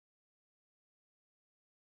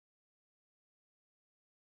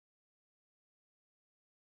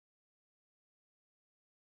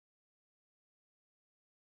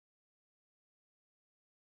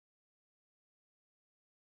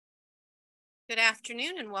Good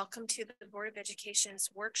afternoon and welcome to the Board of Education's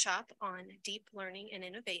workshop on deep learning and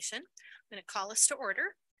innovation. I'm going to call us to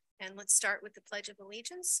order and let's start with the Pledge of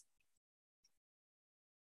Allegiance.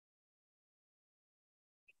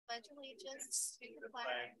 I pledge allegiance to the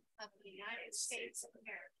flag of the United States of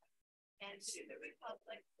America and to the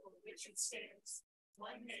republic for which it stands,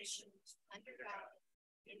 one nation, under God,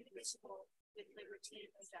 indivisible, with liberty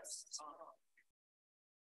and justice for all.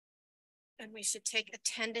 And we should take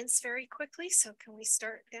attendance very quickly. So can we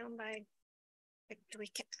start down by, do we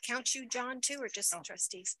count you, John, too, or just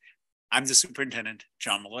trustees? I'm the superintendent,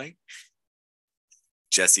 John Malloy.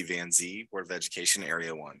 Jesse Van Zee, Board of Education,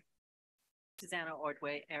 Area 1. Susanna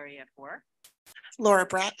Ordway, Area 4. Laura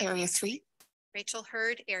Bratt, Area 3. Rachel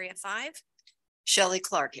Hurd, Area 5. Shelley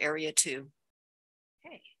Clark, Area 2.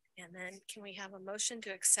 Okay, and then can we have a motion to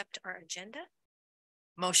accept our agenda?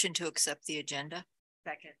 Motion to accept the agenda.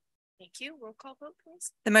 Second. Thank you. Roll call vote,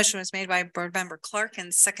 please. The motion was made by Board Member Clark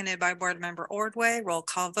and seconded by Board Member Ordway. Roll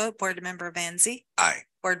call vote. Board Member Van Zee. Aye.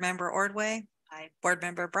 Board Member Ordway. Aye. Board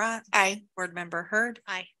Member Bratt. Aye. Board Member Hurd.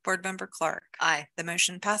 Aye. Board Member Clark. Aye. The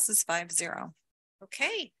motion passes 5-0.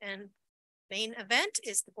 Okay, and main event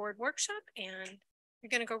is the board workshop, and you're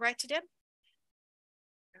going to go right to Deb.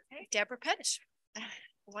 Okay, Deborah Pettish.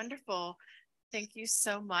 Wonderful. Thank you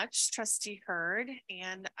so much, Trustee Hurd,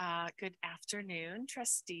 and good afternoon,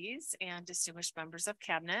 trustees and distinguished members of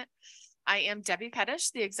Cabinet. I am Debbie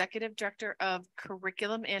Pettish, the Executive Director of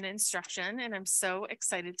Curriculum and Instruction, and I'm so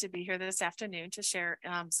excited to be here this afternoon to share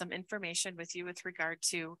some information with you with regard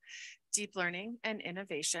to deep learning and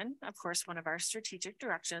innovation, of course, one of our strategic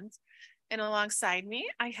directions. And alongside me,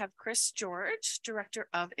 I have Chris George, Director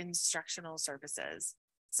of Instructional Services.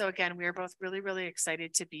 So again, we are both really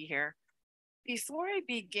excited to be here. Before I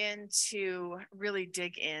begin to really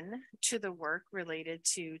dig in to the work related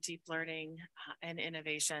to deep learning and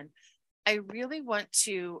innovation, I really want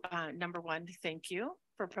to, number one, thank you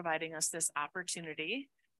for providing us this opportunity,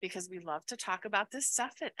 because we love to talk about this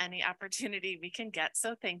stuff at any opportunity we can get.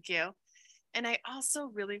 So thank you. And I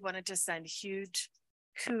also really wanted to send huge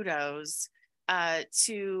kudos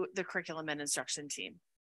to the curriculum and instruction team,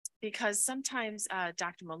 because sometimes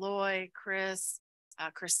Dr. Malloy, Chris,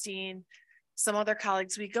 Christine, some other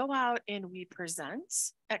colleagues, we go out and we present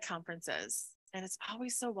at conferences, and it's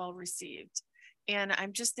always so well received. And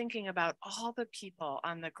I'm just thinking about all the people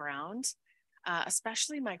on the ground,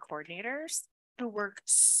 especially my coordinators, who work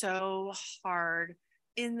so hard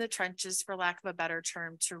in the trenches, for lack of a better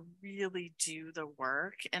term, to really do the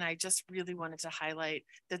work. And I just really wanted to highlight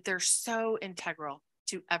that they're so integral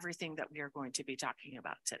to everything that we are going to be talking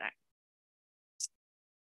about today.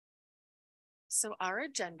 So our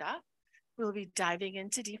agenda, we'll be diving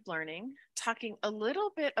into deep learning, talking a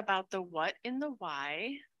little bit about the what and the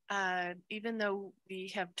why. Even though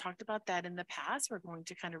we have talked about that in the past, we're going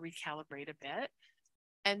to kind of recalibrate a bit.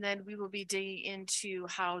 And then we will be digging into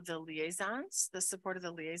how the liaisons, the support of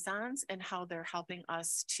the liaisons, and how they're helping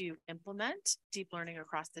us to implement deep learning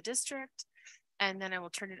across the district. And then I will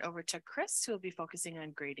turn it over to Chris, who will be focusing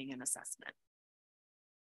on grading and assessment.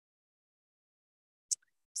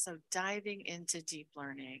 So diving into deep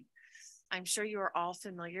learning. I'm sure you are all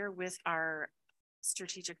familiar with our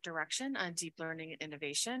strategic direction on deep learning and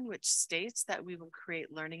innovation, which states that we will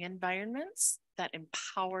create learning environments that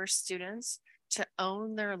empower students to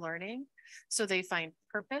own their learning so they find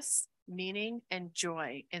purpose, meaning, and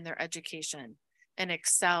joy in their education and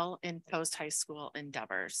excel in post-high school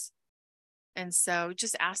endeavors. And so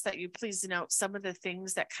just ask that you please note some of the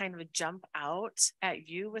things that kind of jump out at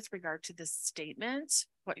you with regard to this statement,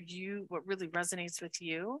 what really resonates with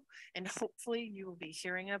you, and hopefully you will be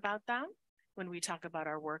hearing about them when we talk about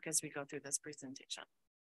our work as we go through this presentation.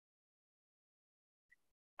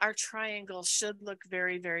 Our triangle should look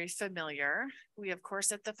very familiar. We, of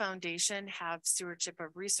course, at the foundation have stewardship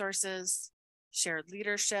of resources, shared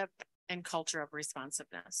leadership, and culture of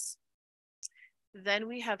responsiveness. Then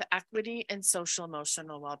we have equity and social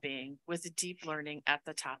emotional well-being, with deep learning at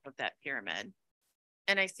the top of that pyramid.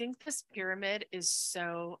 And I think this pyramid is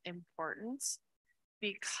so important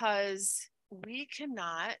because we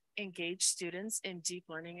cannot engage students in deep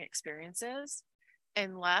learning experiences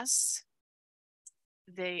unless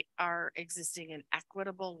they are existing in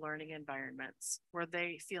equitable learning environments where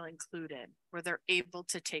they feel included, where they're able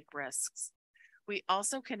to take risks. We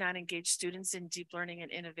also cannot engage students in deep learning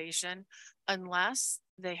and innovation unless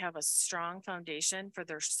they have a strong foundation for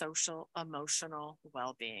their social emotional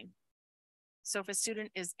well-being. So if a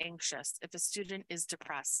student is anxious, if a student is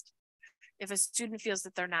depressed, if a student feels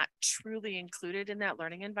that they're not truly included in that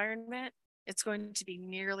learning environment, it's going to be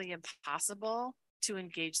nearly impossible to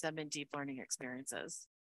engage them in deep learning experiences.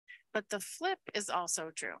 But the flip is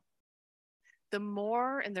also true. The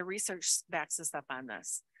more, and the research backs us up on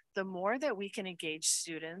this, the more that we can engage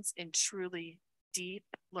students in truly deep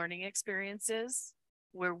learning experiences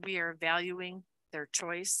where we are valuing their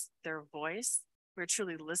choice, their voice, we're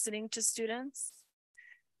truly listening to students,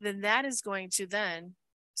 then that is going to then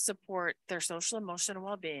support their social emotional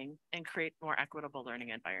well-being and create more equitable learning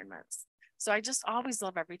environments. So I just always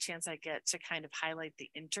love every chance I get to kind of highlight the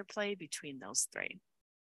interplay between those three.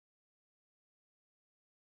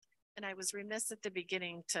 And I was remiss at the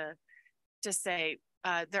beginning to say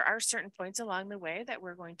there are certain points along the way that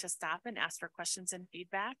we're going to stop and ask for questions and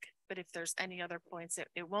feedback. But if there's any other points,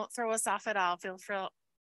 it won't throw us off at all.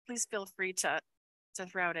 Please feel free to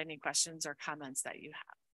throw out any questions or comments that you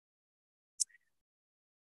have.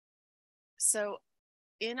 So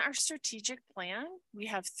in our strategic plan, we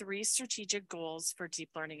have 3 strategic goals for deep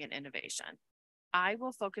learning and innovation. I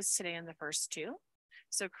will focus today on the first 2.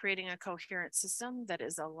 So creating a coherent system that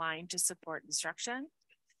is aligned to support instruction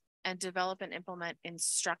and develop and implement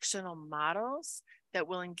instructional models that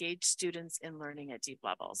will engage students in learning at deep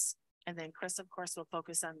levels. And then Chris, of course, will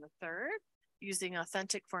focus on the third, using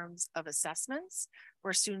authentic forms of assessments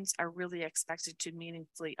where students are really expected to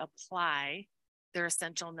meaningfully apply their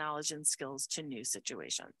essential knowledge and skills to new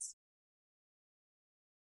situations.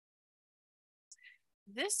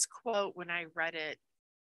 This quote, when I read it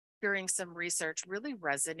during some research, really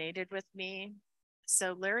resonated with me.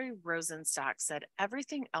 So Larry Rosenstock said,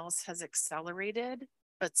 everything else has accelerated,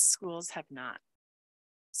 but schools have not.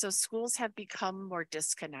 So schools have become more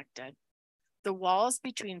disconnected. The walls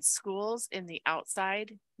between schools and the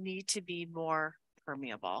outside need to be more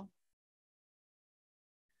permeable.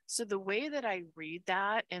 So the way that I read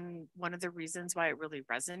that, and one of the reasons why it really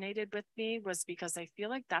resonated with me, was because I feel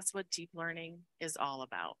like that's what deep learning is all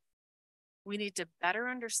about. We need to better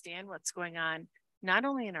understand what's going on, not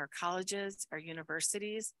only in our colleges, our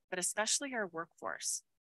universities, but especially our workforce.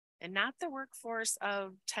 And not the workforce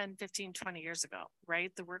of 10, 15, 20 years ago,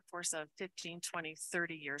 right? The workforce of 15, 20,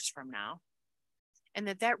 30 years from now. And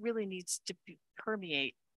that really needs to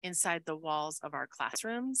permeate inside the walls of our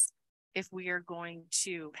classrooms if we are going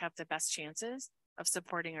to have the best chances of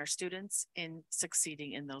supporting our students in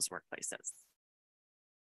succeeding in those workplaces.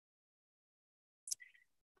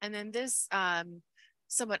 And then this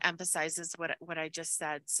somewhat emphasizes what I just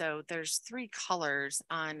said. So there's 3 colors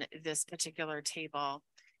on this particular table,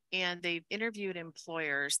 and they've interviewed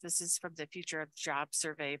employers. This is from the Future of Jobs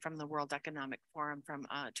survey from the World Economic Forum from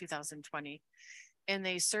 2020. And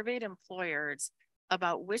they surveyed employers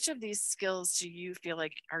about which of these skills do you feel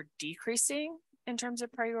like are decreasing in terms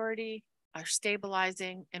of priority, are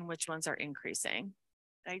stabilizing, and which ones are increasing.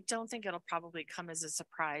 I don't think it'll probably come as a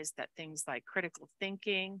surprise that things like critical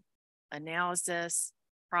thinking, analysis,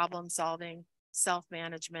 problem solving,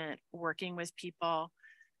 self-management, working with people,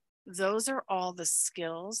 those are all the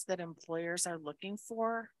skills that employers are looking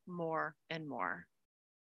for more and more.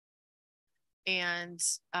 And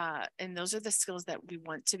those are the skills that we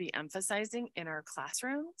want to be emphasizing in our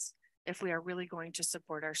classrooms if we are really going to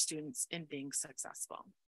support our students in being successful.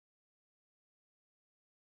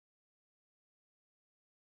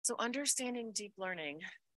 So understanding deep learning.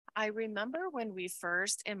 I remember when we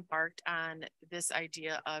first embarked on this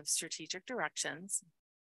idea of strategic directions,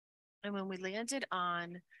 and when we landed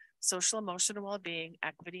on social emotional well-being,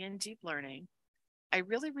 equity, and deep learning, I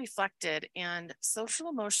really reflected, and social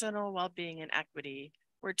emotional well-being and equity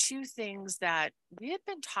were 2 things that we had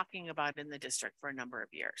been talking about in the district for a number of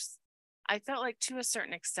years. I felt like to a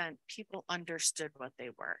certain extent, people understood what they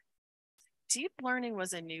were. Deep learning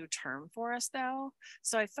was a new term for us though.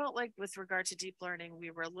 So I felt like with regard to deep learning,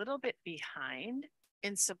 we were a little bit behind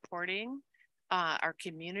in supporting our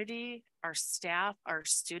community, our staff, our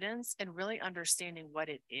students, and really understanding what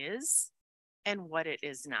it is and what it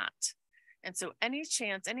is not. And so any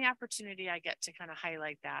chance, any opportunity I get to kind of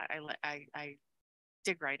highlight that, I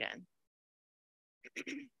dig right in.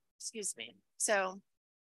 Excuse me. So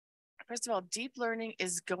first of all, deep learning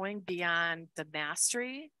is going beyond the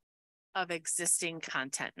mastery of existing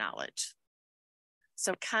content knowledge.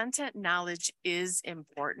 So content knowledge is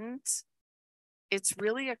important. It's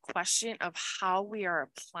really a question of how we are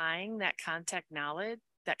applying that content knowledge,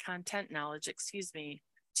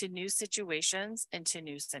 to new situations and to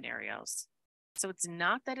new scenarios. So it's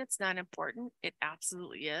not that it's not important, it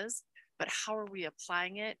absolutely is, but how are we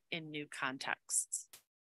applying it in new contexts?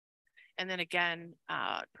 And then again,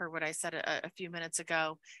 per what I said a few minutes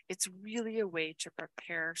ago, it's really a way to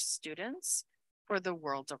prepare students for the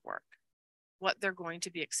world of work, what they're going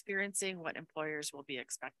to be experiencing, what employers will be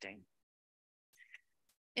expecting.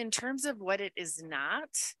 In terms of what it is not,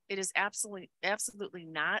 it is absolutely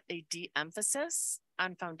not a de-emphasis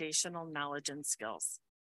on foundational knowledge and skills.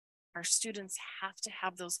 Our students have to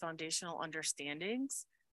have those foundational understandings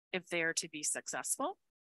if they are to be successful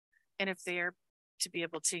and if they are to be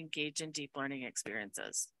able to engage in deep learning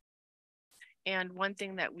experiences. And one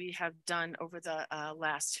thing that we have done over the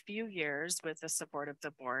last few years with the support of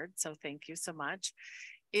the board, so thank you so much,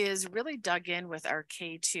 is really dug in with our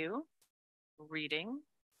K2 reading,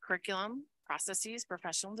 curriculum, processes,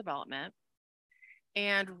 professional development,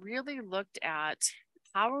 and really looked at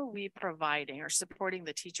how are we providing or supporting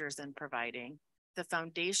the teachers in providing the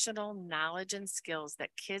foundational knowledge and skills that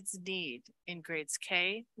kids need in grades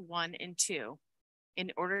K, 1, and 2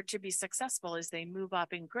 in order to be successful as they move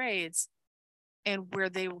up in grades and where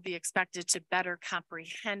they will be expected to better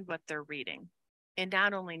comprehend what they're reading. In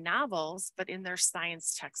not only novels, but in their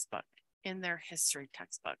science textbook, in their history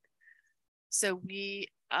textbook. So we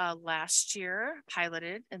last year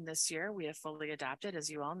piloted, and this year we have fully adopted, as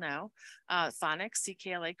you all know, phonics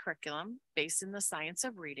CKLA curriculum based in the science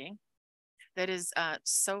of reading that is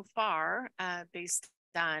so far based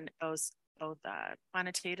on both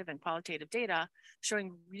quantitative and qualitative data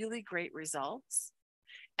showing really great results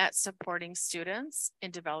at supporting students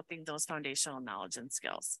in developing those foundational knowledge and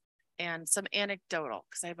skills. And some anecdotal,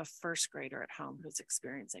 because I have a first grader at home who's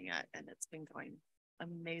experiencing it, and it's been going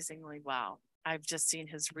amazingly well. I've just seen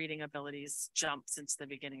his reading abilities jump since the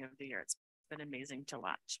beginning of the year. It's been amazing to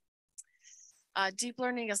watch. Deep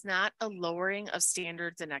learning is not a lowering of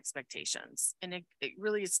standards and expectations, and it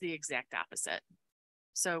really is the exact opposite.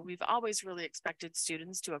 So we've always really expected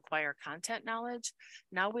students to acquire content knowledge.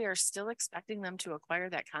 Now we are still expecting them to acquire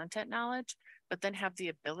that content knowledge, but then have the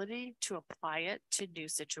ability to apply it to new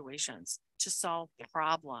situations, to solve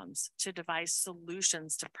problems, to devise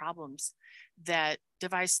solutions to problems that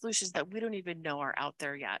we don't even know are out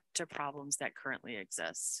there yet, to problems that currently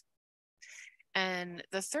exist. And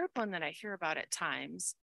the third one that I hear about at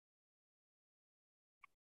times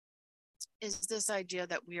is this idea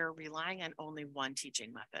that we are relying on only one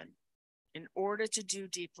teaching method. In order to do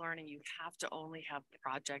deep learning, you have to only have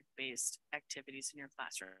project-based activities in your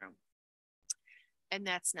classroom. And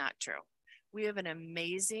that's not true. We have an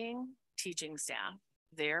amazing teaching staff.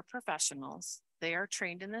 They are professionals. They are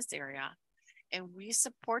trained in this area. And we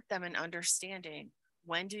support them in understanding,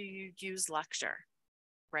 when do you use lecture,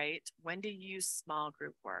 right? When do you use small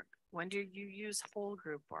group work? When do you use whole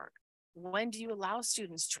group work? When do you allow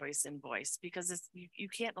students choice and voice? Because you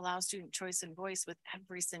can't allow student choice and voice with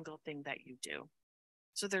every single thing that you do.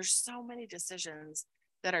 So there's so many decisions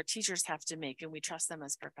that our teachers have to make, and we trust them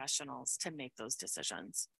as professionals to make those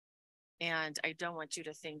decisions. And I don't want you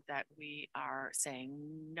to think that we are saying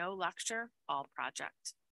no lecture, all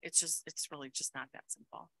project. It's really just not that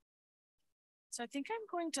simple. So I think I'm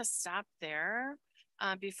going to stop there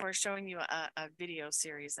before showing you a video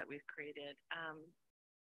series that we've created.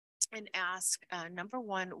 And ask, number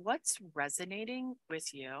one, what's resonating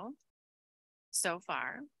with you so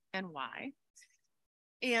far and why?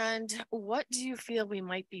 And what do you feel we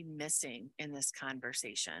might be missing in this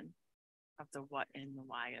conversation of the what and the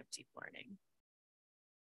why of deep learning?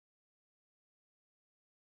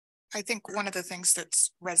 I think one of the things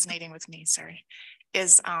that's resonating with me,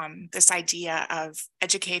 is this idea of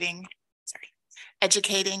educating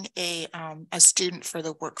a student for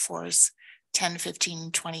the workforce 10,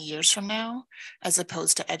 15, 20 years from now, as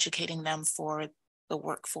opposed to educating them for the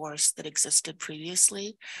workforce that existed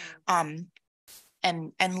previously. And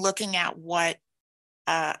looking at what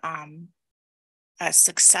a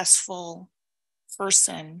successful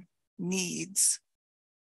person needs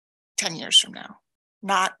 10 years from now.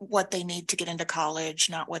 Not what they need to get into college,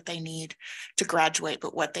 not what they need to graduate,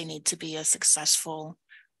 but what they need to be a successful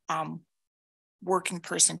working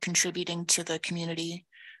person contributing to the community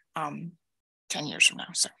 10 years from now.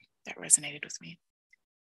 So that resonated with me.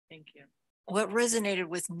 Thank you. What resonated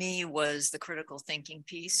with me was the critical thinking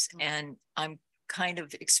piece. And I'm kind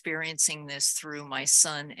of experiencing this through my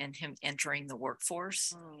son and him entering the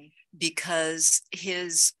workforce, because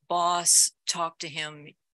his boss talked to him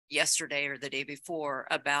yesterday or the day before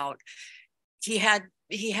about he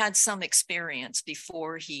had some experience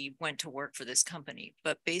before he went to work for this company.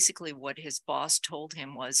 But basically what his boss told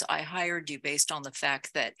him was, I hired you based on the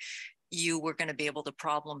fact that you were going to be able to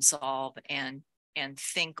problem solve and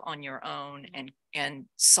think on your own and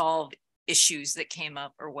solve issues that came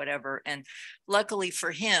up or whatever. And luckily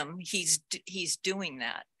for him, he's doing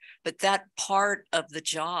that. But that part of the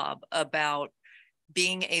job about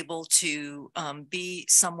being able to be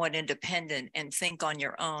somewhat independent and think on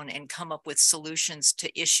your own and come up with solutions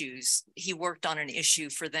to issues. He worked on an issue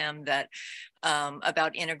for them that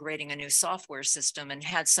about integrating a new software system, and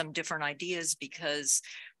had some different ideas, because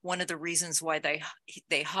one of the reasons why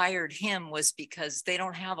they hired him was because they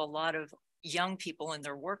don't have a lot of young people in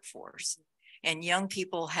their workforce. And young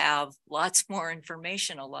people have lots more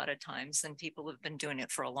information a lot of times than people who've been doing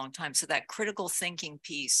it for a long time. So that critical thinking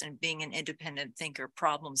piece and being an independent thinker,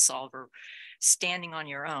 problem solver, standing on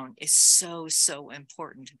your own is so, so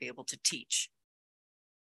important to be able to teach.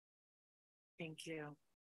 Thank you.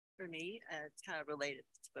 For me, it's kind of related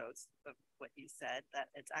to both of what you said, that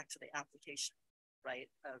it's actually application, right,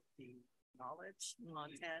 of the knowledge,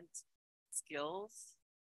 content, skills,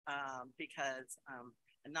 because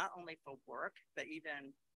and not only for work, but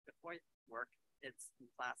even before work, it's in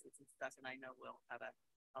classes and stuff. And I know we'll have a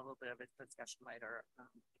little bit of a discussion later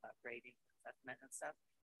about grading, assessment and stuff.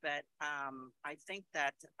 But I think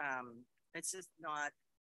that it's just not,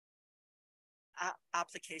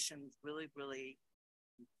 applications really, really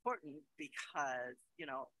important, because, you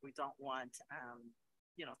know, we don't want,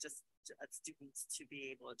 you know, just students to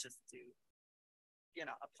be able to just do, you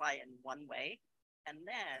know, apply in one way. And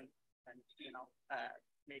then, you know,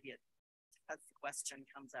 maybe a question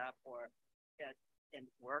comes up, or in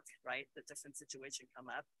work, right? The different situation come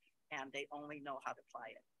up, and they only know how to apply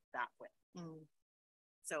it that way.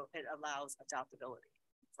 So it allows adaptability,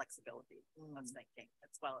 flexibility of thinking,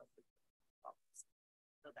 as well as problems.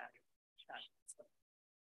 So yeah.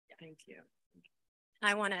 Thank you.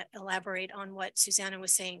 I want to elaborate on what Susanna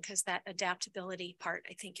was saying, because that adaptability part,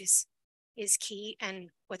 I think, is key. And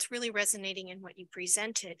what's really resonating in what you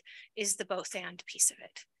presented is the both and piece of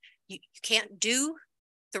it. You can't do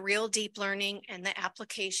the real deep learning and the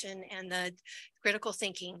application and the critical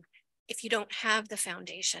thinking if you don't have the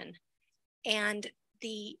foundation. And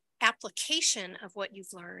the application of what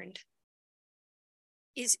you've learned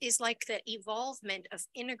is like the evolvement of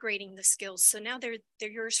integrating the skills. So now they're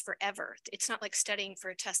yours forever. It's not like studying for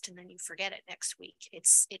a test and then you forget it next week.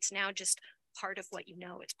 It's now just part of what you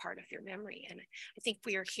know. It's part of your memory. And I think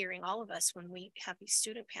we are hearing, all of us, when we have these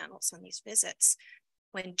student panels on these visits,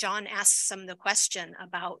 when John asks them the question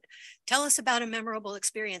about, tell us about a memorable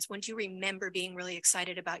experience, when do you remember being really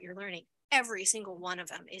excited about your learning? Every single one of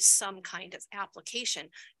them is some kind of application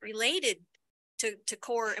related to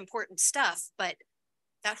core important stuff, but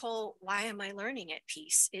that whole why am I learning it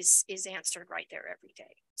piece is answered right there every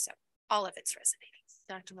day. So all of it's resonating.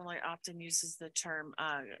 Dr. Malloy often uses the term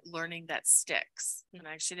learning that sticks. And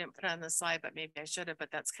I actually didn't put it on the slide, but maybe I should have,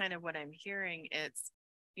 but that's kind of what I'm hearing. It's,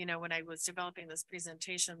 you know, when I was developing this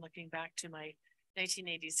presentation, looking back to my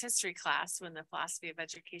 1980s history class, when the philosophy of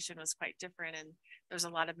education was quite different, and there's a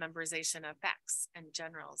lot of memorization of facts and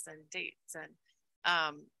generals and dates,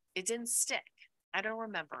 and it didn't stick. I don't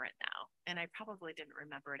remember it now. And I probably didn't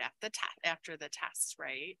remember it after the test,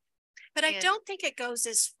 right? But I don't think it goes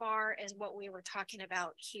as far as what we were talking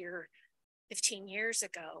about here 15 years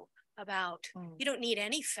ago about you don't need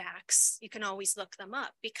any facts. You can always look them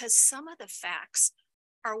up, because some of the facts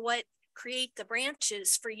are what create the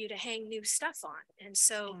branches for you to hang new stuff on. And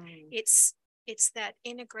so it's that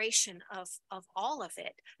integration of all of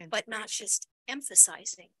it, but not just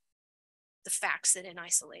emphasizing the facts that in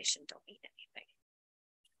isolation don't mean anything.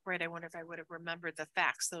 Right. I wonder if I would have remembered the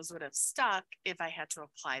facts. Those would have stuck if I had to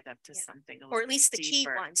apply them to something. Or at least the key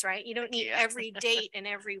ones, right? You don't need every date and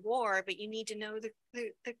every war, but you need to know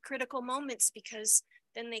the critical moments, because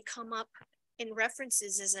then they come up in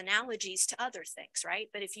references as analogies to other things, right?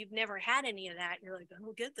 But if you've never had any of that, you're like,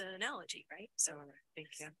 oh, get the analogy, right? So thank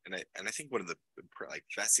you. And I think one of the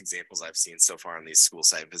best examples I've seen so far on these school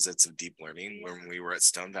site visits of deep learning, when we were at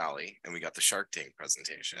Stone Valley and we got the Shark Tank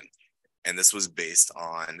presentation. And this was based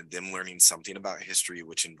on them learning something about history,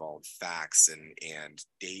 which involved facts and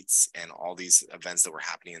dates and all these events that were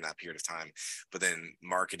happening in that period of time, but then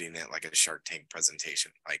marketing it like a Shark Tank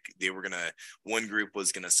presentation. Like one group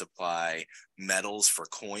was gonna supply medals for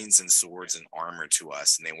coins and swords and armor to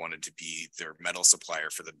us, and they wanted to be their medal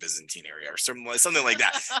supplier for the Byzantine area or something like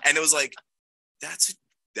that. And it was like, that's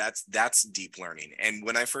deep learning. And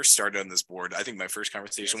when I first started on this board, I think my first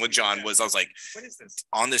conversation with John was, I was like, what is this?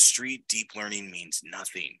 On the street, deep learning means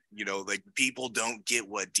nothing. You know, like people don't get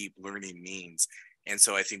what deep learning means. And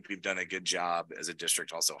so I think we've done a good job as a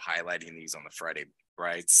district also highlighting these on the Friday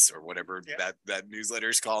rights or whatever that newsletter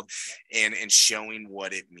is called, and showing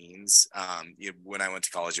what it means. When I went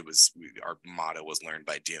to college, our motto was learn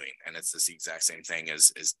by doing, and it's this exact same thing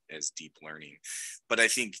as deep learning. But I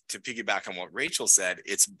think to piggyback on what Rachel said,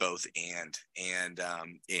 it's both and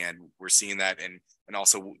we're seeing that, and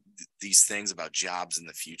also these things about jobs in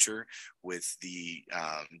the future with the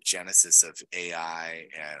genesis of AI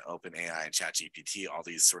and OpenAI and ChatGPT, all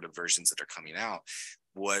these sort of versions that are coming out.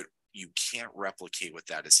 What you can't replicate with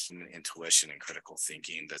that is human intuition and critical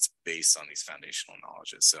thinking that's based on these foundational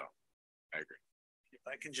knowledges. So I agree. If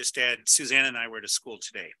I can just add, Suzanne and I were to school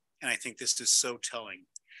today, and I think this is so telling.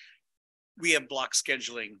 We have block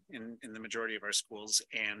scheduling in the majority of our schools,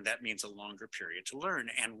 and that means a longer period to learn.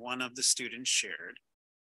 And one of the students shared,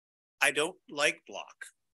 I don't like block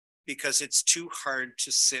because it's too hard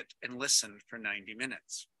to sit and listen for 90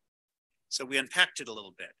 minutes. So we unpacked it a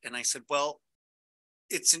little bit. And I said, well,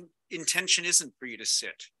 its intention isn't for you to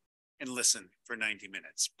sit and listen for 90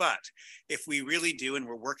 minutes. But if we really do, and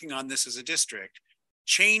we're working on this as a district,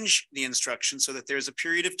 change the instruction so that there's a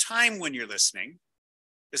period of time when you're listening.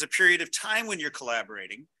 There's a period of time when you're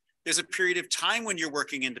collaborating. There's a period of time when you're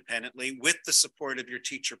working independently with the support of your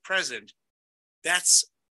teacher present. That's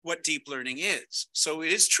what deep learning is. So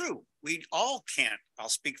it is true. We all can't. I'll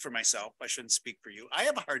speak for myself. I shouldn't speak for you. I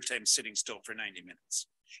have a hard time sitting still for 90 minutes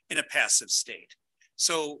in a passive state.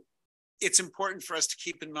 So it's important for us to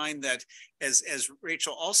keep in mind that, as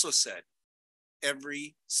Rachel also said,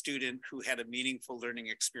 every student who had a meaningful learning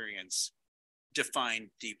experience defined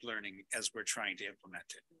deep learning as we're trying to implement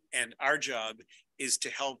it. And our job is to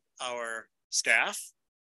help our staff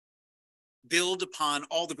build upon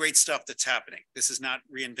all the great stuff that's happening. This is not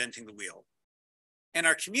reinventing the wheel. And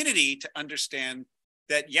our community to understand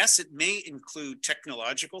that, yes, it may include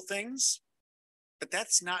technological things, but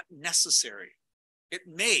that's not necessary. It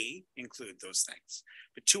may include those things.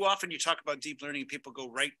 But too often you talk about deep learning and people go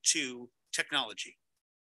right to technology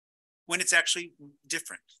when it's actually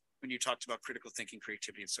different when you talked about critical thinking,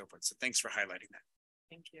 creativity, and so forth. So thanks for highlighting that.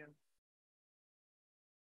 Thank you.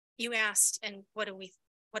 You asked, and what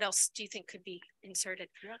else do you think could be inserted?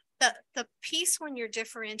 Yeah. The piece when you're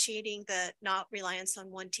differentiating the not reliance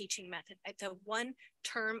on one teaching method, the one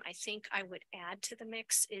term I think I would add to the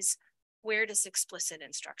mix is, where does explicit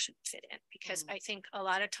instruction fit in? Because I think a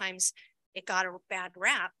lot of times it got a bad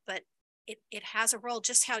rap, but it has a role,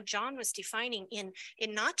 just how John was defining in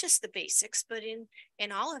not just the basics, but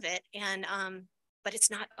in all of it. And but it's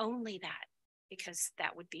not only that, because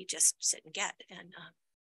that would be just sit and get. And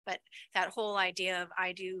but that whole idea of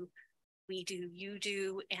I do, we do, you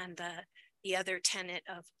do, and the other tenet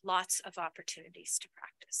of lots of opportunities to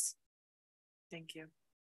practice. Thank you.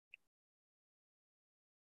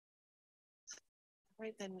 All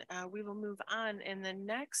right, then we will move on. In the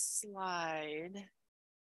next slide,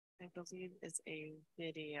 I believe is a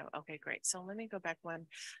video. Okay, great. So let me go back one.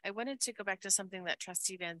 I wanted to go back to something that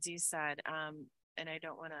Trustee Van Zee said, and I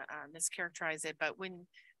don't want to mischaracterize it, but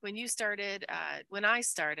when you started, when I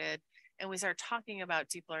started, and we started talking about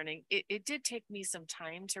deep learning, it did take me some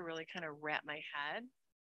time to really kind of wrap my head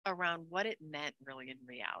around what it meant really in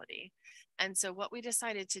reality. And so what we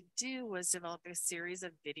decided to do was develop a series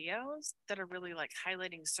of videos that are really like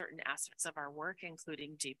highlighting certain aspects of our work,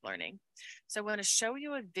 including deep learning. So I want to show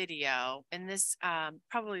you a video, and this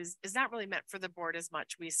probably is not really meant for the board as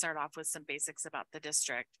much. We start off with some basics about the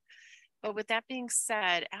district. But with that being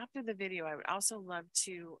said, after the video, I would also love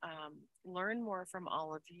to learn more from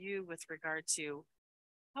all of you with regard to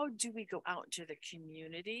how do we go out into the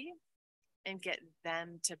community and get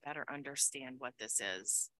them to better understand what this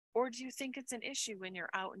is? Or do you think it's an issue when you're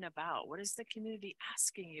out and about? What is the community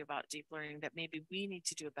asking you about deep learning that maybe we need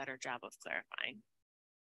to do a better job of clarifying?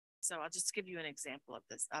 So I'll just give you an example of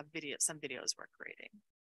this video, some videos we're creating.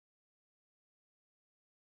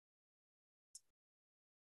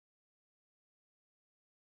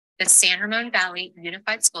 The San Ramon Valley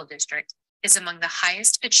Unified School District is among the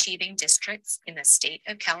highest achieving districts in the state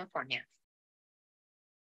of California.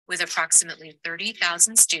 With approximately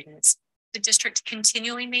 30,000 students, the district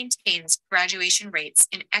continually maintains graduation rates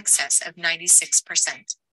in excess of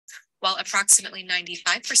 96%, while approximately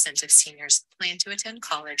 95% of seniors plan to attend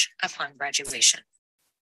college upon graduation.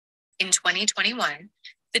 In 2021,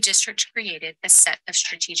 the district created a set of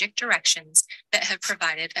strategic directions that have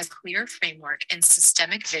provided a clear framework and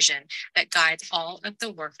systemic vision that guides all of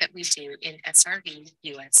the work that we do in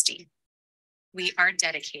SRVUSD. We are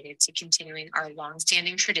dedicated to continuing our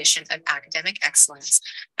longstanding tradition of academic excellence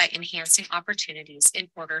by enhancing opportunities in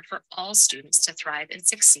order for all students to thrive and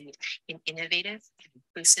succeed in innovative and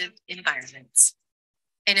inclusive environments.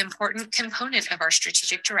 An important component of our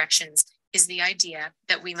strategic directions is the idea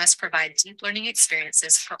that we must provide deep learning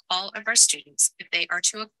experiences for all of our students if they are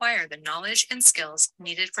to acquire the knowledge and skills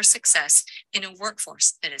needed for success in a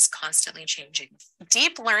workforce that is constantly changing.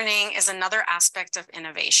 Deep learning is another aspect of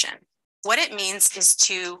innovation. What it means is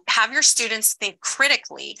to have your students think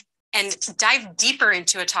critically and dive deeper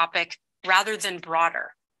into a topic rather than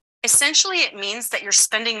broader. Essentially, it means that you're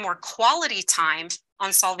spending more quality time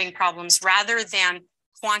on solving problems rather than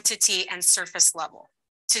quantity and surface level.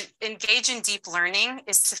 To engage in deep learning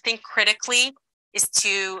is to think critically, is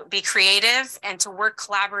to be creative, and to work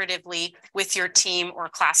collaboratively with your team or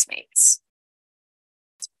classmates.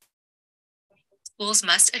 Schools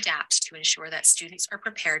must adapt to ensure that students are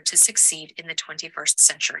prepared to succeed in the 21st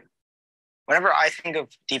century. Whenever I think of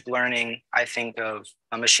deep learning, I think of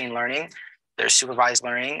machine learning. There's supervised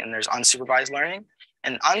learning and there's unsupervised learning.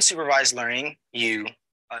 And unsupervised learning, you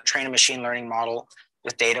train a machine learning model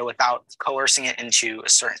with data without coercing it into a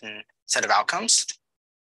certain set of outcomes,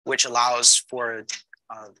 which allows for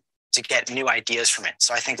to get new ideas from it.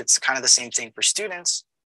 So I think it's kind of the same thing for students.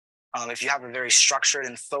 If you have a very structured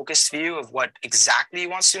and focused view of what exactly you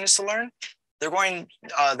want students to learn, they're not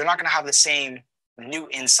going to have the same new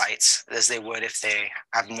insights as they would if they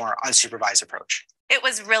have a more unsupervised approach. It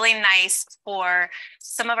was really nice for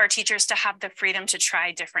some of our teachers to have the freedom to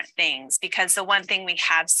try different things, because the one thing we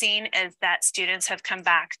have seen is that students have come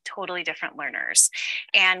back totally different learners,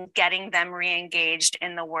 and getting them re-engaged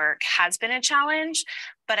in the work has been a challenge.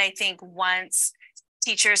 But I think once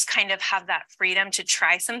teachers kind of have that freedom to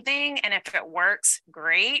try something, and if it works,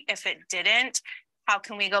 great. If it didn't, how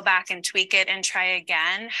can we go back and tweak it and try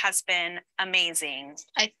again, has been amazing.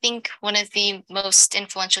 I think one of the most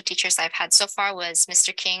influential teachers I've had so far was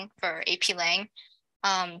Mr. King for AP Lang.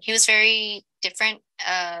 He was very different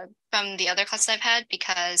from the other classes I've had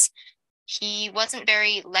because he wasn't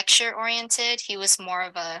very lecture oriented. He was more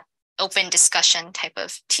of a open discussion type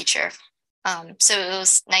of teacher. So it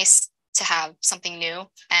was nice to have something new.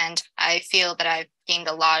 And I feel that I've gained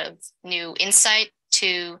a lot of new insight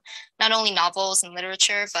to not only novels and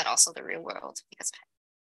literature, but also the real world because of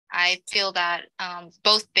it. I feel that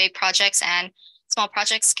both big projects and small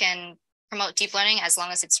projects can promote deep learning as long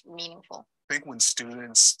as it's meaningful. I think when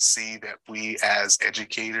students see that we as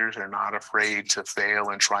educators are not afraid to fail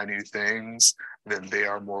and try new things, then they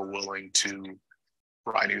are more willing to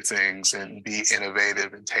try new things and be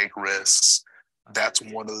innovative and take risks. That's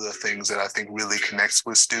one of the things that I think really connects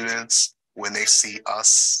with students. When they see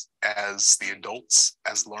us as the adults,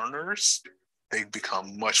 as learners, they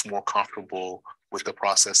become much more comfortable with the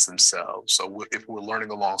process themselves. So if we're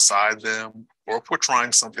learning alongside them, or if we're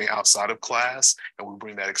trying something outside of class and we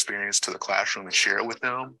bring that experience to the classroom and share it with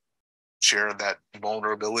them, share that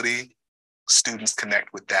vulnerability, students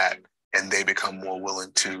connect with that and they become more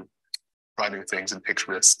willing to try new things and take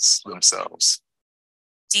risks themselves.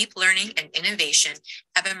 Deep learning and innovation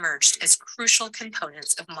have emerged as crucial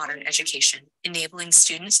components of modern education, enabling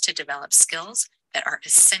students to develop skills that are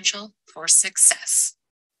essential for success.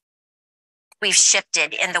 We've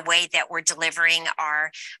shifted in the way that we're delivering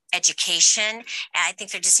our education. And I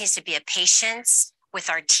think there just needs to be a patience with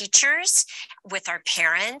our teachers, with our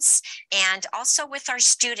parents, and also with our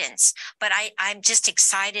students. But I'm just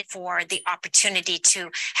excited for the opportunity to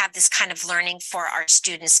have this kind of learning for our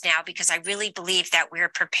students now, because I really believe that we're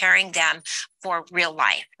preparing them for real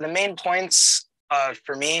life. The main points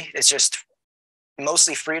for me is just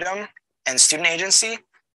mostly freedom and student agency,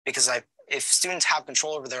 because if students have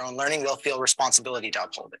control over their own learning, they'll feel responsibility to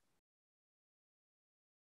uphold it.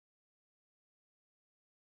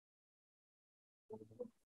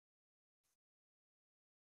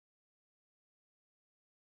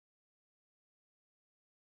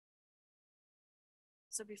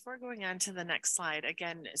 So before going on to the next slide,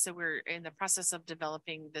 again, so we're in the process of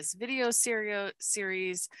developing this video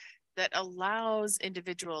series that allows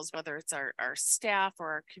individuals, whether it's our staff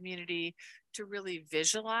or our community, to really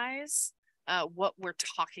visualize what we're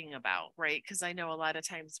talking about, right? Because I know a lot of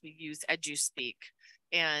times we use EduSpeak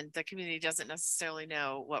and the community doesn't necessarily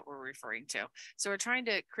know what we're referring to. So we're trying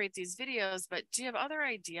to create these videos, but do you have other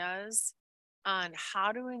ideas on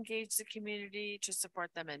how to engage the community to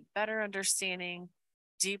support them in better understanding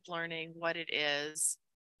deep learning, what it is,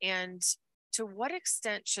 and to what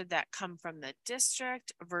extent should that come from the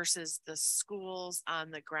district versus the schools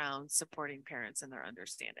on the ground supporting parents in their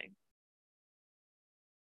understanding?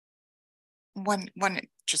 One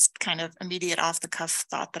just kind of immediate off the cuff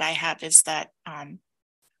thought that I have is that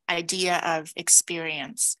idea of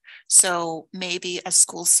experience. So maybe a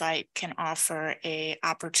school site can offer a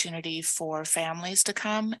opportunity for families to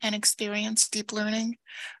come and experience deep learning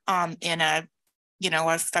in a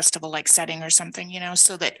festival like setting or something,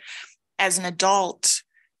 so that as an adult,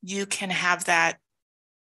 you can have that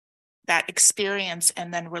experience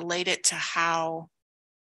and then relate it to how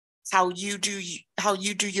you do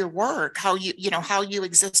your work, how you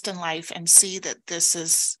exist in life, and see that this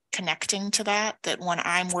is connecting to that when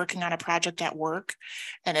I'm working on a project at work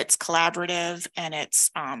and it's collaborative and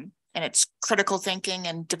it's critical thinking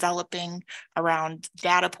and developing around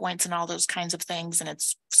data points and all those kinds of things. And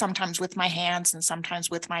it's sometimes with my hands and sometimes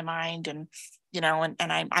with my mind, and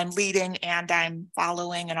I'm leading and I'm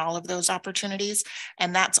following and all of those opportunities.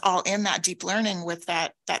 And that's all in that deep learning with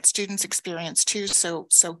that student's experience too. So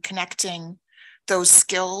connecting those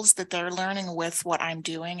skills that they're learning with what I'm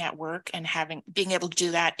doing at work and being able to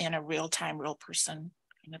do that in a real time, real person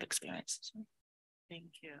kind of experience. Thank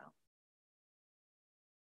you.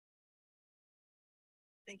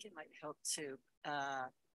 I think it might help to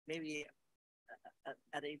maybe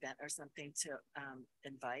at an event or something to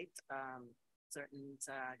invite certain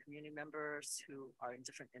community members who are in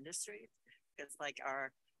different industries. It's like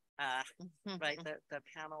our right, the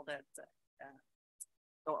panel that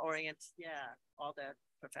orient all the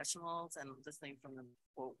professionals and listening from them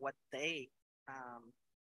for what they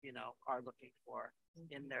are looking for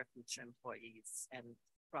in their future employees, and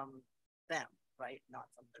from them, right, not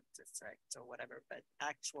from the district or whatever, but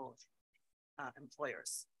actual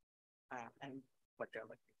employers and what they're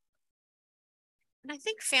looking for. And I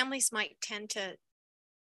think families might tend to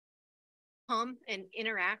come and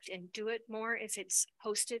interact and do it more if it's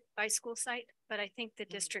hosted by school site, but I think the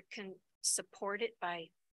district can support it by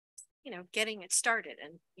getting it started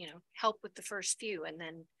and help with the first few, and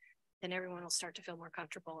then everyone will start to feel more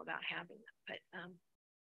comfortable about having them.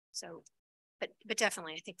 But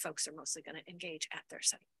definitely I think folks are mostly going to engage at their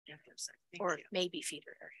site, or maybe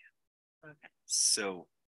feeder area. Okay. So,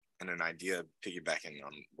 and an idea piggybacking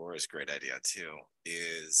on Laura's great idea too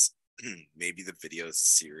is maybe the video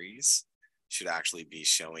series should actually be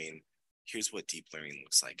showing, here's what deep learning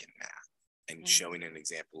looks like in math, and showing an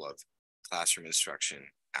example of classroom instruction,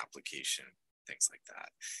 application, things like that.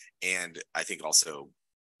 And I think also,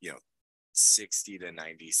 60 to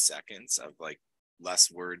 90 seconds of like less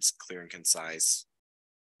words, clear and concise,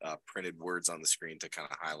 printed words on the screen to kind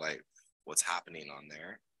of highlight what's happening on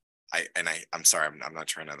there. I'm sorry, I'm not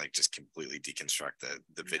trying to like just completely deconstruct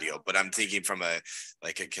the video, but I'm thinking from a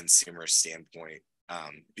consumer standpoint,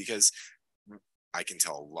 because I can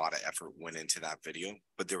tell a lot of effort went into that video,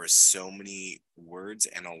 but there were so many words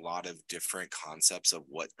and a lot of different concepts of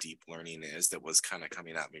what deep learning is that was kind of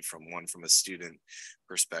coming at me from a student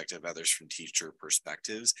perspective, others from teacher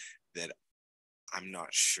perspectives, that I'm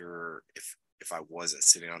not sure if I wasn't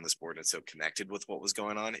sitting on this board and so connected with what was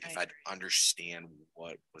going on, if I'd understand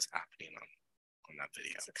what was happening on that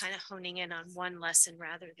video. So kind of honing in on one lesson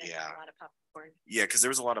rather than a lot of popcorn. Yeah, because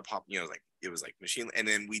there was a lot of it was like machine, and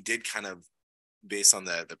then we did kind of, based on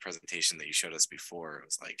the presentation that you showed us before, it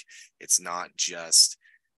was like it's not just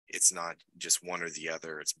one or the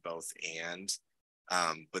other, it's both. And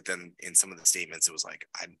but then in some of the statements it was like,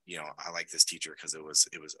 I like this teacher because it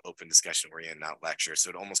was open discussion oriented, not lecture, so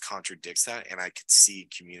it almost contradicts that. And I could see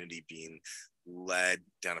community being led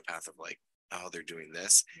down a path of like, oh, they're doing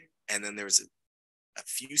this. And then there was a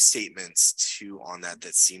few statements too on that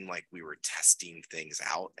seemed like we were testing things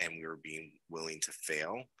out and we were being willing to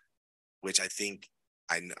fail, which I think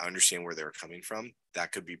I understand where they're coming from.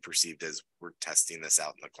 That could be perceived as we're testing this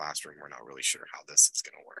out in the classroom. We're not really sure how this is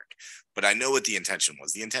going to work. But I know what the intention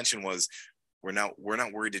was. The intention was we're not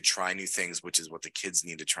worried to try new things, which is what the kids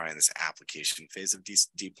need to try in this application phase of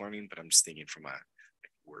deep learning. But I'm just thinking from a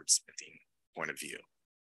wordsmithing point of view.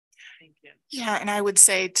 Thank you. Yeah, and I would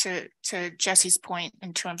say to Jesse's point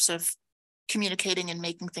in terms of communicating and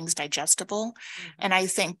making things digestible. And I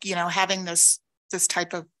think, having this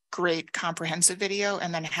type of great comprehensive video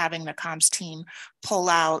and then having the comms team pull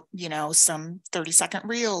out, some 30-second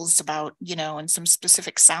reels about, and some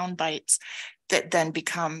specific sound bites that then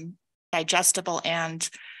become digestible and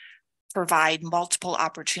provide multiple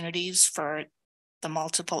opportunities for the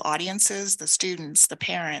multiple audiences, the students, the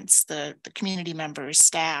parents, the community members,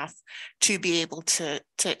 staff, to be able to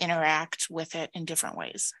interact with it in different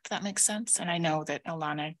ways, if that makes sense. And I know that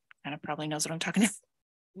Alana kind of probably knows what I'm talking about.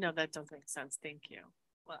 No, that does make sense. Thank you.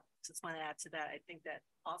 Well, just want to add to that. I think that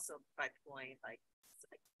also by pulling like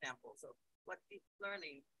examples of what deep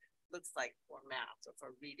learning looks like for math or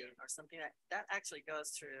for reading or something that actually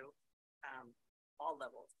goes through all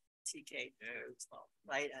levels, TK through 12,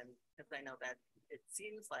 right? And because I know that it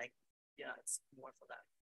seems like, it's more for that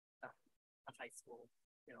a high school,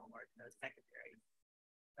 or secondary,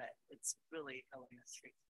 but it's really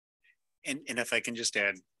elementary. And if I can just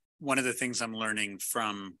add, one of the things I'm learning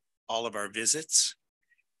from all of our visits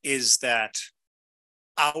is that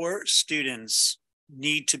our students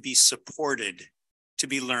need to be supported to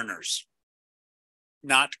be learners,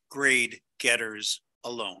 not grade getters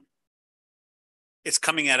alone. It's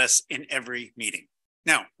coming at us in every meeting.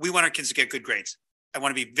 Now, we want our kids to get good grades. I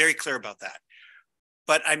want to be very clear about that.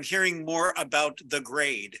 But I'm hearing more about the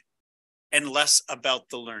grade and less about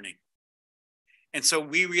the learning. And so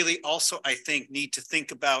we really also, I think, need to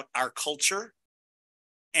think about our culture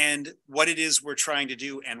and what it is we're trying to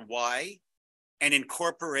do and why, and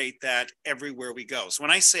incorporate that everywhere we go. So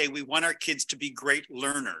when I say we want our kids to be great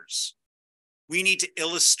learners, we need to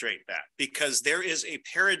illustrate that, because there is a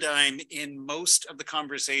paradigm in most of the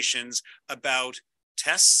conversations about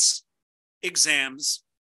tests, exams,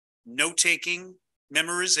 note-taking,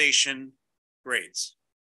 memorization, grades.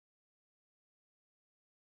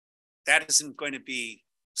 That isn't going to be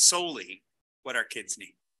solely what our kids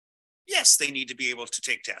need. Yes, they need to be able to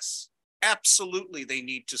take tests. Absolutely, they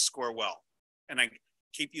need to score well. And I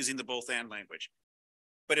keep using the both and language.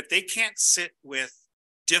 But if they can't sit with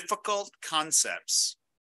difficult concepts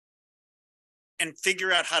and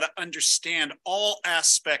figure out how to understand all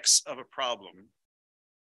aspects of a problem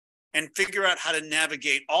and figure out how to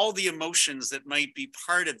navigate all the emotions that might be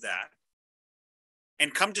part of that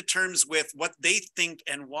and come to terms with what they think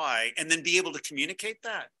and why, and then be able to communicate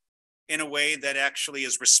that in a way that actually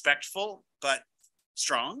is respectful but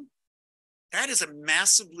strong, that is a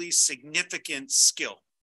massively significant skill.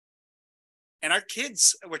 And our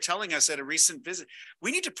kids were telling us at a recent visit,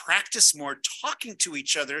 we need to practice more talking to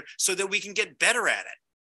each other so that we can get better at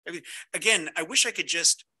it. I mean, again, I wish I could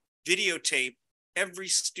just videotape every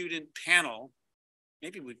student panel.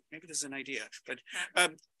 Maybe this is an idea, but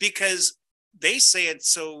because they say it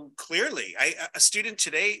so clearly. A student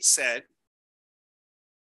today said,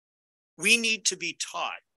 we need to be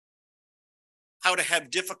taught how to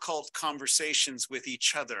have difficult conversations with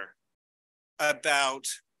each other about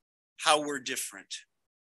how we're different.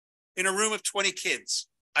 In a room of 20 kids,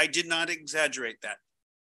 I did not exaggerate that.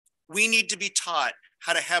 We need to be taught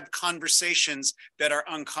how to have conversations that are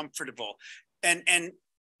uncomfortable. And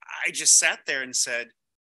I just sat there and said,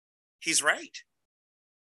 he's right.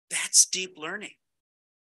 That's deep learning.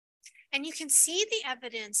 And you can see the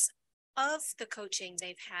evidence of the coaching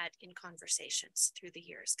they've had in conversations through the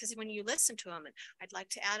years. Because when you listen to them, and I'd like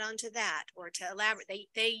to add on to that or to elaborate,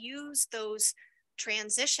 they use those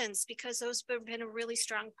transitions because those have been a really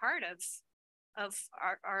strong part of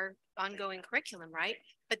our ongoing curriculum, right?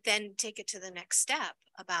 But then take it to the next step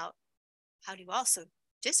about how do you also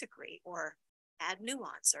disagree or add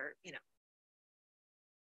nuance or, you know.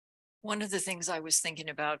 One of the things I was thinking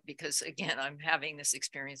about, because again, I'm having this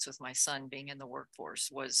experience with my son being in the workforce,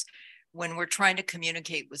 was when we're trying to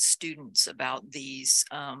communicate with students about these,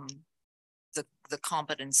 the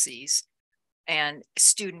competencies and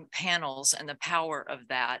student panels and the power of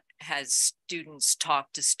that has students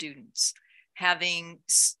talk to students. Having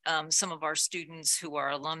some of our students who are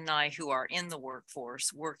alumni who are in the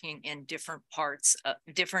workforce working in different parts,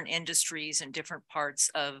 different industries and different parts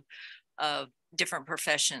of different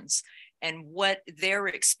professions, and what they're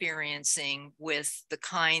experiencing with the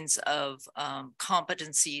kinds of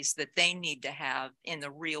competencies that they need to have in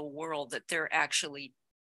the real world that they're actually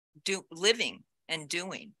living and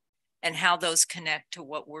doing, and how those connect to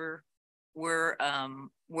what we're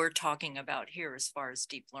talking about here as far as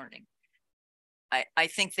deep learning. I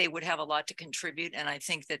think they would have a lot to contribute, and I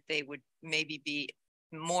think that they would maybe be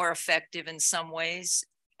more effective in some ways,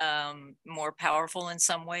 more powerful in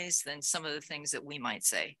some ways than some of the things that we might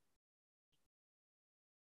say.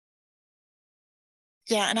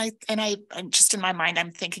 Yeah, and I'm just in my mind,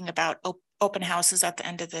 I'm thinking about open houses at the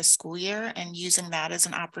end of the school year and using that as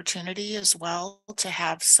an opportunity as well to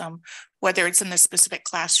have some, whether it's in the specific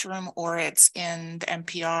classroom or it's in the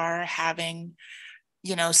NPR, having,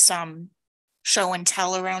 you know, some show and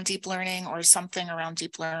tell around deep learning or something around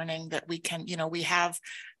deep learning that we can, you know, we have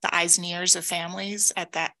the eyes and ears of families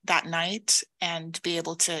at that night and be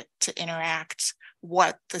able to interact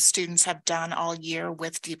what the students have done all year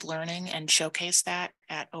with deep learning and showcase that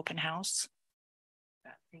at open house.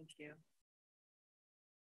 Thank you.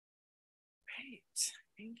 Great.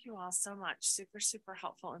 Thank you all so much. Super, super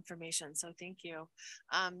helpful information. So thank you.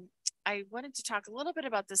 I wanted to talk a little bit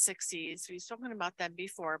about the 6 C's. We've spoken about them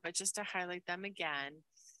before, but just to highlight them again.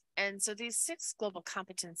 And so these 6 global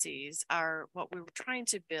competencies are what we were trying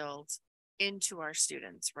to build into our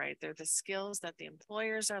students, right? They're the skills that the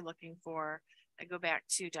employers are looking for. I go back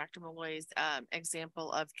to Dr. Malloy's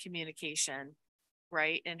example of communication,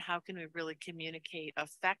 right? And how can we really communicate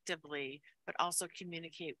effectively, but also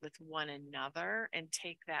communicate with one another and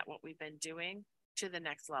take that, what we've been doing, to the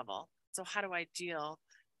next level. So how do I deal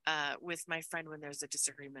with my friend when there's a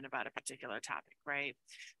disagreement about a particular topic, right?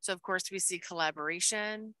 So of course we see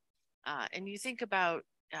collaboration, and you think about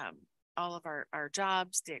all of our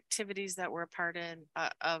jobs, the activities that we're a part in,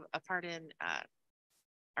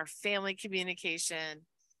 our family communication.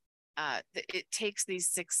 It takes these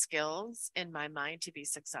 6 skills in my mind to be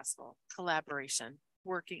successful: collaboration,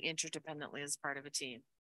 working interdependently as part of a team,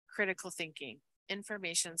 critical thinking,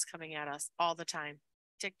 information's coming at us all the time,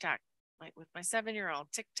 TikTok, like with my 7-year-old,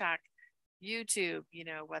 TikTok, YouTube, you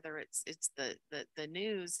know, whether it's the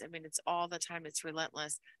news, I mean, it's all the time, it's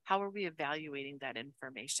relentless. How are we evaluating that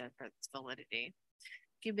information for its validity?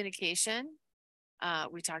 Communication,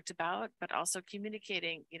 we talked about, but also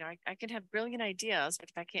communicating, you know, I can have brilliant ideas, but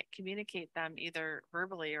if I can't communicate them either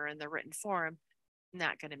verbally or in the written form,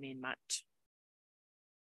 not going to mean much.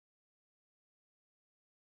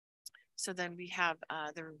 So then we have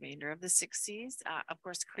the remainder of the 6 C's. Of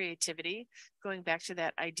course, creativity, going back to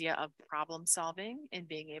that idea of problem solving and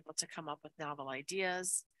being able to come up with novel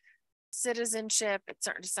ideas. Citizenship, it's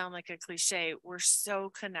starting to sound like a cliche. We're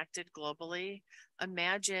so connected globally.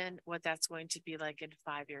 Imagine what that's going to be like in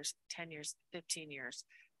 5 years, 10 years, 15 years,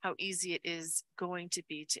 how easy it is going to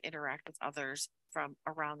be to interact with others from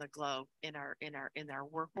around the globe in our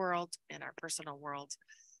work world, in our personal world.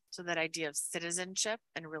 So that idea of citizenship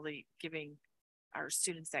and really giving our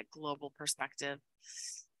students that global perspective.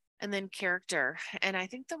 And then character. And I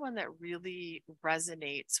think the one that really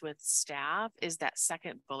resonates with staff is that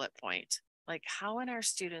second bullet point. Like, how in our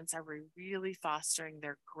students are we really fostering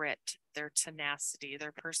their grit, their tenacity,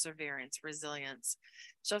 their perseverance, resilience?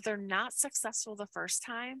 So if they're not successful the first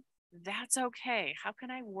time, that's okay. How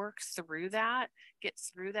can I work through that, get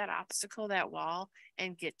through that obstacle, that wall,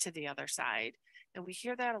 and get to the other side? And we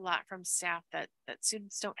hear that a lot from staff that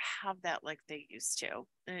students don't have that like they used to.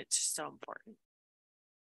 And it's just so important.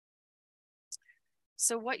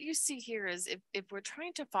 So what you see here is if we're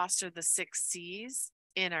trying to foster the 6 C's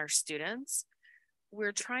in our students,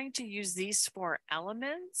 we're trying to use these 4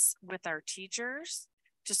 elements with our teachers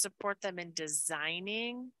to support them in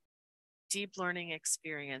designing deep learning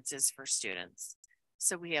experiences for students.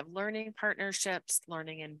 So we have learning partnerships,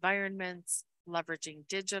 learning environments, leveraging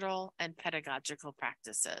digital and pedagogical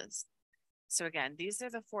practices. So again, these are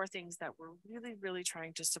the 4 things that we're really, really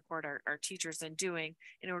trying to support our teachers in doing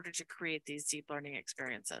in order to create these deep learning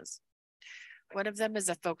experiences. One of them is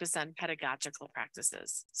a focus on pedagogical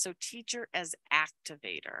practices. So teacher as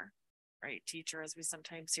activator, right? Teacher, as we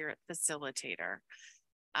sometimes hear it, facilitator,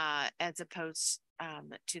 as opposed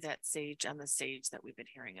to that sage on the stage that we've been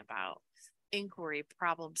hearing about. Inquiry,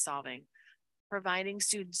 problem solving, providing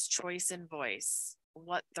students choice and voice,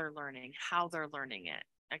 what they're learning, how they're learning it.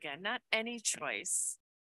 Again, not any choice,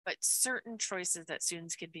 but certain choices that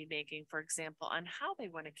students could be making, for example, on how they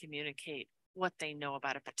want to communicate what they know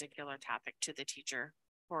about a particular topic to the teacher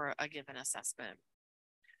for a given assessment.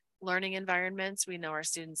 Learning environments, we know our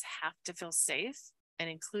students have to feel safe and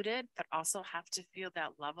included, but also have to feel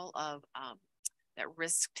that level of that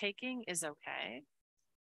risk taking is okay.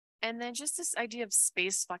 And then just this idea of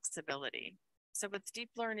space flexibility. So with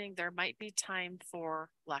deep learning, there might be time for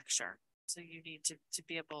lecture. So you need to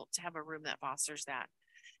be able to have a room that fosters that.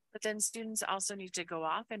 But then students also need to go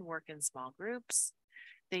off and work in small groups.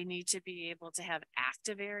 They need to be able to have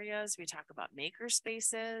active areas. We talk about maker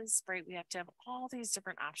spaces, right? We have to have all these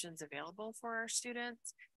different options available for our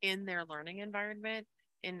students in their learning environment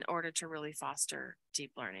in order to really foster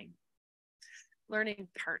deep learning. Learning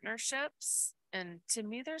partnerships. And to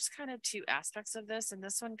me, there's kind of 2 aspects of this, and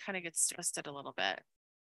this one kind of gets twisted a little bit.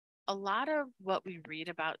 A lot of what we read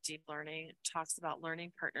about deep learning talks about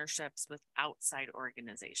learning partnerships with outside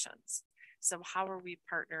organizations. So how are we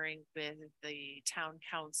partnering with the town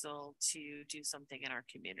council to do something in our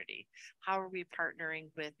community? How are we partnering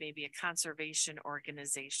with maybe a conservation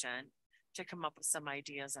organization to come up with some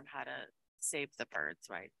ideas on how to save the birds,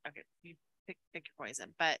 right? Okay, you pick your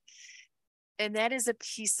poison, and that is a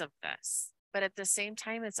piece of this. But at the same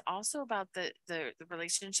time, it's also about the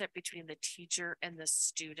relationship between the teacher and the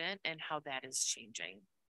student and how that is changing.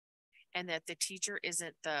 And that the teacher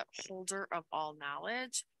isn't the holder of all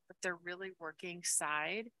knowledge, but they're really working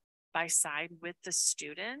side by side with the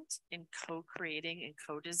student in co-creating and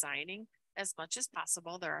co-designing as much as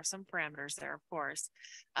possible. There are some parameters there, of course,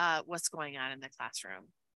 what's going on in the classroom.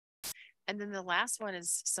 And then the last one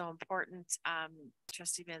is so important.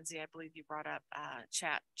 Trustee Benzie, I believe you brought up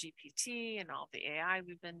Chat GPT and all the AI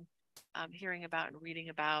we've been hearing about and reading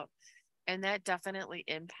about. And that definitely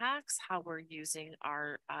impacts how we're using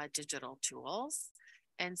our digital tools.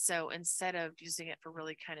 And so instead of using it for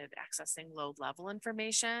really kind of accessing low level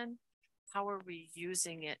information, how are we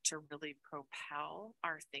using it to really propel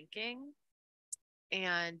our thinking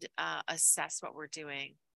and assess what we're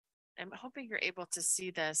doing. I'm hoping you're able to see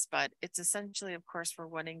this, but it's essentially, of course, we're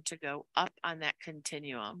wanting to go up on that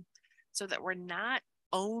continuum so that we're not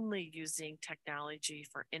only using technology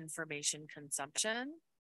for information consumption.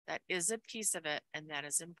 That is a piece of it, and that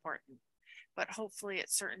is important. But hopefully at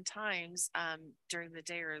certain times during the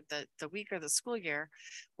day or the week or the school year,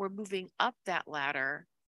 we're moving up that ladder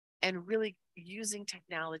and really using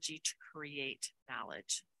technology to create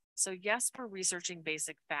knowledge. So yes, we're researching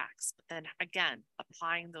basic facts, but then again,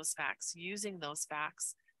 applying those facts, using those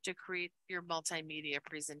facts to create your multimedia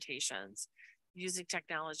presentations, using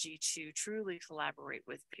technology to truly collaborate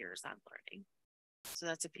with peers on learning. So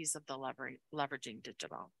that's a piece of the leveraging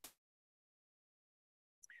digital.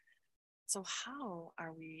 So how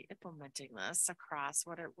are we implementing this across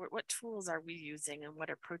what tools are we using and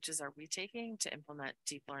what approaches are we taking to implement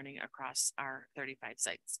deep learning across our 35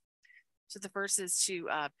 sites? So the first is to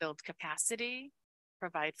build capacity,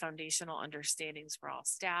 provide foundational understandings for all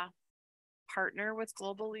staff, partner with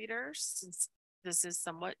global leaders, since this is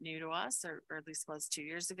somewhat new to us, or at least was 2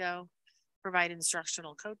 years ago, provide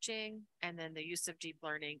instructional coaching, and then the use of deep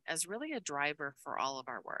learning as really a driver for all of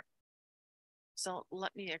our work. So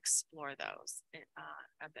let me explore those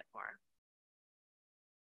a bit more.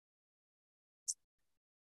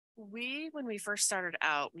 When we first started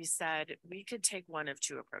out, we said we could take one of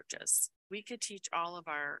two approaches. We could teach all of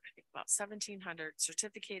our, I think about 1,700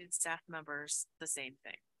 certificated staff members the same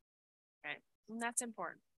thing, okay? And that's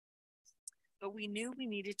important. But we knew we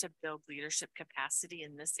needed to build leadership capacity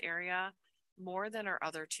in this area more than our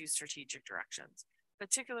other two strategic directions,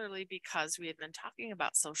 particularly because we had been talking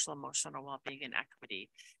about social emotional well-being and equity,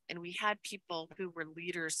 and we had people who were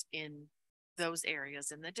leaders in those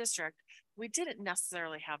areas in the district. We didn't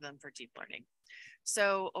necessarily have them for deep learning.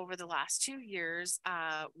 So over the last 2 years,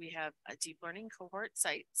 we have a deep learning cohort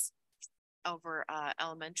sites over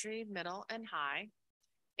elementary, middle, and high.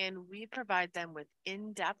 And we provide them with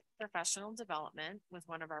in-depth professional development with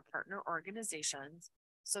one of our partner organizations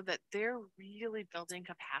so that they're really building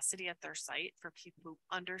capacity at their site for people who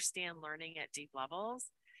understand learning at deep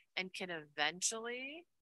levels and can eventually,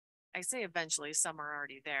 I say eventually, some are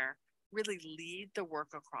already there, really lead the work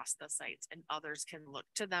across the sites, and others can look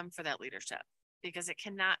to them for that leadership, because it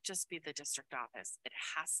cannot just be the district office. It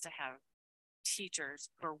has to have teachers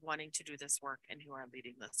who are wanting to do this work and who are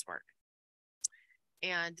leading this work.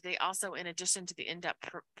 And they also, in addition to the in-depth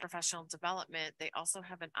professional development, they also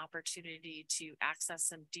have an opportunity to access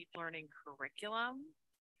some deep learning curriculum.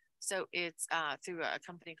 So it's through a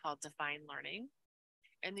company called Define Learning.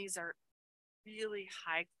 And these are really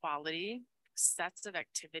high quality sets of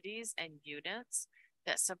activities and units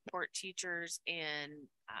that support teachers in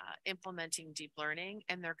implementing deep learning.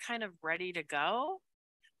 And they're kind of ready to go,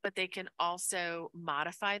 but they can also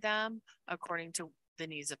modify them according to the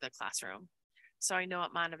needs of the classroom. So I know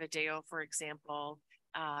at Montevideo, for example,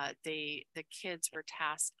 the kids were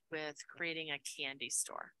tasked with creating a candy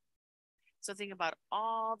store. So think about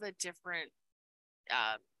all the different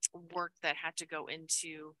work that had to go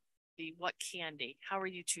into what candy, how are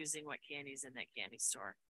you choosing what candies in that candy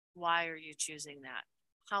store? Why are you choosing that?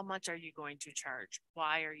 How much are you going to charge?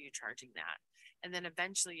 Why are you charging that? And then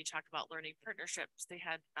eventually you talk about learning partnerships. They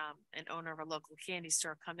had an owner of a local candy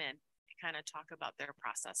store come in and kind of talk about their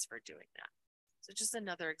process for doing that. So just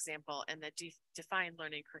another example, and the Defined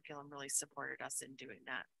Learning curriculum really supported us in doing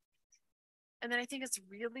that. And then I think it's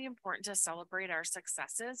really important to celebrate our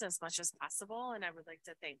successes as much as possible. And I would like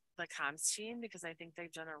to thank the comms team, because I think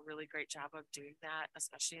they've done a really great job of doing that,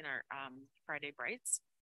 especially in our Friday Brights,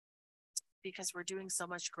 because we're doing so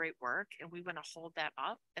much great work, and we want to hold that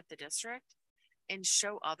up at the district and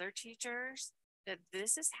show other teachers that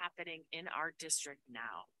this is happening in our district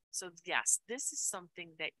now. So yes, this is something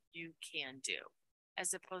that you can do,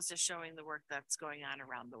 as opposed to showing the work that's going on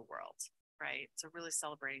around the world, right? So really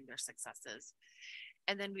celebrating their successes.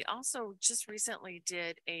 And then we also just recently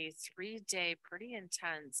did a 3-day pretty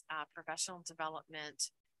intense professional development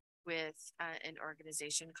with an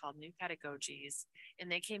organization called New Pedagogies.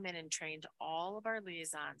 And they came in and trained all of our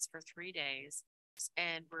liaisons for 3 days.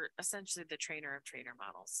 And we're essentially the trainer of trainer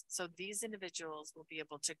models. So these individuals will be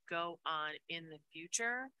able to go on in the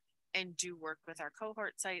future and do work with our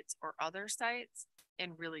cohort sites or other sites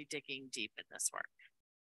and really digging deep in this work.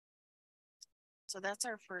 So that's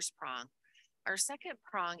our first prong. Our second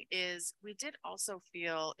prong is we did also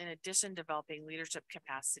feel, in addition to developing leadership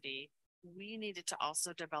capacity, we needed to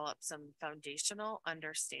also develop some foundational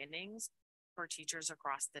understandings for teachers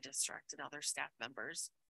across the district and other staff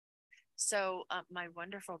members. So my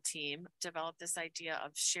wonderful team developed this idea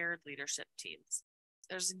of shared leadership teams.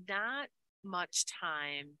 There's not much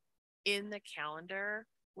time in the calendar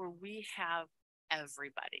where we have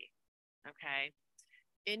everybody. Okay.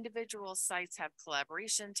 Individual sites have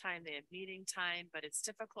collaboration time, they have meeting time, but it's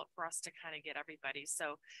difficult for us to kind of get everybody.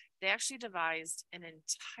 So they actually devised an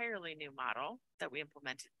entirely new model that we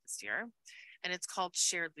implemented this year, and it's called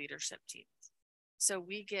shared leadership teams. So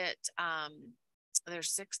we get,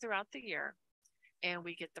 there's 6 throughout the year, and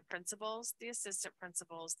we get the principals, the assistant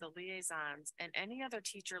principals, the liaisons, and any other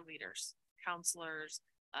teacher leaders, counselors,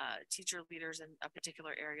 teacher leaders in a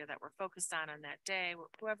particular area that we're focused on that day,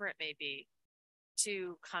 whoever it may be,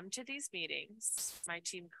 to come to these meetings. My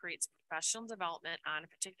team creates professional development on a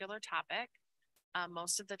particular topic.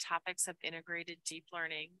 Most of the topics have integrated deep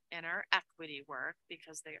learning and our equity work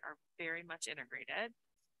because they are very much integrated.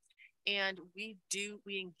 And we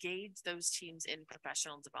engage those teams in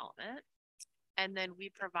professional development. And then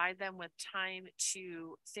we provide them with time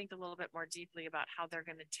to think a little bit more deeply about how they're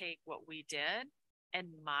going to take what we did and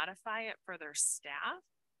modify it for their staff.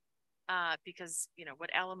 Because, you know, what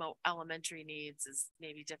Alamo Elementary needs is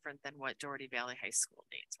maybe different than what Doherty Valley High School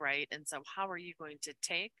needs, right? And so how are you going to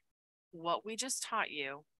take what we just taught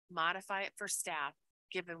you, modify it for staff,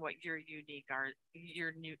 given what your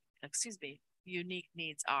unique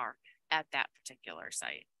needs are at that particular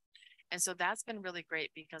site? And so that's been really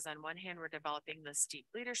great because on one hand, we're developing this deep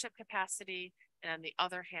leadership capacity, and on the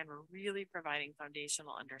other hand, we're really providing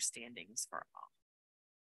foundational understandings for all.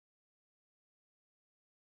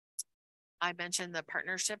 I mentioned the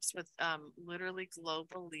partnerships with literally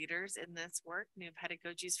global leaders in this work. New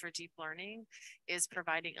Pedagogies for Deep Learning is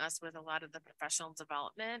providing us with a lot of the professional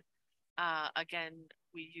development. Again,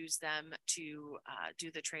 we use them to do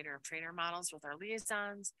the trainer of trainer models with our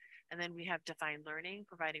liaisons. And then we have Defined Learning,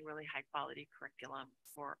 providing really high quality curriculum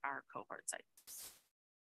for our cohort sites.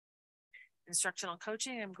 Instructional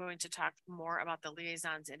coaching, I'm going to talk more about the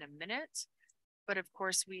liaisons in a minute. But of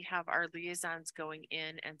course, we have our liaisons going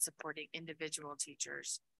in and supporting individual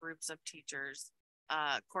teachers, groups of teachers,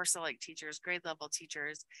 course-alike teachers, grade level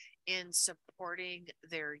teachers in supporting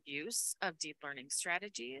their use of deep learning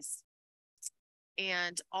strategies.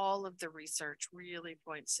 And all of the research really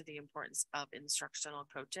points to the importance of instructional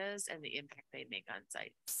coaches and the impact they make on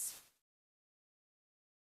sites.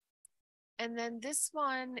 And then this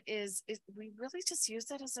one is we really just use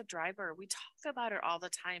that as a driver. We talk about it all the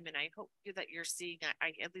time, and I hope that you're seeing,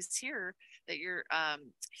 I at least hear that you're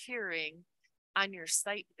hearing on your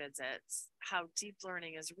site visits how deep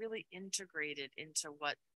learning is really integrated into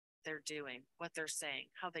what they're doing, what they're saying,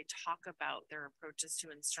 how they talk about their approaches to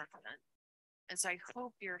instruction. And so I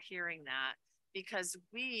hope you're hearing that, because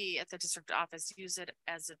we at the district office use it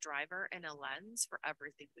as a driver and a lens for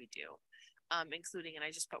everything we do. Including, and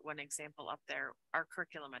I just put one example up there, our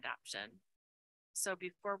curriculum adoption. So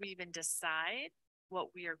before we even decide what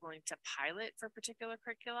we are going to pilot for particular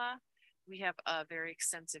curricula, we have a very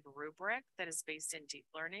extensive rubric that is based in deep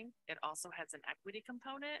learning. It also has an equity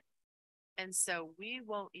component. And so we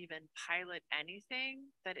won't even pilot anything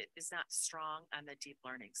that it is not strong on the deep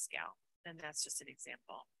learning scale. And that's just an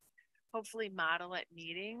example. Hopefully model at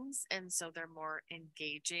meetings, and so they're more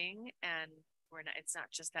engaging, and it's not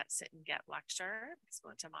just that sit and get lecture. It's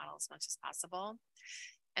going to model as much as possible.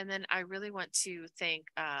 And then I really want to thank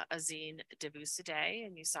Azine SRVUSD,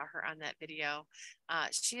 and you saw her on that video.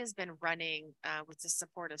 She has been running, with the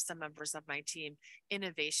support of some members of my team,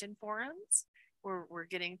 innovation forums. We're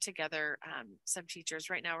getting together some teachers.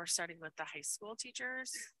 Right now we're starting with the high school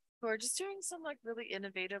teachers who are just doing some like really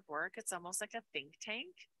innovative work. It's almost like a think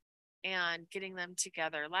tank, and getting them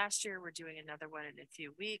together. Last year, we're doing another one in a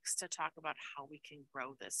few weeks to talk about how we can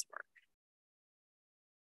grow this work.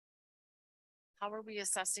 How are we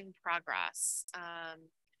assessing progress?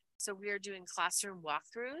 So we are doing classroom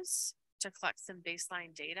walkthroughs to collect some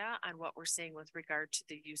baseline data on what we're seeing with regard to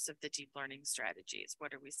the use of the deep learning strategies.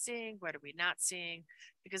 What are we seeing? What are we not seeing?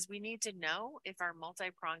 Because we need to know if our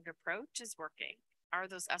multi-pronged approach is working. Are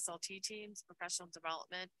those SLT teams, professional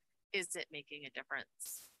development, is it making a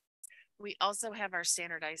difference? We also have our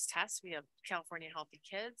standardized tests. We have California Healthy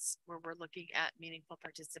Kids, where we're looking at meaningful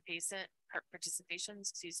participation,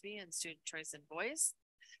 and student choice and voice,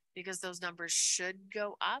 because those numbers should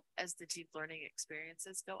go up as the deep learning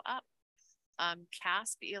experiences go up.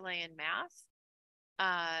 CASP, ELA, and math,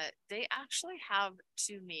 they actually have,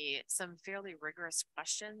 to me, some fairly rigorous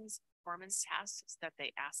questions, performance tasks that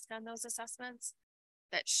they ask on those assessments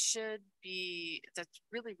that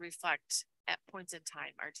really reflect at points in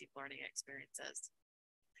time our deep learning experiences.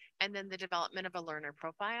 And then the development of a learner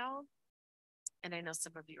profile. and I know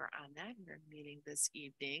some of you are on that, you're meeting this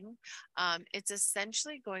evening. It's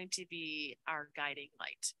essentially going to be our guiding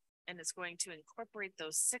light, and it's going to incorporate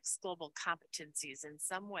those 6 global competencies in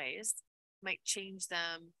some ways, might change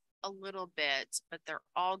them a little bit, but they're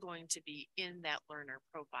all going to be in that learner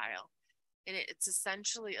profile. And it's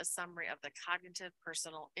essentially a summary of the cognitive,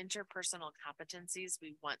 personal, interpersonal competencies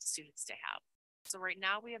we want students to have. So right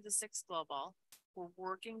now we have the 6 global. We're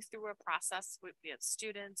working through a process with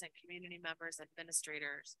students and community members,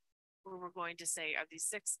 administrators, where we're going to say, are these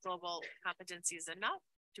 6 global competencies enough?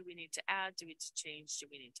 Do we need to add? Do we need to change? Do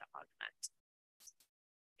we need to augment?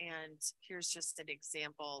 And here's just an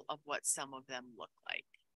example of what some of them look like.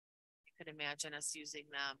 You could imagine us using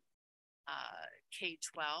them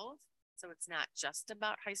K-12. So it's not just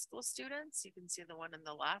about high school students. You can see the one on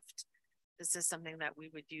the left. This is something that we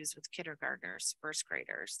would use with kindergartners, first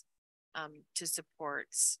graders, to support,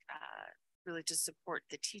 really to support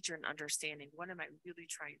the teacher in understanding what am I really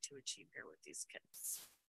trying to achieve here with these kids.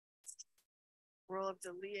 Role of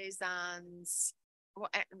the liaisons. Well,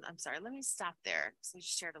 I'm sorry, let me stop there. So we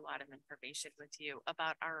shared a lot of information with you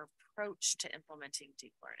about our approach to implementing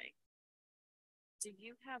deep learning. Do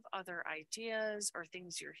you have other ideas or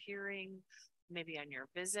things you're hearing, maybe on your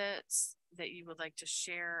visits, that you would like to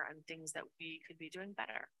share on things that we could be doing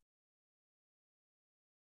better?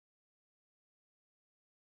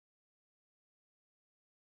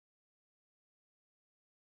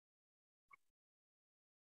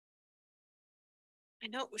 I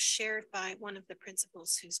know it was shared by one of the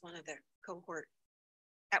principals who's one of the cohort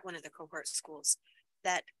at one of the cohort schools,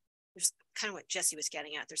 that there's kind of what Jesse was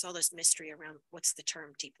getting at. There's all this mystery around what's the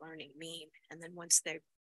term deep learning mean. And then once they've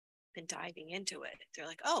been diving into it, they're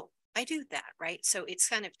like, oh, I do that, right? So it's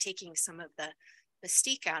kind of taking some of the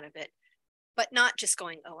mystique out of it, but not just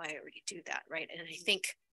going, oh, I already do that, right? And I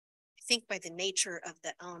think by the nature of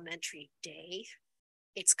the elementary day,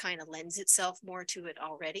 it's kind of lends itself more to it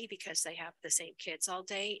already because they have the same kids all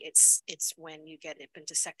day. It's when you get up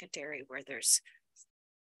into secondary where there's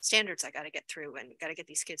standards I got to get through and got to get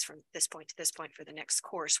these kids from this point to this point for the next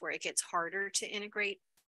course, where it gets harder to integrate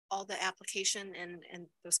all the application and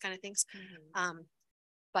those kind of things. Mm-hmm.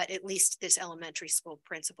 But at least this elementary school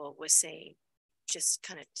principal was saying, just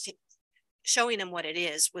kind of showing them what it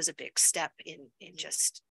is was a big step in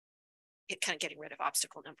just it kind of getting rid of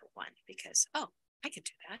obstacle number 1, because, oh, I can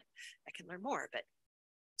do that. I can learn more, but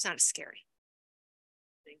it's not as scary.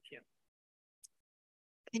 Thank you.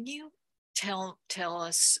 Can you tell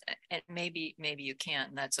us, and maybe you can't,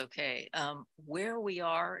 and that's okay, where we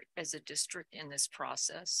are as a district in this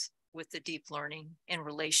process with the deep learning in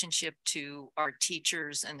relationship to our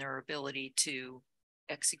teachers and their ability to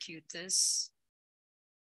execute this?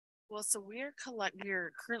 Well, so we're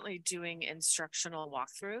currently doing instructional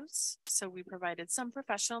walkthroughs. So we provided some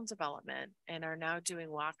professional development and are now doing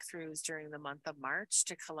walkthroughs during the month of March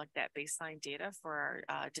to collect that baseline data for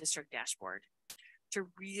our district dashboard to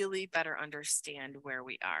really better understand where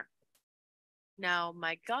we are. Now,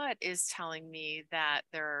 my gut is telling me that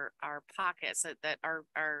there are pockets that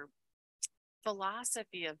our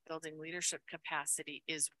philosophy of building leadership capacity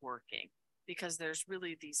is working, because there's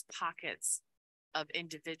really these pockets of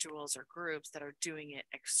individuals or groups that are doing it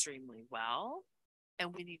extremely well.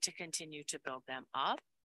 And we need to continue to build them up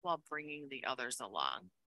while bringing the others along.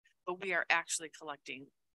 But we are actually collecting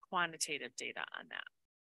quantitative data on that.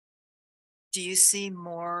 Do you see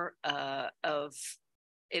more of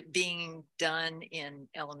it being done in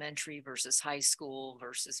elementary versus high school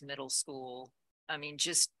versus middle school? I mean,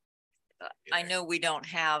 just, I know we don't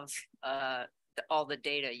have all the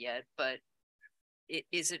data yet, but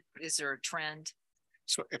is there a trend?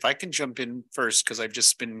 So if I can jump in first, because I've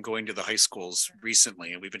just been going to the high schools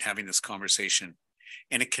recently and we've been having this conversation,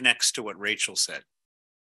 and it connects to what Rachel said.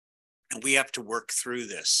 And we have to work through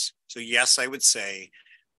this. So yes, I would say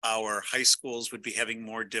our high schools would be having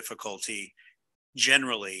more difficulty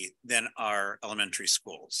generally than our elementary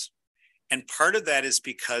schools. And part of that is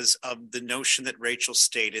because of the notion that Rachel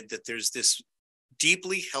stated, that there's this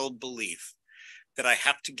deeply held belief that I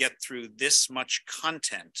have to get through this much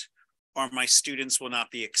content or my students will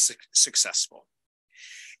not be successful.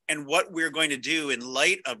 And what we're going to do in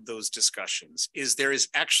light of those discussions is there is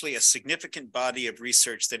actually a significant body of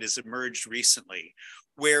research that has emerged recently,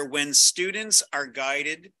 where when students are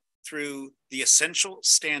guided through the essential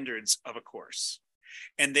standards of a course,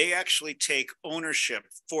 and they actually take ownership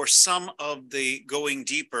for some of the going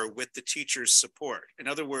deeper with the teacher's support. In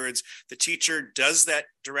other words, the teacher does that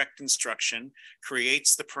direct instruction,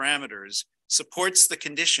 creates the parameters, supports the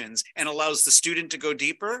conditions, and allows the student to go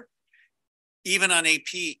deeper. Even on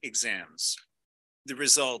AP exams, the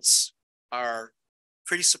results are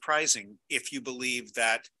pretty surprising if you believe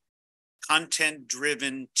that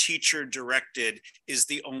content-driven, teacher-directed is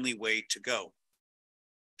the only way to go.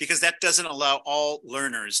 Because that doesn't allow all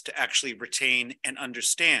learners to actually retain and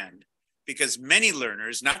understand. Because many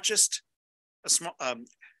learners, not just a small,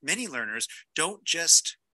 many learners don't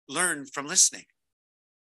just learn from listening.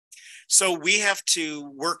 So we have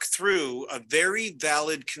to work through a very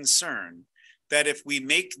valid concern that if we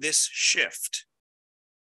make this shift,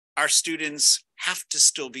 our students have to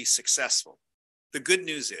still be successful. The good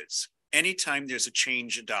news is, anytime there's a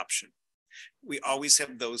change adoption, we always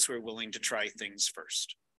have those who are willing to try things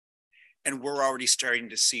first. And we're already starting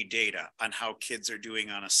to see data on how kids are doing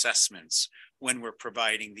on assessments when we're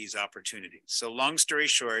providing these opportunities. So long story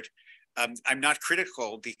short, I'm not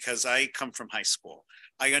critical because I come from high school.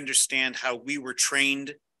 I understand how we were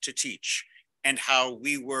trained to teach and how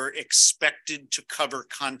we were expected to cover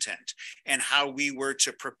content and how we were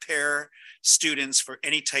to prepare students for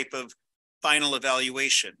any type of final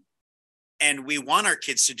evaluation. And we want our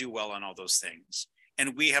kids to do well on all those things.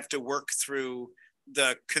 And we have to work through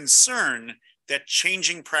the concern that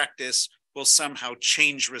changing practice will somehow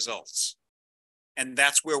change results. And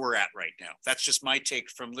that's where we're at right now. That's just my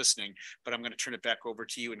take from listening, but I'm going to turn it back over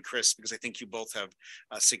to you and Chris, because I think you both have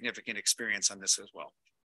a significant experience on this as well.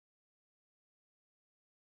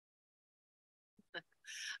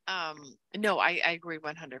 No, I agree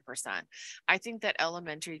 100%. I think that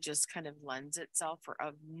elementary just kind of lends itself for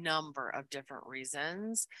a number of different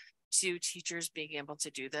reasons to teachers being able to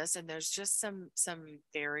do this. And there's just some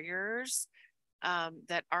barriers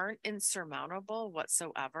that aren't insurmountable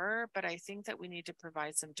whatsoever, but I think that we need to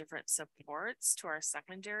provide some different supports to our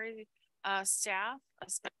secondary staff,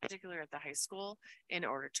 particularly at the high school, in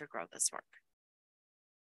order to grow this work.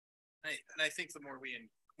 And I think the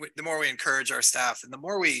more we encourage our staff, and the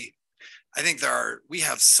more we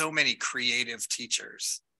have so many creative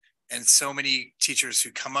teachers and so many teachers who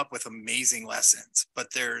come up with amazing lessons, but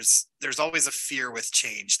there's always a fear with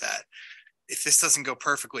change that if this doesn't go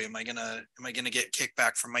perfectly, am I gonna get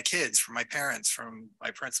kickback from my kids, from my parents, from my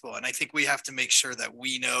principal? And I think we have to make sure that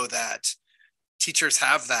we know that teachers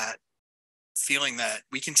have that feeling that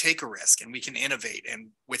we can take a risk and we can innovate, and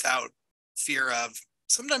without fear of,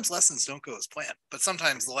 sometimes lessons don't go as planned, but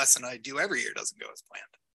sometimes the lesson I do every year doesn't go as planned.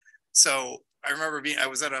 So I remember I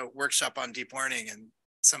was at a workshop on deep learning, and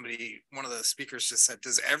one of the speakers just said,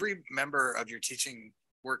 does every member of your teaching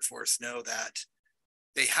workforce know that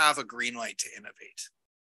they have a green light to innovate?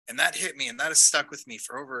 And that hit me, and that has stuck with me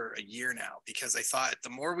for over a year now, because I thought the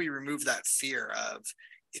more we remove that fear of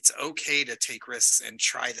it's okay to take risks and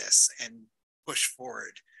try this and push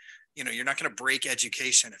forward, you're not going to break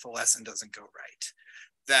education if a lesson doesn't go right.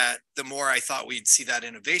 That the more I thought we'd see that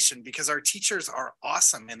innovation, because our teachers are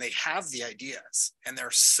awesome and they have the ideas and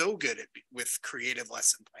they're so good with creative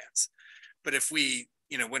lesson plans. But if we,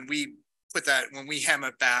 when we hem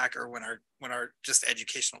it back, or when our just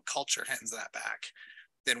educational culture hands that back,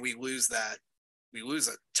 then we lose a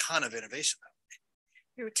ton of innovation.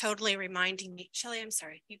 You're totally reminding me, Shelley, I'm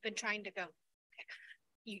sorry, you've been trying to go.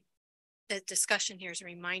 Okay. The discussion here is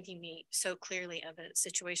reminding me so clearly of a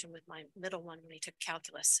situation with my middle one when he took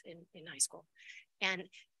calculus in high school. And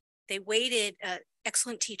they waited,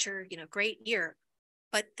 excellent teacher, great year,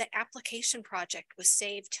 but the application project was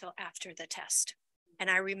saved till after the test. And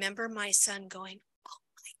I remember my son going, oh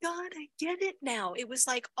my God, I get it now. It was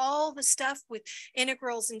like all the stuff with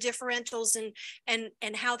integrals and differentials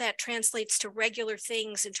and how that translates to regular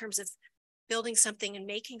things in terms of building something and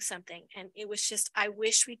making something. And it was just, I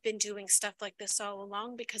wish we'd been doing stuff like this all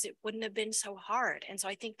along, because it wouldn't have been so hard. And so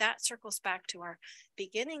I think that circles back to our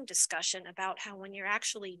beginning discussion about how when you're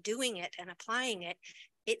actually doing it and applying it,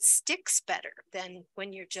 it sticks better than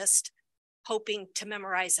when you're just hoping to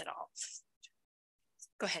memorize it all.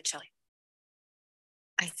 Go ahead, Shelley.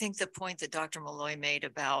 I think the point that Dr. Malloy made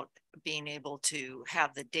about being able to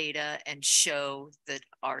have the data and show that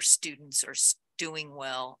our students are doing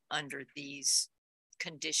well under these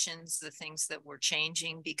conditions, the things that we're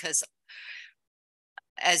changing, because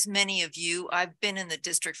as many of you, I've been in the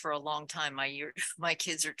district for a long time. My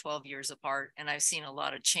kids are 12 years apart, and I've seen a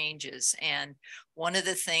lot of changes. And one of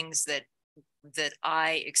the things that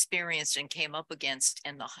I experienced and came up against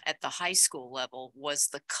at the high school level was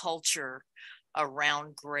the culture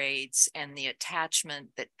around grades and the attachment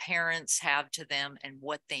that parents have to them and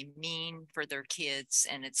what they mean for their kids.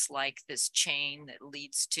 And it's like this chain that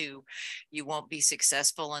leads to, you won't be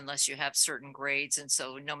successful unless you have certain grades. And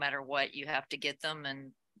so no matter what, you have to get them.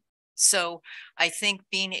 And so I think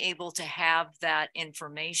being able to have that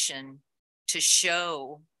information to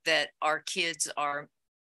show that our kids are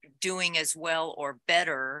doing as well or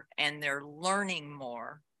better, and they're learning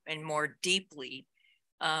more and more deeply,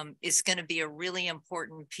 is going to be a really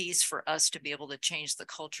important piece for us to be able to change the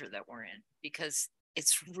culture that we're in, because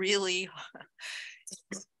it's really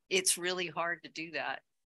hard to do that.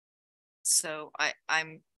 So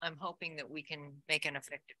I'm hoping that we can make an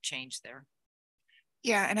effective change there.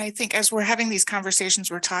 Yeah, and I think as we're having these conversations,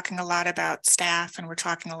 we're talking a lot about staff, and we're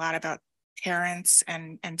talking a lot about parents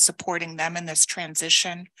and supporting them in this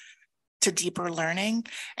transition to deeper learning,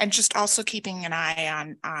 and just also keeping an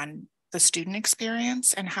eye on the student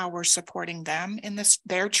experience and how we're supporting them in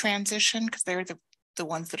their transition, because they're the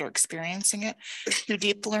ones that are experiencing it through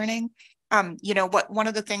deep learning. One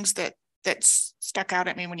of the things that stuck out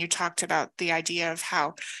at me when you talked about the idea of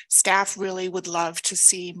how staff really would love to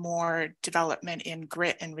see more development in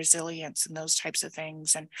grit and resilience and those types of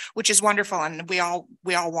things, and which is wonderful, and we all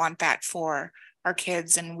want that for our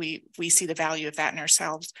kids, and we see the value of that in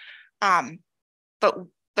ourselves.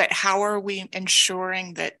 But how are we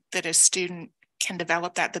ensuring that a student can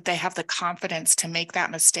develop that they have the confidence to make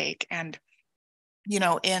that mistake? And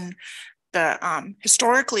in the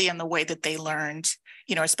historically, in the way that they learned,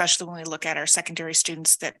 especially when we look at our secondary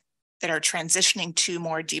students that are transitioning to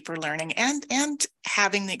more deeper learning and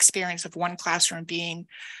having the experience of one classroom being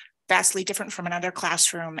vastly different from another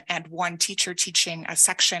classroom, and one teacher teaching a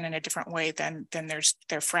section in a different way than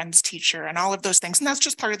their friend's teacher, and all of those things. And that's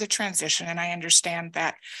just part of the transition, and I understand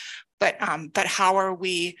that. But how are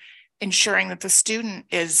we ensuring that the student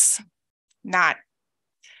is not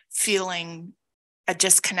feeling a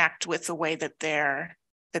disconnect with the way that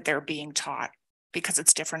they're being taught, because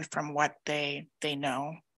it's different from what they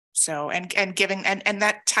know? So and giving and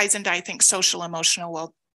that ties into, I think, social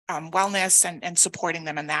emotional wellness and supporting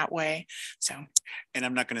them in that way. So, and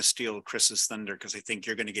I'm not going to steal Chris's thunder, because I think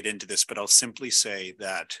you're going to get into this, but I'll simply say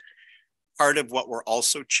that part of what we're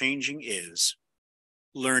also changing is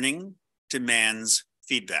learning demands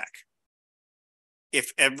feedback.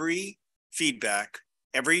 If every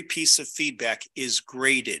piece of feedback is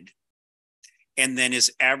graded and then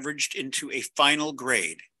is averaged into a final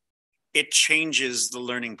grade, it changes the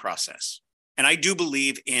learning process. And I do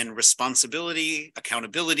believe in responsibility,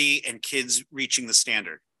 accountability, and kids reaching the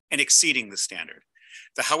standard and exceeding the standard.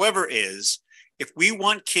 The however is, if we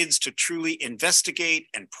want kids to truly investigate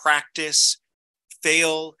and practice,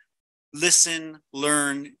 fail, listen,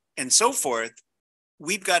 learn, and so forth,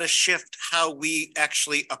 we've got to shift how we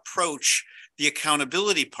actually approach the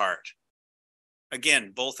accountability part.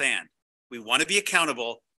 Again, both and. We want to be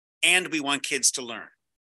accountable, and we want kids to learn.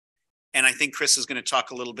 And I think Chris is going to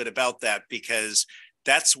talk a little bit about that, because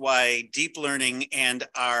that's why deep learning and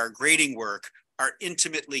our grading work are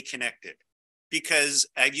intimately connected. Because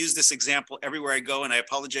I've used this example everywhere I go, and I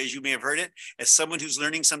apologize, you may have heard it. As someone who's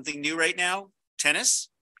learning something new right now, tennis,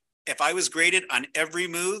 if I was graded on every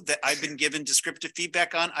move that I've been given descriptive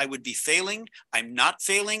feedback on, I would be failing. I'm not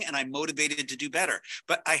failing, and I'm motivated to do better.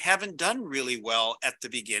 But I haven't done really well at the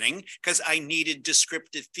beginning because I needed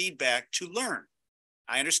descriptive feedback to learn.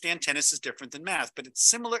 I understand tennis is different than math, but it's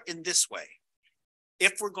similar in this way.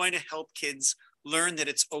 If we're going to help kids learn that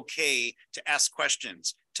it's okay to ask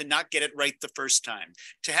questions, to not get it right the first time,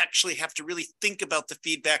 to actually have to really think about the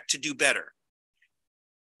feedback to do better,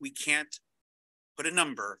 we can't put a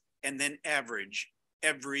number and then average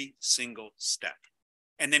every single step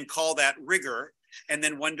and then call that rigor and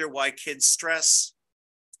then wonder why kids' stress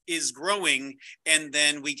is growing. And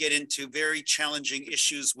then we get into very challenging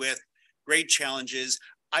issues with grade challenges.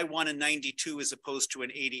 I want a 92 as opposed to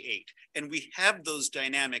an 88. And we have those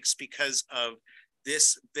dynamics because of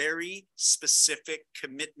this very specific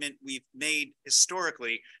commitment we've made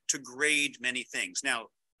historically to grade many things. Now,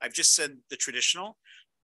 I've just said the traditional.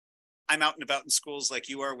 I'm out and about in schools like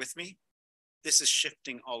you are with me. This is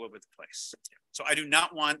shifting all over the place. So I do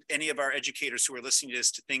not want any of our educators who are listening to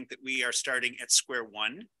this to think that we are starting at square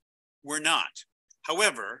one. We're not.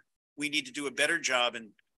 However, we need to do a better job, and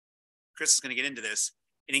Chris is going to get into this,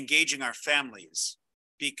 in engaging our families,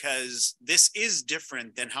 because this is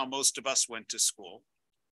different than how most of us went to school.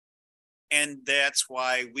 And that's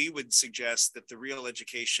why we would suggest that the real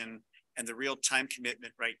education and the real time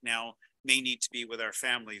commitment right now may need to be with our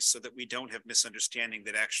families, so that we don't have misunderstanding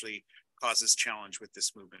that actually causes challenge with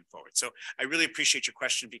this movement forward. So I really appreciate your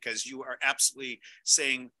question, because you are absolutely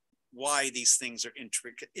saying why these things are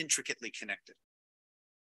intricately connected.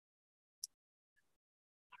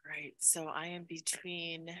 All right, so I am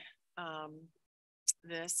between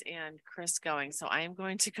this and Chris going. So I am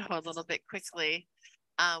going to go a little bit quickly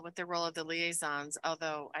with the role of the liaisons,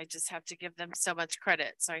 although I just have to give them so much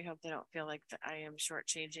credit. So I hope they don't feel like that I am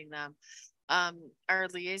shortchanging them. Our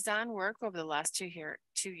liaison work over the last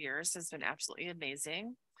 2 years has been absolutely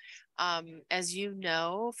amazing. As you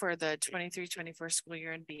know, for the 23-24 school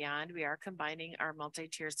year and beyond, we are combining our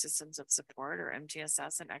multi-tier systems of support, or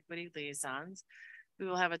MTSS, and equity liaisons. We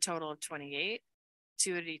will have a total of 28,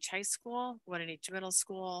 2 at each high school, 1 at each middle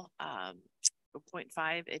school,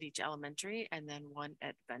 0.5 at each elementary, and then 1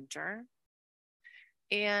 at Venture.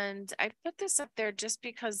 And I put this up there just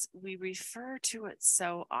because we refer to it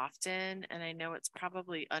so often, and I know it's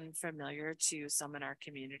probably unfamiliar to some in our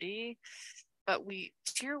community, but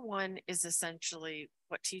tier 1 is essentially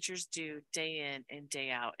what teachers do day in and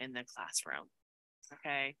day out in the classroom.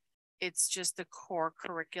 Okay. It's just the core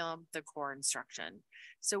curriculum, the core instruction.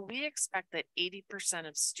 So we expect that 80%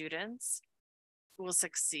 of students will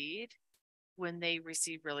succeed when they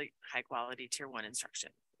receive really high quality tier 1 instruction.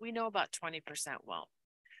 We know about 20% won't.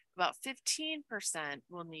 About 15%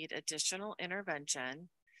 will need additional intervention,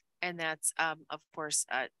 and that's of course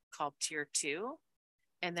called tier 2.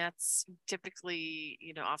 And that's typically,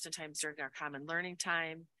 oftentimes during our common learning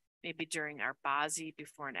time, maybe during our BASI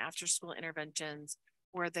before and after school interventions,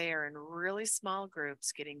 where they are in really small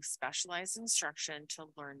groups getting specialized instruction to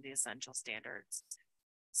learn the essential standards.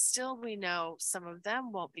 Still, we know some of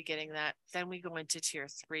them won't be getting that. Then we go into tier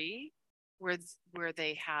 3, where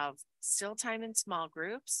they have still time in small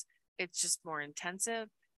groups. It's just more intensive,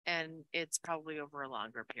 and it's probably over a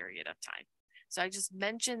longer period of time. So I just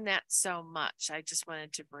mentioned that so much. I just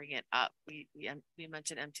wanted to bring it up. We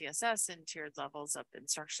mentioned MTSS and tiered levels of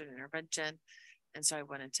instruction and intervention. And so I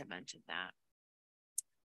wanted to mention that.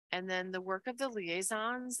 And then the work of the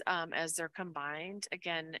liaisons, as they're combined,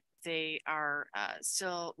 again, they are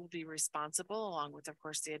still will be responsible, along with, of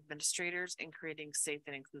course, the administrators, in creating safe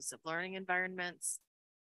and inclusive learning environments.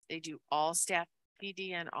 They do all staff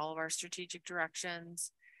PD and all of our strategic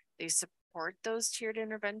directions. They support those tiered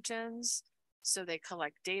interventions. So they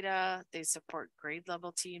collect data, they support grade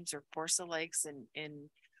level teams or course alikes in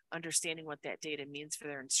understanding what that data means for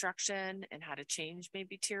their instruction and how to change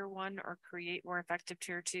maybe tier 1 or create more effective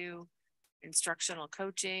tier 2, instructional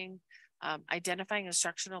coaching, identifying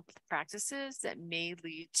instructional practices that may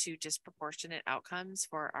lead to disproportionate outcomes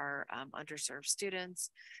for our underserved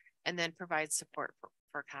students, and then provide support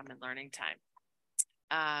for common learning time,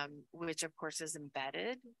 which of course is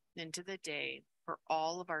embedded into the day for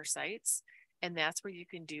all of our sites. And that's where you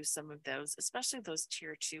can do some of those, especially those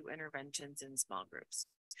tier 2 interventions in small groups.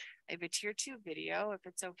 I have a tier 2 video, if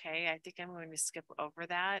it's okay. I think I'm going to skip over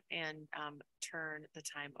that and turn the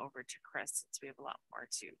time over to Chris, since we have a lot more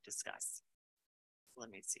to discuss.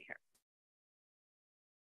 Let me see here.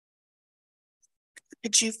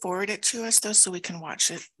 Could you forward it to us though, so we can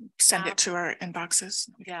watch it, send it to our inboxes?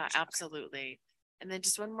 Yeah, absolutely. And then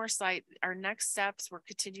just one more slide. Our next steps, we're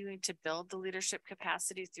continuing to build the leadership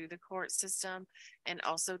capacity through the cohort system, and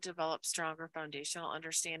also develop stronger foundational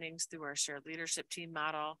understandings through our shared leadership team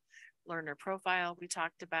model. Learner profile we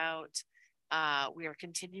talked about. We are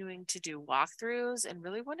continuing to do walkthroughs and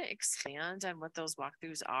really want to expand on what those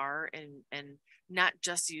walkthroughs are, and not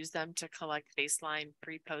just use them to collect baseline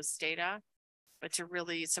pre-post data, but to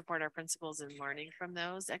really support our principals in learning from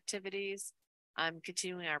those activities.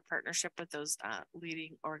 Continuing our partnership with those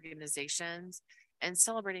leading organizations, and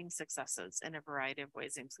celebrating successes in a variety of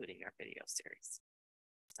ways, including our video series.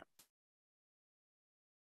 So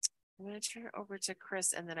I'm going to turn it over to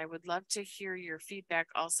Chris, and then I would love to hear your feedback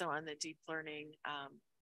also on the deep learning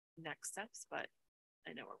next steps, but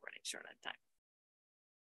I know we're running short on time.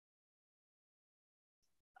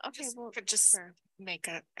 Okay, well, could just make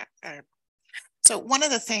a so one of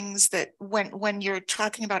the things that when you're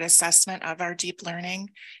talking about assessment of our deep learning,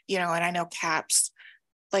 and I know CAPS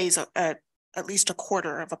plays at least a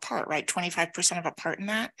quarter of a part, right? 25% of a part in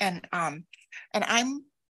that. And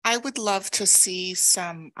I would love to see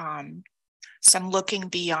some looking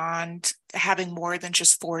beyond having more than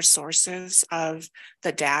just 4 sources of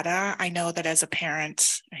the data. I know that as a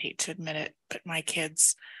parent, I hate to admit it, but my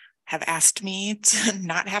kids have asked me to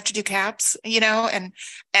not have to do CAPS, and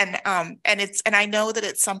I know that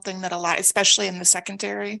it's something that a lot, especially in the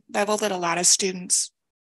secondary level, that a lot of students.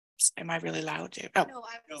 Am I really loud? Oh. No,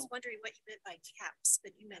 I was wondering what you meant by CAPS,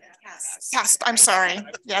 but you meant CAS. CAS. I'm sorry.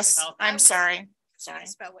 Yes, I'm sorry. Sorry.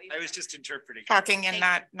 I was just interpreting. Talking and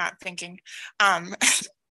not thinking. Sorry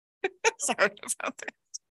about that.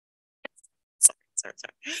 Sorry.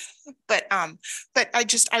 But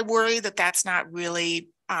I worry that that's not really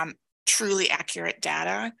truly accurate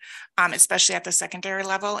data, especially at the secondary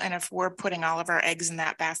level. And if we're putting all of our eggs in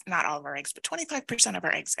that basket, not all of our eggs, but 25% of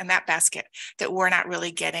our eggs in that basket, that we're not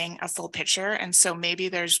really getting a full picture. And so maybe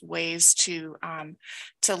there's ways to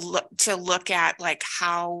look at like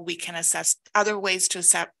how we can assess, other ways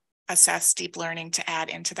to assess deep learning to add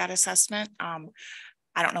into that assessment.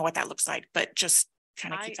 I don't know what that looks like, but just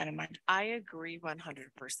kind of keep that in mind. I agree 100%.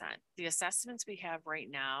 The assessments we have right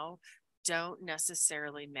now don't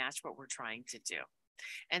necessarily match what we're trying to do.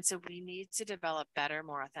 And so we need to develop better,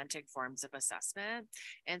 more authentic forms of assessment.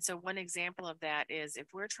 And so one example of that is if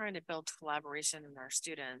we're trying to build collaboration in our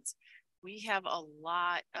students, we have a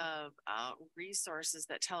lot of resources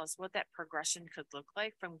that tell us what that progression could look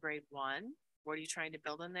like from grade 1. What are you trying to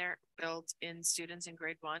build in students in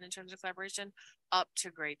grade 1 in terms of collaboration up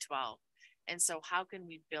to grade 12? And so how can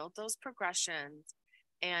we build those progressions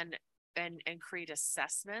and create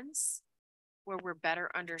assessments where we're better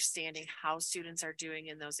understanding how students are doing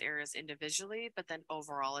in those areas individually, but then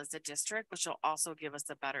overall as a district, which will also give us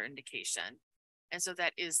a better indication. And so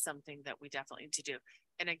that is something that we definitely need to do.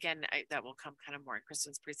 And again, that will come kind of more in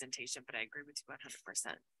Kristen's presentation, but I agree with you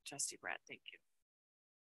 100%. Trustee Brett, thank you.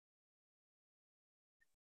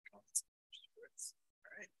 All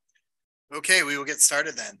right. Okay, we will get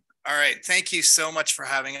started then. All right, thank you so much for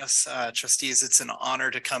having us, trustees. It's an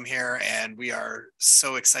honor to come here, and we are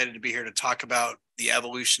so excited to be here to talk about the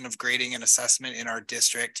evolution of grading and assessment in our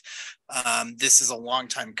district. This is a long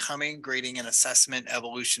time coming. Grading and assessment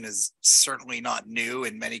evolution is certainly not new.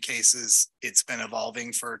 In many cases, it's been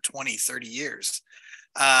evolving for 20, 30 years.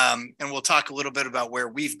 And we'll talk a little bit about where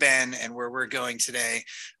we've been and where we're going today.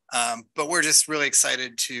 But we're just really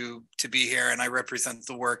excited to be here, and I represent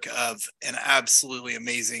the work of an absolutely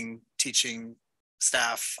amazing teaching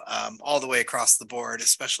staff all the way across the board,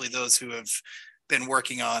 especially those who have been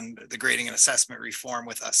working on the grading and assessment reform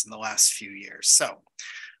with us in the last few years. So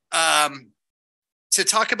to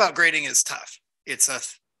talk about grading is tough. It's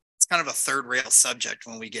kind of a third rail subject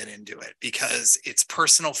when we get into it because it's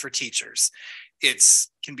personal for teachers.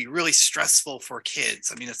 Can be really stressful for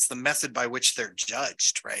kids. I mean, it's the method by which they're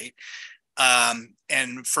judged, right?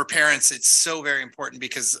 And for parents, it's so very important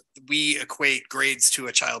because we equate grades to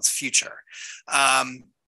a child's future.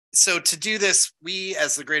 So to do this, we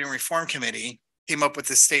as the Grading Reform Committee came up with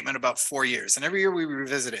this statement about 4 years. And every year we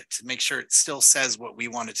revisit it to make sure it still says what we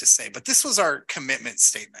wanted to say. But this was our commitment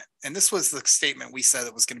statement. And this was the statement we said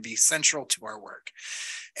that was going to be central to our work.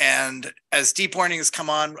 And as deep learning has come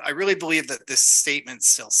on, I really believe that this statement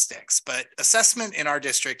still sticks. But assessment in our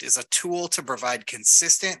district is a tool to provide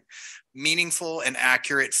consistent, meaningful, and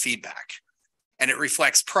accurate feedback. And it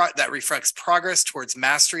reflects progress towards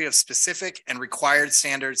mastery of specific and required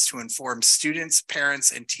standards to inform students,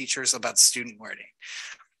 parents, and teachers about student learning.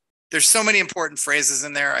 There's so many important phrases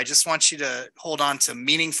in there. I just want you to hold on to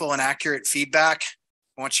meaningful and accurate feedback.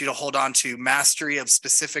 I want you to hold on to mastery of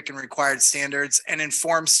specific and required standards and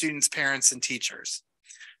inform students, parents, and teachers.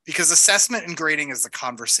 Because assessment and grading is the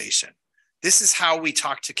conversation. This is how we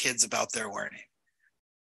talk to kids about their learning.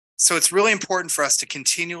 So it's really important for us to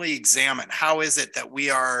continually examine how is it that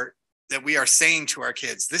we are saying to our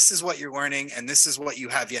kids, this is what you're learning and this is what you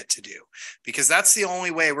have yet to do. Because that's the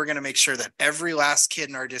only way we're going to make sure that every last kid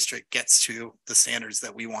in our district gets to the standards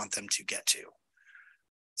that we want them to get to.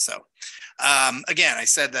 So again, I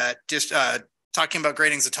said that just talking about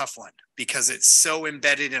grading is a tough one because it's so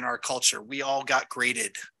embedded in our culture. We all got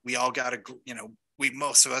graded. We all got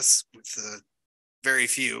most of us with the very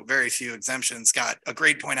few exemptions got a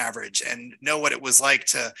grade point average and know what it was like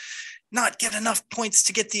to not get enough points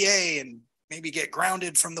to get the A and maybe get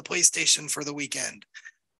grounded from the PlayStation for the weekend.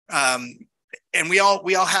 And we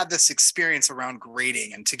all had this experience around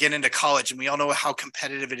grading and to get into college, and we all know how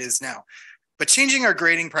competitive it is now. But changing our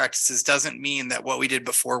grading practices doesn't mean that what we did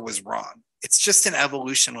before was wrong. It's just an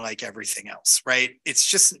evolution like everything else, right? It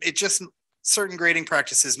just certain grading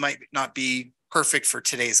practices might not be perfect for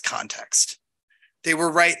today's context. They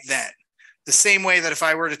were right then. The same way that if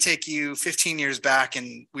I were to take you 15 years back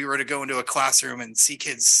and we were to go into a classroom and see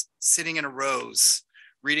kids sitting in rows,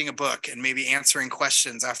 reading a book and maybe answering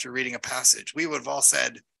questions after reading a passage, we would have all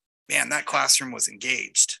said, man, that classroom was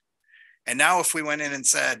engaged. And now if we went in and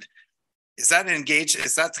said, is that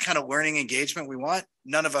the kind of learning engagement we want?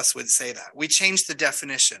 None of us would say that. We changed the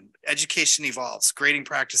definition. Education evolves. Grading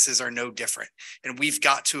practices are no different, and we've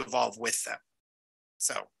got to evolve with them.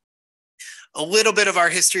 So a little bit of our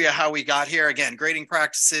history of how we got here. Again,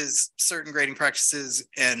 certain grading practices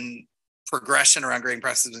and progression around grading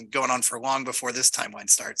practices has been going on for long before this timeline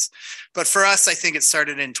starts. But for us, I think it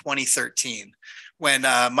started in 2013 when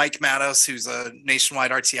Mike Matos, who's a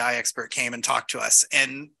nationwide RTI expert, came and talked to us.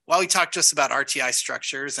 And while he talked to us about RTI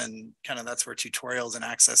structures, and kind of that's where tutorials and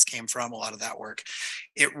access came from, a lot of that work,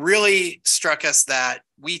 it really struck us that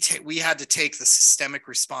we had to take the systemic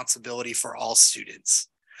responsibility for all students,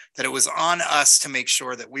 that it was on us to make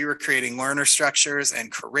sure that we were creating learner structures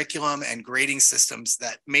and curriculum and grading systems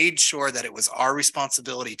that made sure that it was our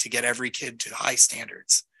responsibility to get every kid to high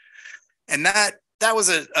standards. And that was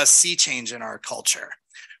a sea change in our culture,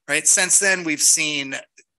 right? Since then, we've seen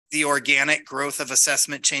the organic growth of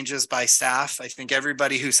assessment changes by staff. I think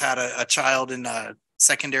everybody who's had a child in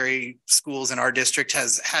secondary schools in our district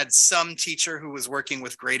has had some teacher who was working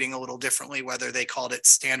with grading a little differently, whether they called it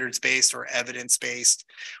standards-based or evidence-based.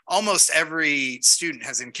 Almost every student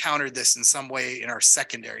has encountered this in some way in our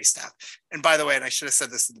secondary staff. And by the way, and I should have said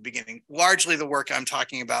this at the beginning, largely the work I'm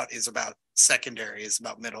talking about is about secondary, is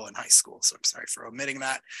about middle and high school. So I'm sorry for omitting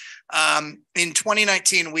that. In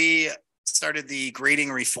 2019, we started the Grading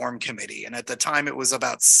Reform Committee. And at the time, it was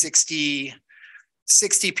about 60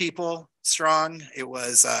 people strong. It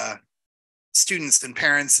was students and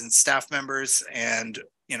parents and staff members and,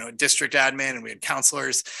 district admin, and we had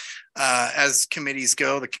counselors. As committees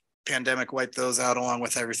go, the pandemic wiped those out along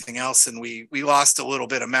with everything else. And we lost a little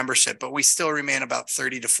bit of membership, but we still remain about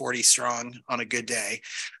 30 to 40 strong on a good day.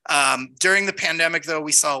 During the pandemic, though,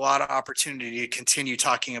 we saw a lot of opportunity to continue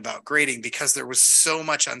talking about grading because there was so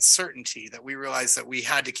much uncertainty that we realized that we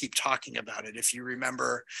had to keep talking about it. If you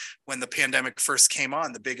remember when the pandemic first came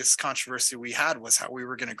on, the biggest controversy we had was how we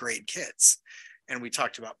were going to grade kids. And we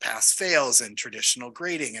talked about pass fails and traditional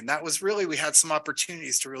grading. And that was really, we had some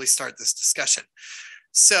opportunities to really start this discussion.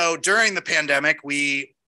 So during the pandemic,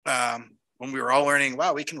 when we were all learning,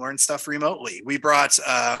 wow, we can learn stuff remotely, we brought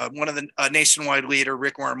a nationwide leader,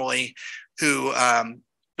 Rick Wormley, who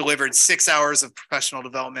delivered 6 hours of professional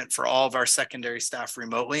development for all of our secondary staff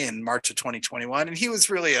remotely in March of 2021. And he was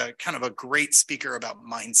really a kind of a great speaker about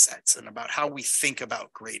mindsets and about how we think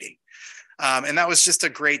about grading. And that was just a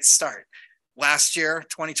great start. Last year,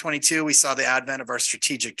 2022, we saw the advent of our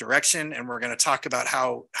strategic direction, and we're going to talk about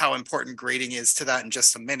how important grading is to that in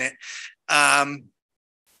just a minute. And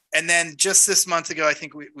then just this month ago, I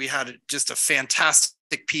think we had just a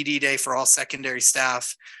fantastic PD day for all secondary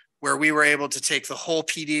staff, where we were able to take the whole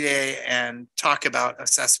PD day and talk about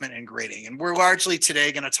assessment and grading. And we're largely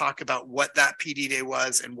today going to talk about what that PD day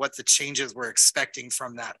was and what the changes we're expecting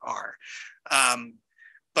from that are.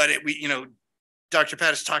 Dr.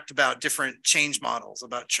 Pettis talked about different change models,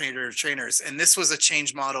 about trainers. And this was a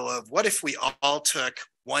change model of what if we all took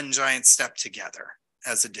one giant step together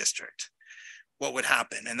as a district? What would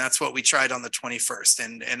happen? And that's what we tried on the 21st.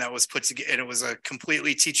 And that was put together. And it was a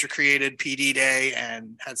completely teacher created PD day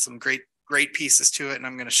and had some great pieces to it. And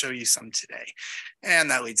I'm going to show you some today.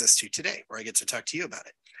 And that leads us to today, where I get to talk to you about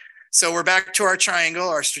it. So we're back to our triangle,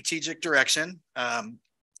 our strategic direction.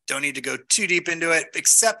 Don't need to go too deep into it,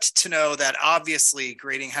 except to know that obviously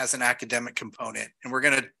grading has an academic component, and we're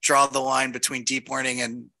going to draw the line between deep learning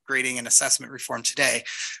and grading and assessment reform today.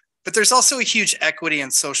 But there's also a huge equity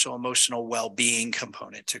and social emotional well-being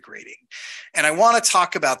component to grading. And I want to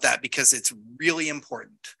talk about that because it's really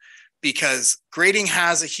important, because grading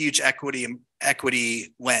has a huge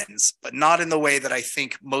equity lens, but not in the way that I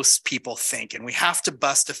think most people think. And we have to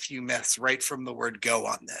bust a few myths right from the word go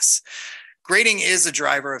on this. Grading is a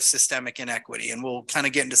driver of systemic inequity, and we'll kind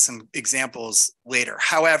of get into some examples later.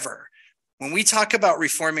 However, when we talk about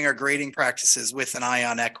reforming our grading practices with an eye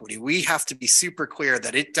on equity, we have to be super clear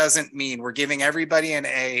that it doesn't mean we're giving everybody an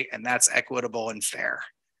A and that's equitable and fair.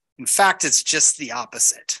 In fact, it's just the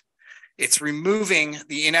opposite. It's removing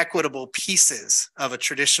the inequitable pieces of a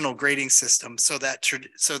traditional grading system so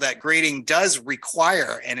that grading does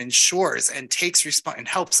require and ensures and and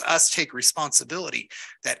helps us take responsibility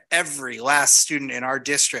that every last student in our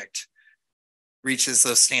district reaches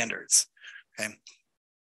those standards. Okay.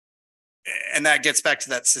 And that gets back to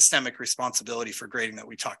that systemic responsibility for grading that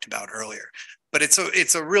we talked about earlier. But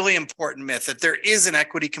it's a really important myth that there is an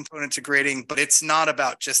equity component to grading, but it's not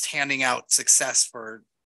about just handing out success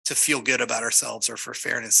to feel good about ourselves or for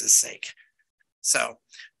fairness' sake. So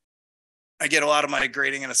I get a lot of my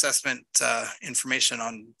grading and assessment information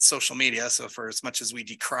on social media. So for as much as we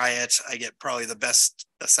decry it, I get probably the best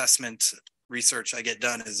assessment research I get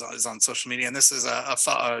done is on social media. And this is a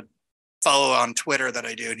follow on Twitter that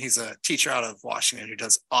I do. And he's a teacher out of Washington who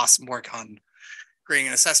does awesome work on grading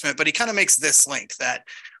and assessment. But he kind of makes this link that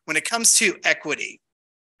when it comes to equity,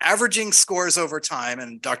 Averaging scores over time,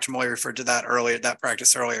 and Dr. Moy referred to that earlier, that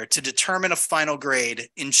practice earlier, to determine a final grade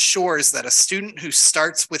ensures that a student who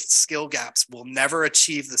starts with skill gaps will never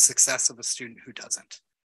achieve the success of a student who doesn't.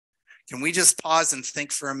 Can we just pause and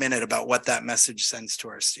think for a minute about what that message sends to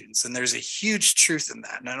our students? And there's a huge truth in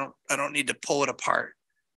that, and I don't need to pull it apart.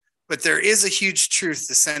 But there is a huge truth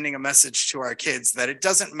to sending a message to our kids that it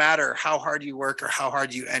doesn't matter how hard you work or how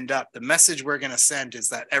hard you end up. The message we're going to send is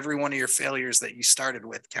that every one of your failures that you started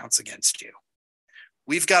with counts against you.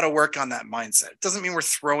 We've got to work on that mindset. It doesn't mean we're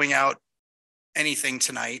throwing out anything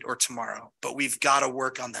tonight or tomorrow, but we've got to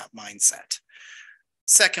work on that mindset.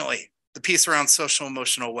 Secondly, the piece around social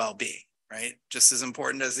emotional well-being, right? Just as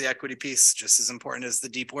important as the equity piece, just as important as the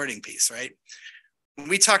deep learning piece, right? When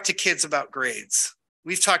we talk to kids about grades,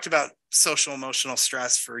 we've talked about social emotional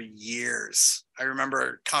stress for years. I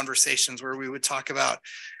remember conversations where we would talk about,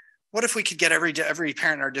 what if we could get every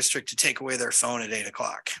parent in our district to take away their phone at 8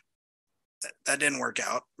 o'clock? That didn't work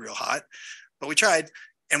out real hot, but we tried.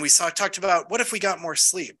 And we talked about, what if we got more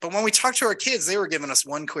sleep? But when we talked to our kids, they were giving us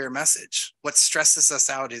one clear message. What stresses us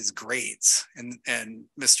out is grades. And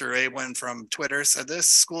Mr. Ablin from Twitter said this: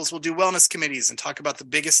 schools will do wellness committees and talk about the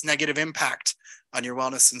biggest negative impact on your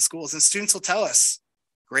wellness in schools. And students will tell us,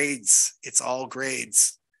 grades, it's all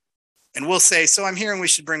grades. And we'll say, so I'm hearing we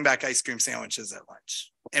should bring back ice cream sandwiches at lunch.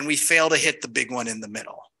 And we fail to hit the big one in the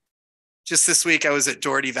middle. Just this week, I was at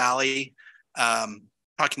Doherty Valley,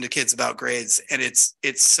 talking to kids about grades. And it's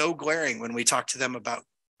so glaring when we talk to them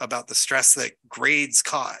about the stress that grades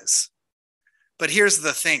cause. But here's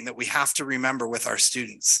the thing that we have to remember with our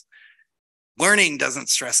students. Learning doesn't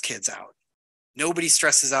stress kids out. Nobody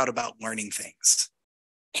stresses out about learning things.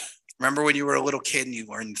 Remember when you were a little kid and you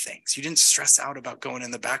learned things? You didn't stress out about going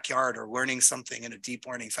in the backyard or learning something in a deep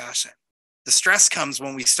learning fashion. The stress comes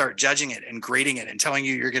when we start judging it and grading it and telling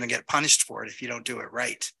you you're going to get punished for it if you don't do it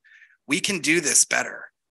right. We can do this better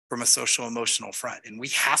from a social emotional front, and we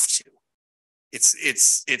have to.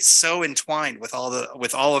 It's so entwined with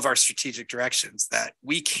all of our strategic directions that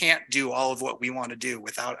we can't do all of what we want to do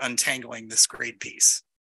without untangling this grade piece.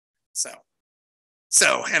 So,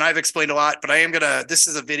 and I've explained a lot, but this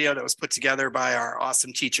is a video that was put together by our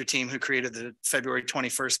awesome teacher team who created the February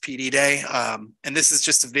 21st PD Day. And this is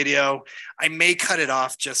just a video. I may cut it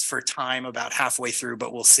off just for time about halfway through,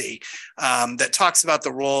 but we'll see. That talks about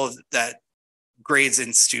the role that grades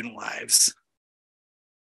in student lives.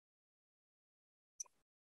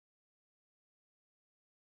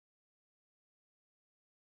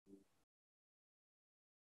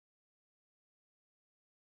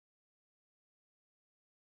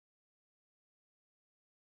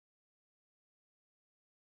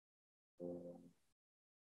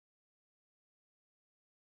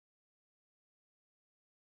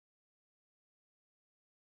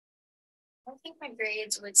 I think my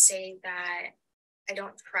grades would say that I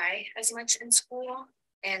don't try as much in school,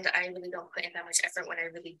 and I really don't put in that much effort when I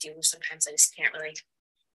really do. Sometimes I just can't really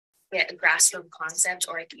get a grasp of concept,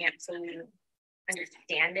 or I can't fully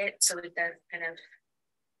understand it. So it does kind of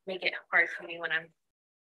make it hard for me when I'm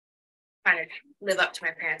trying to live up to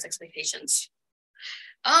my parents' expectations.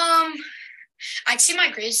 I'd say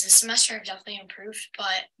my grades this semester have definitely improved,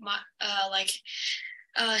 but my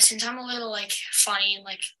since I'm a little funny and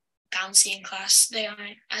bouncy in class, they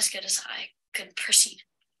aren't as good as I could perceive.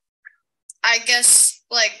 I guess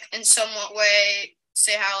in somewhat way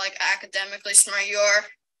say how academically smart you are,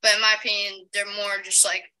 but in my opinion, they're more just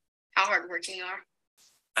how hardworking you are.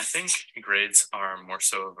 I think grades are more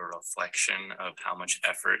so of a reflection of how much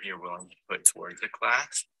effort you're willing to put towards a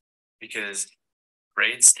class, because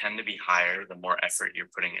grades tend to be higher the more effort you're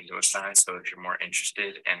putting into a class. So if you're more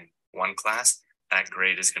interested in one class, that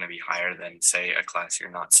grade is going to be higher than, say, a class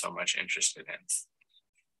you're not so much interested in.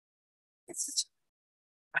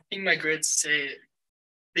 I think my grades say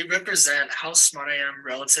they represent how smart I am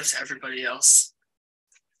relative to everybody else.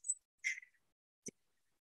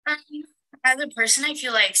 As a person, I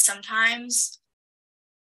feel like sometimes,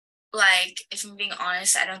 if I'm being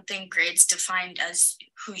honest, I don't think grades defined as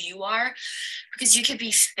who you are, because you could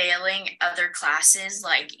be failing other classes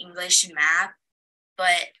like English and math,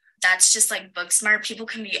 but that's just book smart. People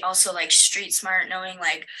can be also street smart, knowing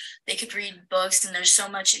they could read books, and there's so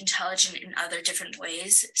much intelligence in other different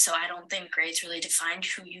ways. So I don't think grades really defined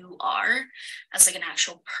who you are as an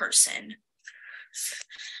actual person.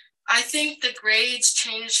 I think the grades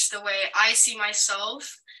changed the way I see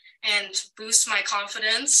myself and boost my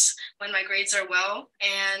confidence when my grades are well.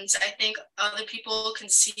 And I think other people can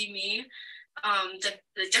see me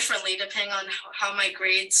differently depending on how my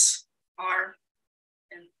grades are.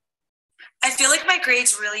 I feel like my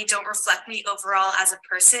grades really don't reflect me overall as a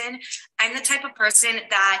person. I'm the type of person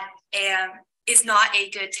that is not a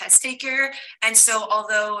good test taker. And so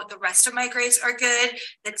although the rest of my grades are good,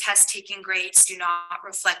 the test taking grades do not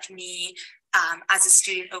reflect me as a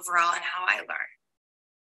student overall and how I learn.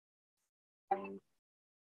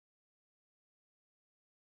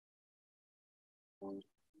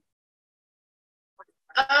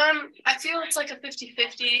 I feel it's like a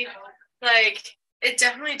 50-50. Like it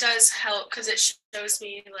definitely does help because it shows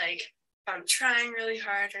me like if I'm trying really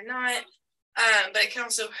hard or not. But it can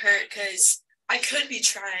also hurt because I could be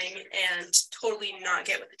trying and totally not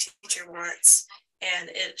get what the teacher wants, and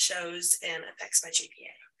it shows and affects my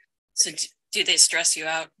GPA. So do they stress you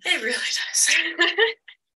out? It really does.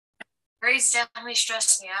 Grades definitely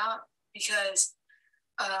stress me out because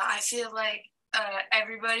I feel like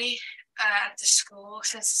everybody at the school,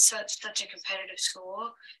 since it's such a competitive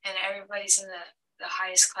school and everybody's in the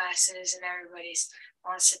highest classes and everybody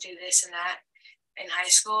wants to do this and that in high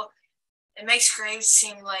school, it makes grades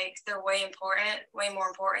seem like they're way more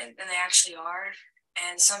important than they actually are.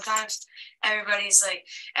 And sometimes a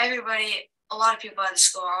lot of people at the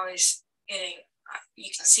school are always getting,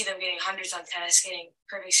 you can see them getting hundreds on tests, getting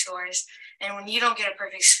perfect scores. And when you don't get a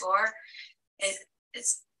perfect score, it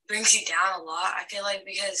brings you down a lot. I feel like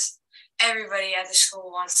because everybody at the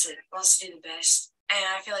school wants to do the best. And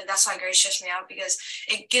I feel like that's why grades stress me out, because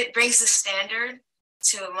it brings the standard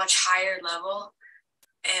to a much higher level.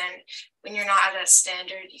 And when you're not at that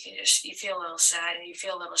standard, you feel a little sad and you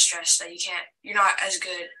feel a little stressed that you're not as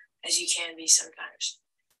good as you can be sometimes.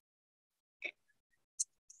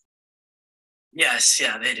 Yes,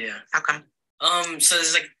 yeah, they do. How come? So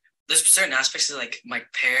there's certain aspects of like my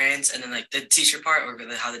parents and then like the teacher part or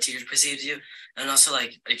how the teacher perceives you, and also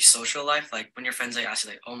like social life, like when your friends like ask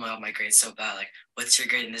you like, oh my grade's so bad, like what's your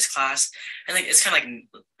grade in this class, and like it's kind of like,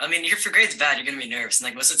 I mean, if your grade's bad, you're gonna be nervous, and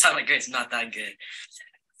like most of the time my grade's not that good.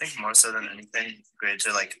 I think more so than anything, grades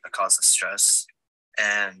are like a cause of stress,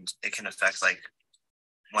 and it can affect like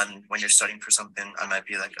when you're studying for something. I might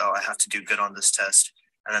be like, oh, I have to do good on this test,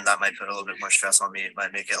 and then that might put a little bit more stress on me. It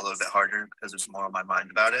might make it a little bit harder because there's more on my mind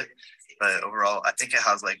about it. But overall, I think it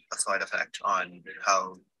has like a slight effect on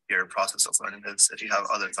how your process of learning is if you have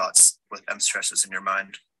other thoughts with stresses in your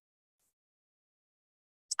mind.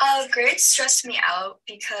 Grades stress me out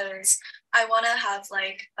because I want to have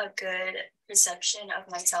like a good perception of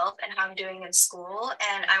myself and how I'm doing in school,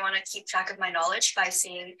 and I want to keep track of my knowledge by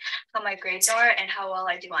seeing how my grades are and how well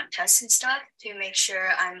I do on tests and stuff to make sure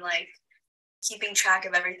I'm like keeping track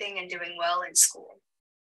of everything and doing well in school.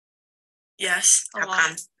 Yes, a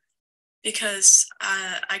lot. Because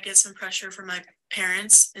I get some pressure from my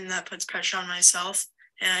parents, and that puts pressure on myself,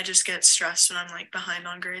 and I just get stressed when I'm like behind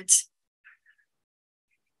on grades.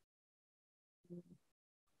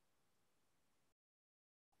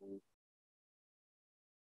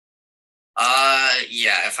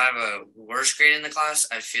 Yeah, if I have a worse grade in the class,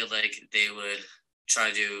 I feel like they would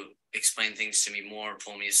try to explain things to me more,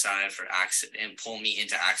 pull me aside for and pull me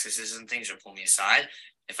into accesses and things, or pull me aside.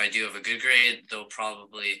 If I do have a good grade, they'll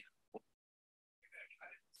probably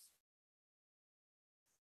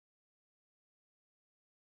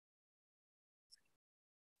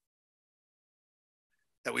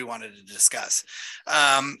that we wanted to discuss.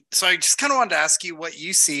 So I just kind of wanted to ask you what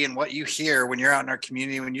you see and what you hear when you're out in our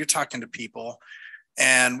community, when you're talking to people,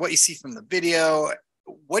 and what you see from the video.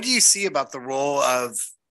 What do you see about the role of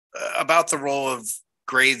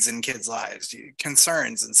grades in kids' lives,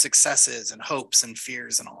 concerns and successes and hopes and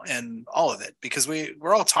fears and all of it? Because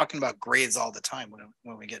we're all talking about grades all the time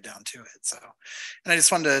when we get down to it. So, and I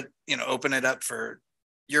just wanted to, open it up for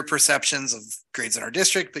your perceptions of grades in our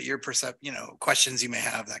district, but your questions you may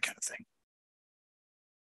have, that kind of thing.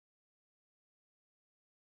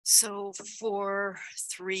 So for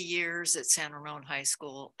 3 years at San Ramon High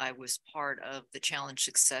School, I was part of the Challenge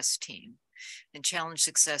Success team. And Challenge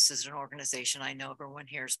Success is an organization I know everyone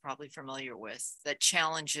here is probably familiar with, that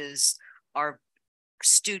challenges our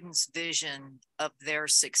students' vision of their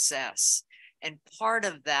success. And part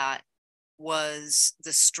of that was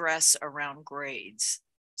the stress around grades.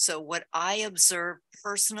 So what I observed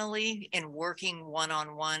personally in working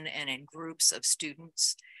one-on-one and in groups of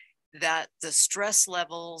students, that the stress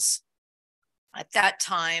levels at that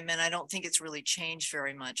time, and I don't think it's really changed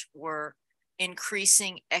very much, were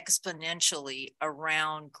increasing exponentially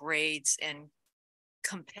around grades and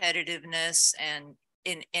competitiveness, and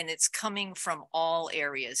it's coming from all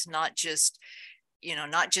areas, not just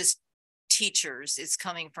teachers. It's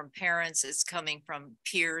coming from parents, it's coming from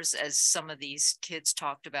peers, as some of these students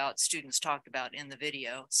talked about in the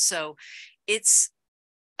video. So it's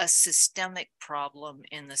a systemic problem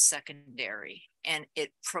in the secondary, and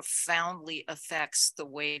it profoundly affects the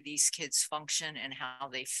way these kids function and how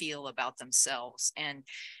they feel about themselves. And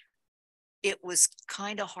it was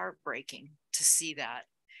kind of heartbreaking to see that,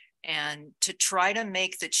 and to try to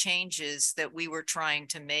make the changes that we were trying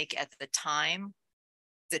to make at the time.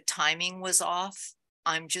 The timing was off.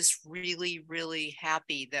 I'm just really, really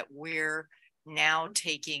happy that we're now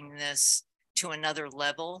taking this to another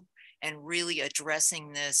level and really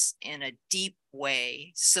addressing this in a deep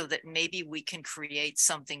way, so that maybe we can create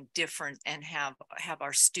something different and have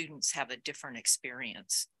our students have a different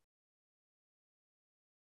experience.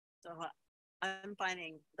 So I'm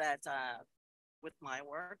finding that with my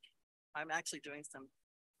work, I'm actually doing some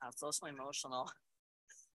social emotional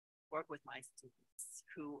work with my students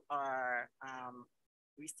who are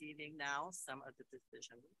receiving now some of the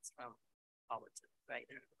decisions from colleges, right,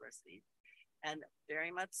 and universities. And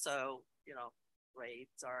very much so, you know,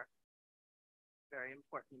 grades are very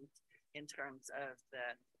important in terms of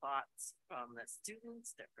the thoughts from the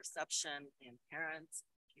students, their perception, and parents,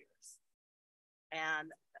 peers.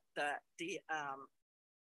 And the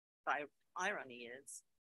irony is,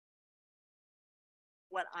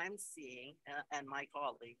 what I'm seeing and my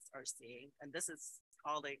colleagues are seeing, and this is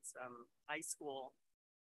colleagues from high school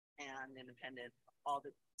and independent, all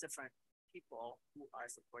the different people who are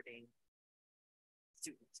supporting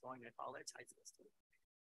students going to college, high school students,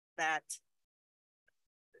 that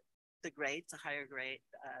the grades, the higher grade,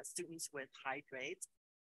 students with high grades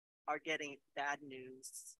are getting bad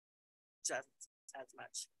news just as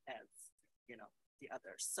much as, you know, the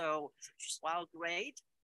others. So while grades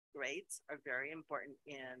are very important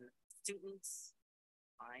in students'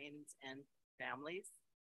 minds and families,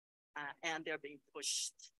 and they're being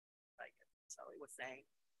pushed, like Shelly was saying,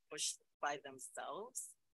 pushed by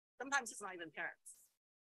themselves. Sometimes it's not even parents,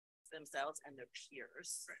 themselves and their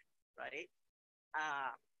peers, right?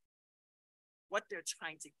 What they're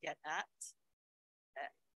trying to get at,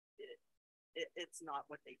 it's not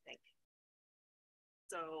what they think.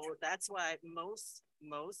 So that's why most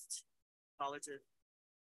colleges,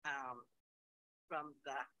 from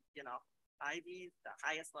the, you know, Ivies, the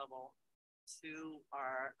highest level, to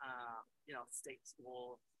our, you know, state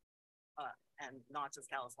school, and not just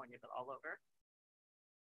California, but all over,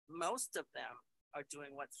 most of them are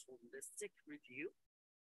doing what's holistic review.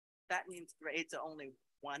 That means grades are only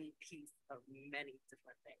one piece of many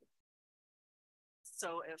different things.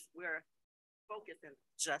 So if we're focusing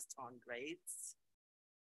just on grades,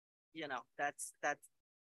 you know, that's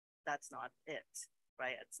not it,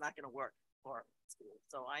 right? It's not going to work for school.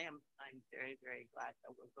 So I'm very, very glad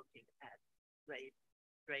that we're looking at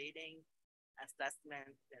grading,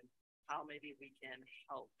 assessment, and how maybe we can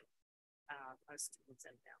help our students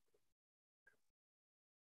and families.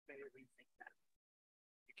 Maybe rethink that.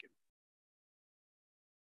 Thank you.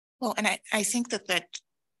 Well, and I think that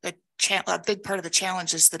a big part of the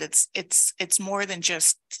challenge is that it's more than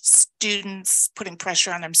just students putting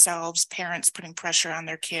pressure on themselves, parents putting pressure on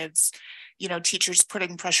their kids, you know, teachers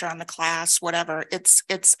putting pressure on the class, whatever.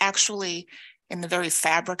 It's actually in the very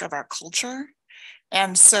fabric of our culture.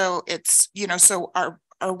 And so it's, you know, so are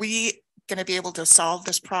we going to be able to solve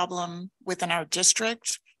this problem within our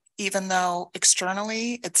district, even though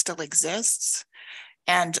externally it still exists?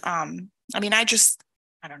 And I mean, I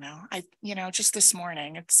don't know. Just this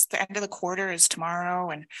morning, it's the end of the quarter is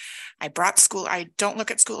tomorrow, and I don't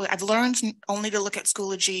look at school. I've learned only to look at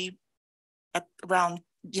Schoology around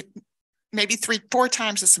maybe 3-4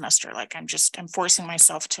 times a semester. Like I'm forcing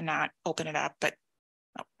myself to not open it up, but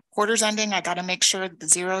quarter's ending. I got to make sure the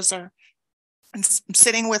zeros are, I'm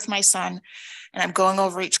sitting with my son and I'm going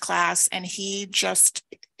over each class, and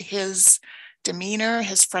his demeanor,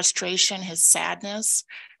 his frustration, his sadness,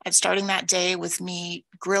 and starting that day with me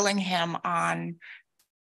grilling him on,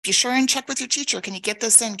 be sure and check with your teacher. Can you get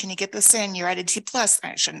this in? Can you get this in? You're at a D+.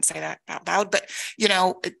 I shouldn't say that out loud, but you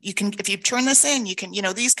know, you can, if you turn this in, you can, you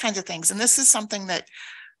know, these kinds of things. And this is something that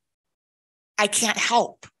I can't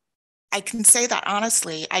help. I can say that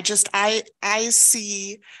honestly. I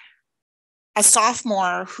see a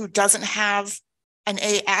sophomore who doesn't have an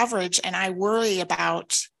A average, and I worry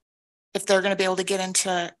about if they're going to be able to get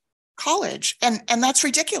into college. And that's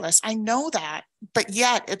ridiculous. I know that, but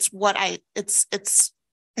yet it's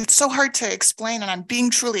so hard to explain. And I'm being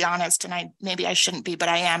truly honest, and maybe I shouldn't be, but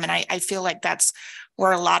I am. And I feel like that's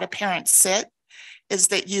where a lot of parents sit, is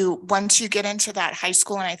that once you get into that high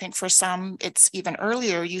school, and I think for some, it's even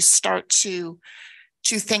earlier, you start to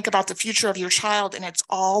think about the future of your child, and it's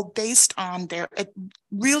all based on it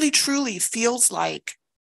really truly feels like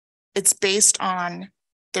it's based on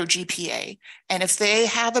their GPA. And if they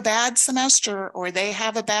have a bad semester or they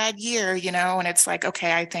have a bad year, you know, and it's like,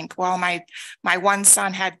 okay, I think, well, my one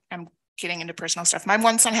son had, I'm getting into personal stuff. My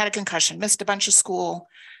one son had a concussion, missed a bunch of school,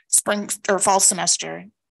 spring or fall semester.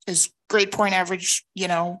 His grade point average, you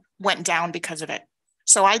know, went down because of it.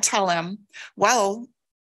 So I tell him, well,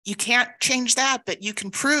 you can't change that, but you can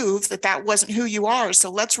prove that that wasn't who you are. So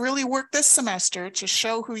let's really work this semester to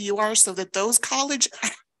show who you are so that those college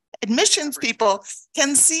admissions people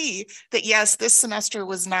can see that, yes, this semester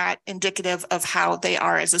was not indicative of how they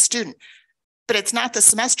are as a student. But it's not the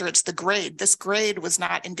semester, it's the grade. This grade was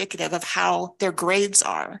not indicative of how their grades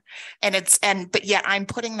are. But yet I'm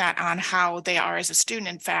putting that on how they are as a student.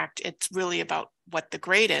 In fact, it's really about what the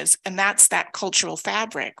grade is. And that's that cultural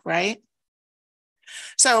fabric, right?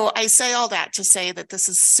 So I say all that to say that this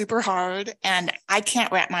is super hard and I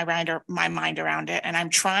can't wrap my mind around it. And I'm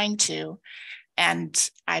trying to, and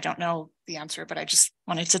I don't know the answer, but I just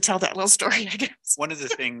wanted to tell that little story, I guess. One of the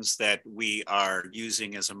things that we are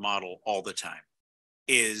using as a model all the time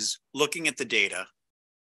is looking at the data,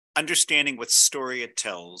 understanding what story it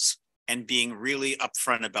tells, and being really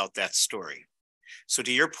upfront about that story. So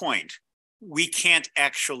to your point, we can't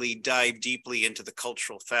actually dive deeply into the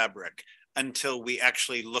cultural fabric until we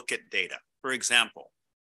actually look at data. For example,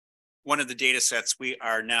 one of the data sets we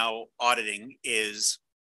are now auditing is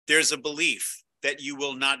there's a belief that you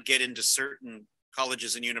will not get into certain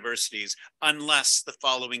colleges and universities unless the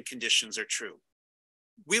following conditions are true.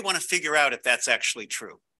 We want to figure out if that's actually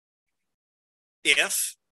true.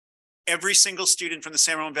 If every single student from the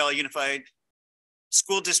San Ramon Valley Unified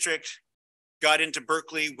School District got into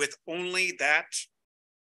Berkeley with only that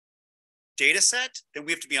data set, then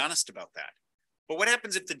we have to be honest about that. But what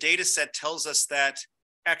happens if the data set tells us that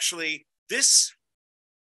actually this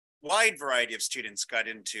wide variety of students got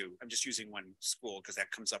into, I'm just using one school because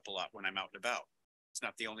that comes up a lot when I'm out and about. It's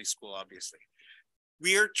not the only school, obviously.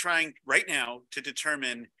 We are trying right now to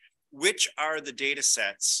determine which are the data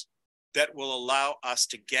sets that will allow us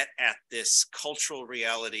to get at this cultural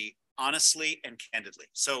reality honestly and candidly.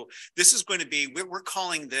 So this is going to be, we're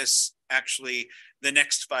calling this actually the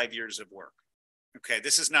next 5 years of work. Okay,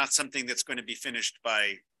 this is not something that's going to be finished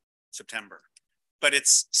by September, but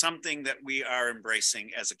it's something that we are embracing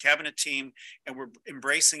as a cabinet team, and we're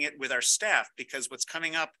embracing it with our staff, because what's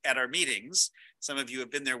coming up at our meetings, some of you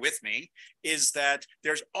have been there with me, is that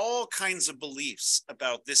there's all kinds of beliefs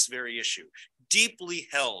about this very issue, deeply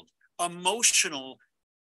held, emotional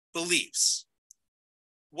beliefs.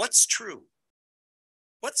 What's true?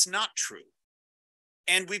 What's not true?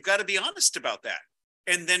 And we've got to be honest about that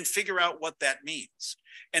and then figure out what that means.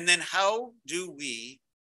 And then how do we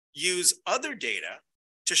use other data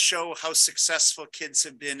to show how successful kids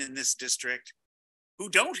have been in this district who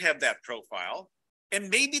don't have that profile. And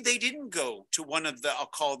maybe they didn't go to one of the, I'll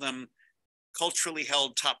call them culturally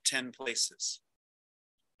held top 10 places,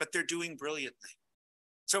 but they're doing brilliantly.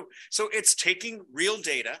 So it's taking real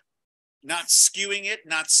data, not skewing it,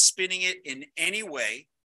 not spinning it in any way,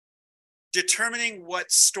 determining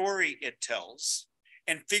what story it tells,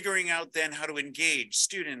 and figuring out then how to engage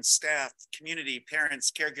students, staff, community,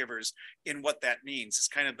 parents, caregivers in what that means. It's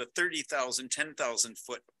kind of the 30,000, 10,000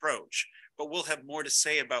 foot approach, but we'll have more to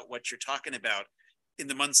say about what you're talking about in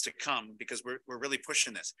the months to come, because we're really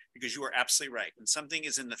pushing this, because you are absolutely right. When something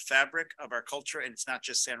is in the fabric of our culture, and it's not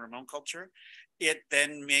just San Ramon culture, it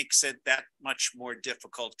then makes it that much more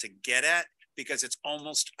difficult to get at, because it's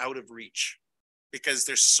almost out of reach, because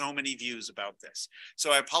there's so many views about this.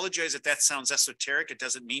 So I apologize if that sounds esoteric. It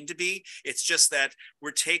doesn't mean to be. It's just that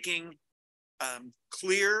we're taking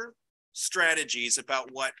clear strategies about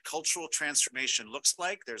what cultural transformation looks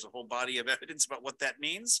like. There's a whole body of evidence about what that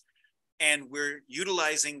means. And we're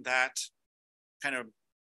utilizing that kind of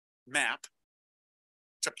map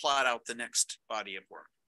to plot out the next body of work.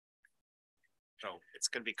 So it's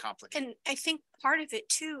going to be complicated. And I think part of it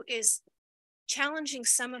too is challenging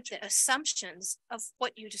some of the assumptions of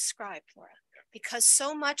what you described, Laura, because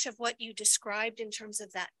so much of what you described in terms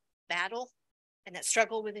of that battle and that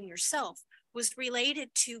struggle within yourself was related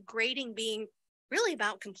to grading being really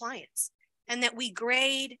about compliance, and that we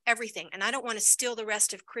grade everything. And I don't want to steal the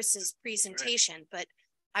rest of Chris's presentation, but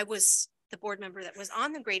I was the board member that was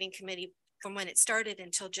on the grading committee from when it started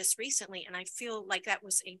until just recently. And I feel like that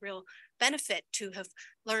was a real benefit to have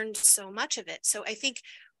learned so much of it. So I think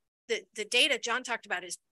the data John talked about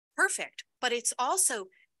is perfect, but it's also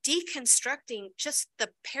deconstructing just the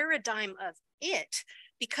paradigm of it,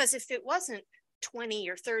 because if it wasn't 20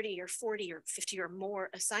 or 30 or 40 or 50 or more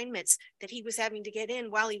assignments that he was having to get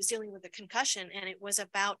in while he was dealing with a concussion. And it was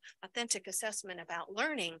about authentic assessment, about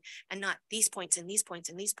learning, and not these points and these points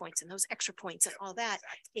and these points and those extra points and all that.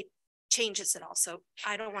 It changes it all. So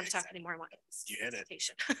I don't want to talk anymore. I want you hit it.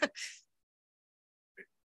 it.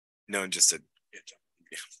 No, and just to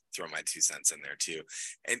throw my 2 cents in there too.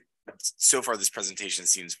 And so far, this presentation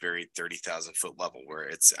seems very 30,000-foot level, where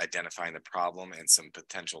it's identifying the problem and some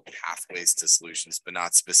potential pathways to solutions, but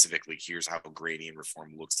not specifically, here's how grading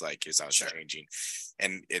reform looks like, here's how it's changing.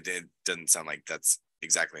 And it doesn't sound like that's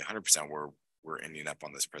exactly 100% where we're ending up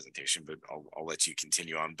on this presentation, but I'll let you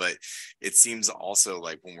continue on. But it seems also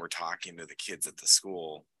like when we're talking to the kids at the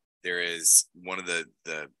school, there is one of the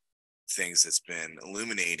things that's been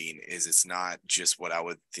illuminating is it's not just what I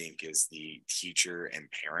would think is the teacher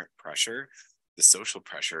and parent pressure. The social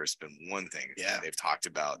pressure has been one thing they've talked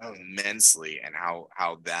about immensely, and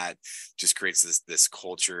how that just creates this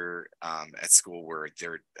culture at school where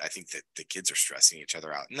I think that the kids are stressing each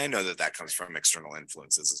other out. And I know that comes from external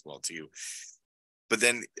influences as well too. But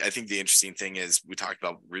then I think the interesting thing is we talked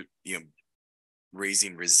about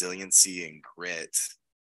raising resiliency and grit.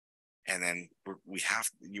 And then we're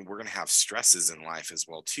going to have stresses in life as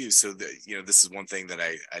well too. So this is one thing that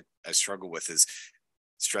I struggle with is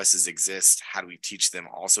stresses exist. How do we teach them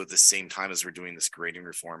also at the same time as we're doing this grading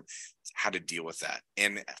reform, how to deal with that?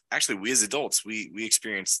 And actually, we as adults, we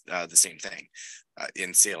experience the same thing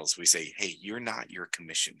in sales. We say, hey, you're not your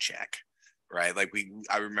commission check. Right. Like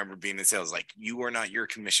I remember being in sales, like you are not your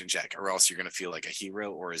commission check, or else you're going to feel like a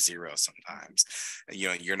hero or a zero sometimes.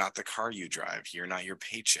 You're not the car you drive. You're not your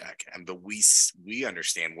paycheck. But we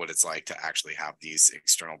understand what it's like to actually have these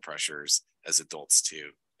external pressures as adults too.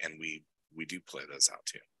 And we do play those out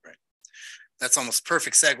too. Right. That's almost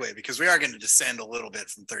perfect segue, because we are going to descend a little bit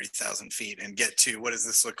from 30,000 feet and get to what does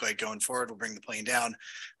this look like going forward. We'll bring the plane down.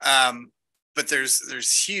 But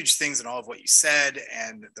there's huge things in all of what you said,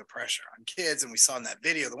 and the pressure on kids. And we saw in that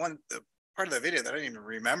video, the part of the video that I didn't even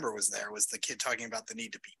remember was the kid talking about the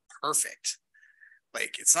need to be perfect.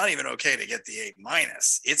 Like, it's not even okay to get the A-.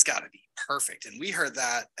 It's got to be perfect. And we heard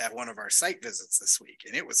that at one of our site visits this week.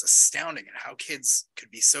 And it was astounding at how kids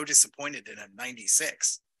could be so disappointed in a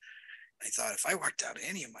 96. I thought, if I walked out of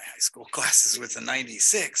any of my high school classes with a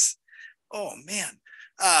 96, oh man.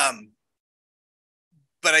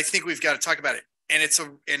 But I think we've got to talk about it. And I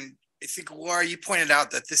think, Laura, you pointed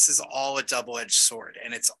out that this is all a double-edged sword,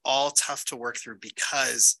 and it's all tough to work through,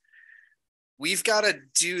 because we've got to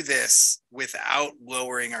do this without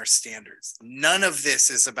lowering our standards. None of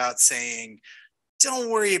this is about saying,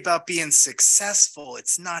 don't worry about being successful.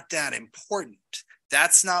 It's not that important.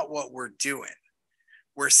 That's not what we're doing.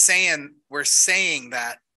 We're saying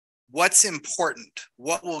that what's important,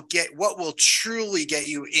 what will truly get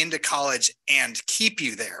you into college and keep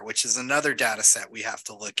you there, which is another data set we have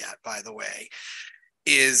to look at, by the way,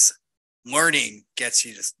 is learning gets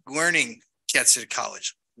you to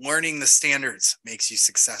college. Learning the standards makes you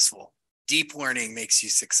successful. Deep learning makes you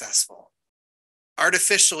successful.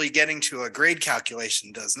 Artificially getting to a grade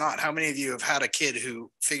calculation does not. How many of you have had a kid who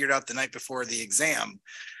figured out the night before the exam,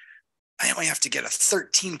 I only have to get a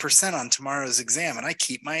 13% on tomorrow's exam and I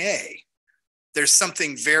keep my A? There's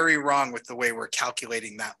something very wrong with the way we're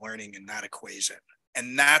calculating that learning in that equation.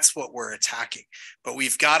 And that's what we're attacking. But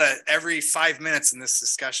we've got to, every 5 minutes in this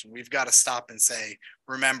discussion, we've got to stop and say,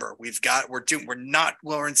 remember, we're not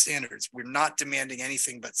lowering standards. We're not demanding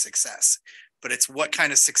anything but success. But it's what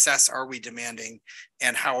kind of success are we demanding,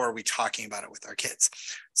 and how are we talking about it with our kids?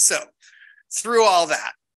 So through all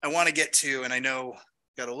that, I want to get to, and I know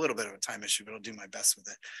got a little bit of a time issue, but I'll do my best with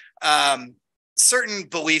it. Certain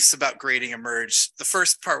beliefs about grading emerge. The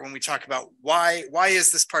first part, when we talk about why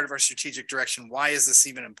is this part of our strategic direction? Why is this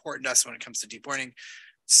even important to us when it comes to deep learning?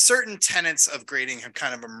 Certain tenets of grading have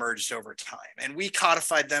kind of emerged over time, and we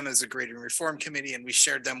codified them as a grading reform committee, and we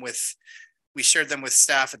shared them with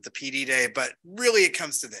staff at the PD day. But really it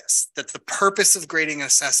comes to this, that the purpose of grading and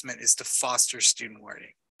assessment is to foster student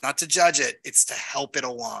learning, not to judge it. It's to help it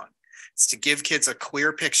along. It's to give kids a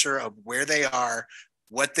clear picture of where they are,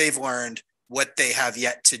 what they've learned, what they have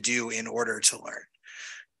yet to do in order to learn.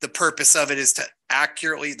 The purpose of it is to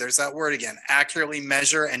accurately, there's that word again, accurately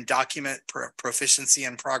measure and document proficiency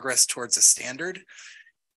and progress towards a standard.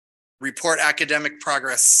 Report academic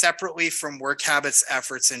progress separately from work habits,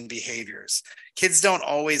 efforts, and behaviors. Kids don't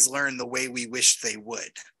always learn the way we wish they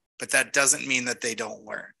would, but that doesn't mean that they don't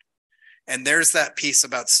learn. And there's that piece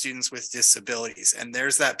about students with disabilities. And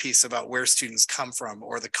there's that piece about where students come from,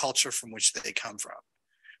 or the culture from which they come from.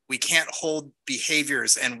 We can't hold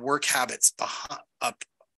behaviors and work habits up.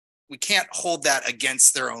 We can't hold that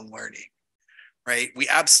against their own learning. right? We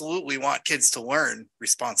absolutely want kids to learn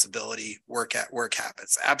responsibility, work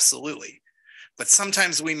habits, absolutely. But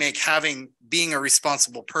sometimes we make being a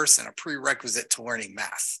responsible person a prerequisite to learning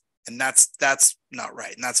math. And that's not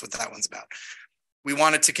right. And that's what that one's about. We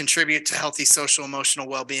want it to contribute to healthy social, emotional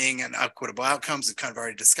well-being and equitable outcomes. We've kind of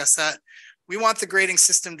already discussed that. We want the grading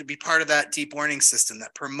system to be part of that deep learning system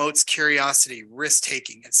that promotes curiosity,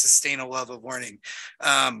 risk-taking, and sustainable love of learning.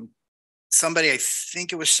 Somebody, I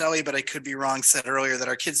think it was Shelley, but I could be wrong, said earlier that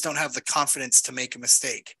our kids don't have the confidence to make a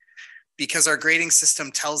mistake because our grading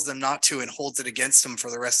system tells them not to and holds it against them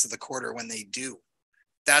for the rest of the quarter when they do.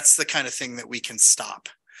 That's the kind of thing that we can stop.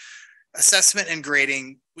 Assessment and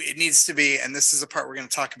grading, it needs to be, and this is a part we're going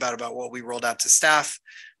to talk about what we rolled out to staff.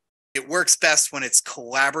 It works best when it's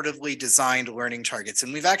collaboratively designed learning targets.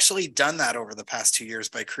 And we've actually done that over the past 2 years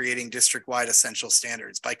by creating district-wide essential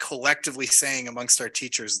standards, by collectively saying amongst our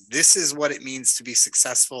teachers, this is what it means to be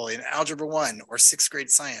successful in Algebra 1 or 6th grade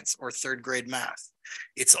science or 3rd grade math.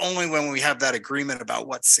 It's only when we have that agreement about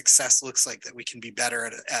what success looks like that we can be better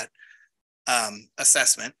at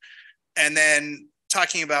assessment. And then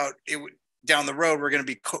talking about it down the road, we're going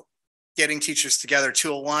to be getting teachers together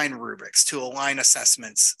to align rubrics, to align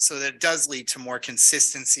assessments, so that it does lead to more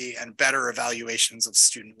consistency and better evaluations of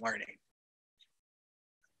student learning.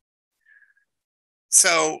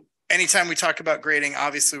 So anytime we talk about grading,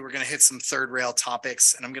 obviously we're going to hit some third rail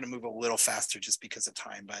topics, and I'm going to move a little faster just because of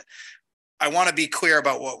time, but I want to be clear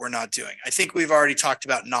about what we're not doing. I think we've already talked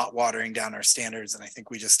about not watering down our standards, and I think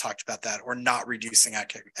we just talked about that, or not reducing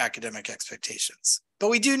academic expectations. But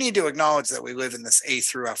we do need to acknowledge that we live in this A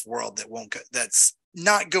through F world that's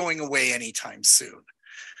not going away anytime soon.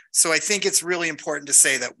 So I think it's really important to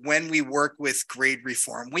say that when we work with grade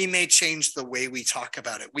reform, we may change the way we talk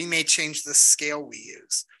about it. We may change the scale we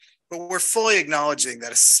use. But we're fully acknowledging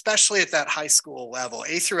that, especially at that high school level,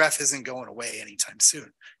 A through F isn't going away anytime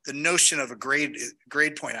soon. The notion of a grade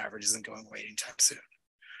point average isn't going away anytime soon.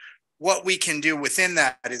 What we can do within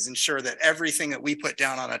that is ensure that everything that we put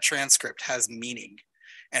down on a transcript has meaning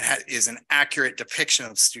and is an accurate depiction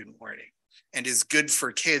of student learning and is good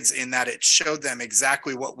for kids in that it showed them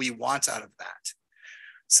exactly what we want out of that.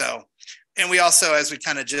 So, and we also, as we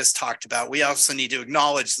kind of just talked about, we also need to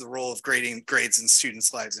acknowledge the role of grades in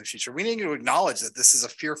students' lives in the future. We need to acknowledge that this is a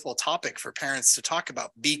fearful topic for parents to talk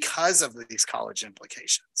about because of these college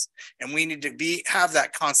implications. And we need to have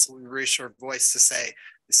that constantly reassured voice to say,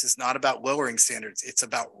 this is not about lowering standards, it's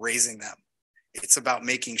about raising them. It's about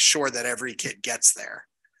making sure that every kid gets there.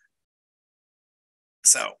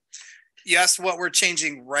 So, you asked what we're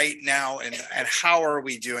changing right now and how are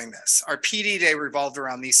we doing this? Our PD day revolved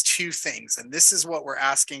around these two things. And this is what we're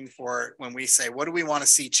asking for when we say, what do we want to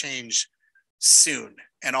see change soon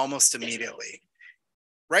and almost immediately?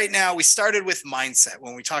 Right now, we started with mindset.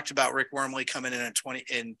 When we talked about Rick Wormley coming in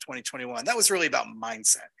 2021, that was really about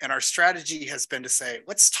mindset. And our strategy has been to say,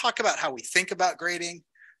 let's talk about how we think about grading.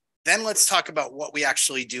 Then let's talk about what we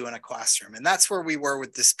actually do in a classroom. And that's where we were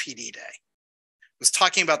with this PD day. Was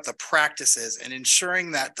talking about the practices and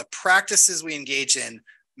ensuring that the practices we engage in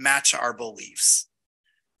match our beliefs,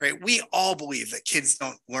 right? We all believe that kids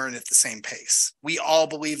don't learn at the same pace. We all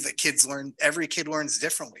believe that every kid learns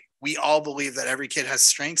differently. We all believe that every kid has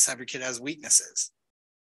strengths, every kid has weaknesses,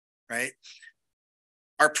 right?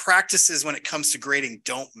 Our practices when it comes to grading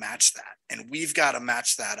don't match that. And we've got to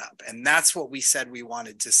match that up. And that's what we said we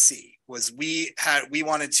wanted to see, was we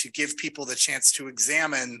wanted to give people the chance to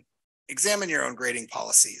examine your own grading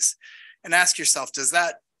policies and ask yourself, does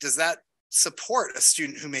that support a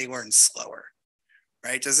student who may learn slower,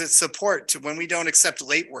 right? Does it support when we don't accept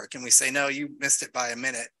late work and we say, no, you missed it by a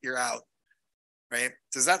minute, you're out, right?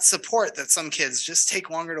 Does that support that some kids just take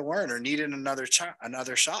longer to learn or needed another shot,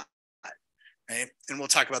 right? And we'll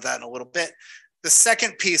talk about that in a little bit. The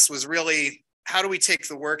second piece was really, how do we take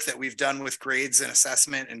the work that we've done with grades and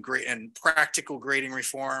assessment and practical grading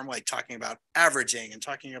reform, like talking about averaging and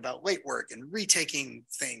talking about late work and retaking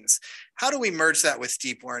things? How do we merge that with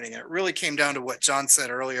deep learning? And it really came down to what John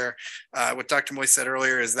said earlier, what Dr. Moy said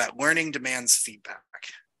earlier, is that learning demands feedback,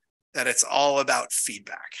 that it's all about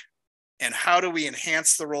feedback. And how do we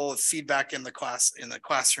enhance the role of feedback in the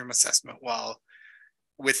classroom assessment while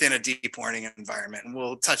within a deep learning environment? And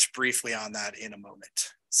we'll touch briefly on that in a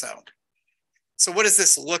moment. So what does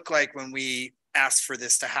this look like when we ask for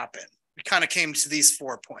this to happen? We kind of came to these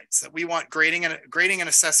 4 points that we want grading and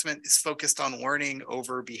assessment is focused on learning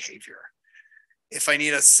over behavior. If I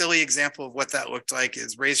need a silly example of what that looked like,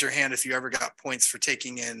 is raise your hand if you ever got points for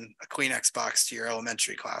taking in a Kleenex box to your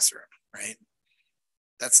elementary classroom, right?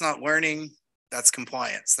 That's not learning, that's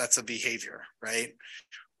compliance, that's a behavior, right?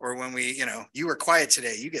 Or when we, you were quiet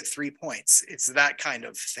today, you get 3 points. It's that kind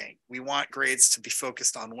of thing. We want grades to be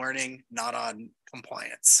focused on learning, not on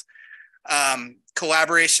compliance.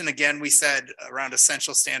 Collaboration, again, we said around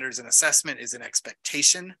essential standards and assessment is an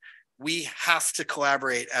expectation. We have to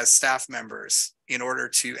collaborate as staff members in order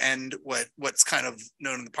to end what's kind of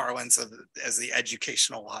known in the parlance of as the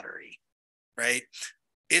educational lottery, right?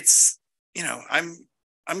 It's,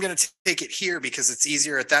 I'm going to take it here because it's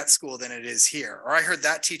easier at that school than it is here. Or I heard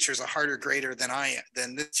that teacher's a harder grader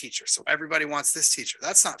than this teacher. So everybody wants this teacher.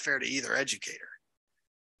 That's not fair to either educator.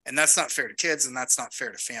 And that's not fair to kids, and that's not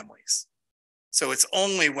fair to families. So it's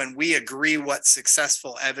only when we agree what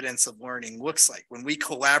successful evidence of learning looks like, when we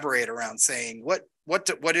collaborate around saying, what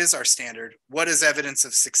is our standard? What does evidence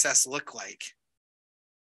of success look like?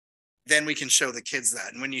 Then we can show the kids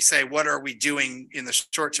that. And when you say, what are we doing in the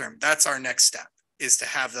short term? That's our next step, is to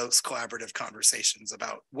have those collaborative conversations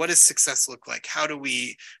about what does success look like? How do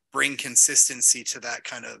we bring consistency to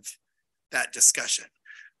that discussion?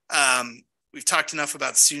 We've talked enough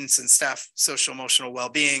about students and staff social emotional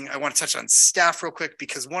well-being. I want to touch on staff real quick,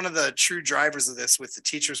 because one of the true drivers of this with the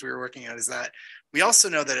teachers we were working on is that we also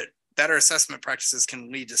know that better assessment practices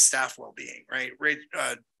can lead to staff well-being, right?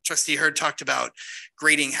 Trustee Hurd talked about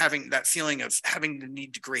grading, having that feeling of having the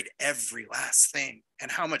need to grade every last thing,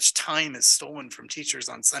 and how much time is stolen from teachers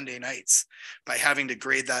on Sunday nights by having to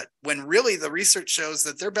grade that, when really the research shows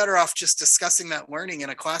that they're better off just discussing that learning in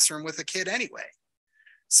a classroom with a kid anyway.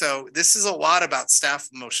 So this is a lot about staff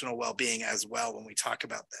emotional well-being as well when we talk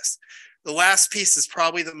about this. The last piece is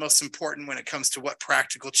probably the most important when it comes to what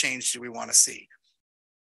practical change do we want to see.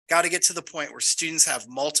 Got to get to the point where students have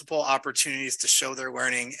multiple opportunities to show their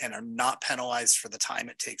learning and are not penalized for the time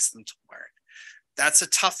it takes them to learn. That's a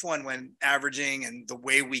tough one when averaging and the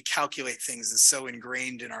way we calculate things is so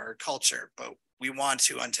ingrained in our culture, but we want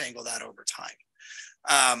to untangle that over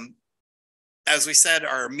time. As we said,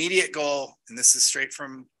 our immediate goal, and this is straight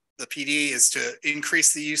from the PD, is to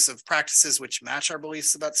increase the use of practices which match our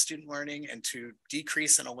beliefs about student learning, and to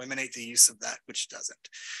decrease and eliminate the use of that which doesn't.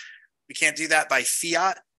 We can't do that by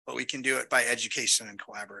fiat, but we can do it by education and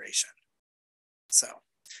collaboration. So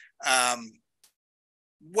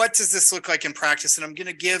what does this look like in practice? And I'm going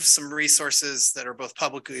to give some resources that are both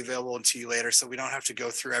publicly available to you later, so we don't have to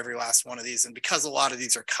go through every last one of these. And because a lot of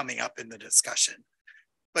these are coming up in the discussion.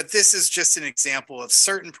 But this is just an example of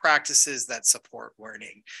certain practices that support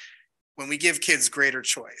learning. When we give kids greater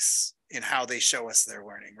choice in how they show us their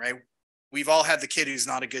learning, right? We've all had the kid who's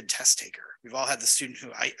not a good test taker. We've all had the student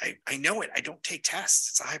who, I know it, I don't take tests.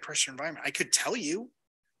 It's a high pressure environment. I could tell you,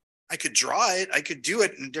 I could draw it, I could do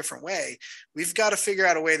it in a different way. We've got to figure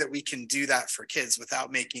out a way that we can do that for kids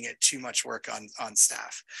without making it too much work on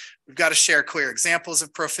staff. We've got to share clear examples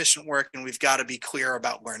of proficient work, and we've got to be clear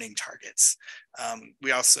about learning targets.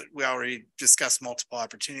 We already discussed multiple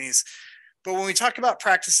opportunities, but when we talk about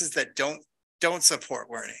practices that don't support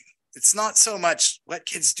learning, it's not so much let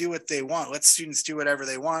kids do what they want, let students do whatever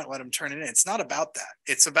they want, let them turn it in. It's not about that.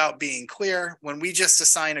 It's about being clear. When we just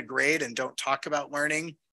assign a grade and don't talk about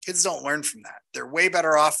learning, kids don't learn from that. They're way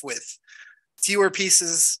better off with fewer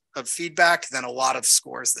pieces of feedback than a lot of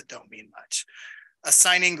scores that don't mean much.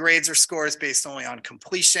 Assigning grades or scores based only on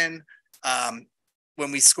completion.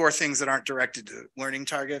 When we score things that aren't directed to learning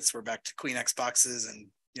targets, we're back to Kleenex boxes and,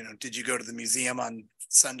 did you go to the museum on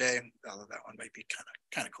Sunday? Although that one might be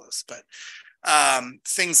kind of close, but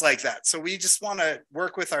things like that. So we just want to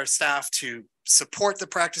work with our staff to support the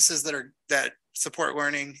practices that support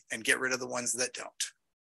learning and get rid of the ones that don't.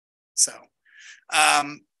 So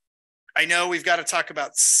I know we've got to talk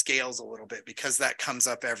about scales a little bit because that comes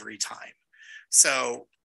up every time. So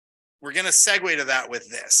we're going to segue to that with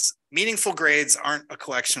this. Meaningful grades aren't a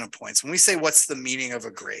collection of points. When we say what's the meaning of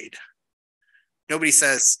a grade, nobody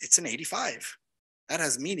says it's an 85. That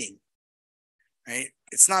has meaning, right?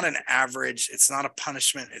 It's not an average. It's not a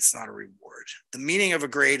punishment. It's not a reward. The meaning of a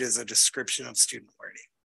grade is a description of student learning,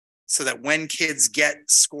 so that when kids get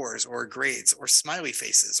scores or grades or smiley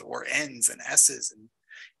faces or N's and S's and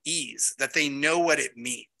E's, that they know what it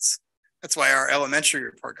means. That's why our elementary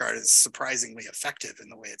report card is surprisingly effective in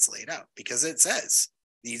the way it's laid out, because it says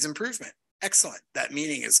needs improvement. Excellent. That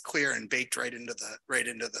meaning is clear and baked right into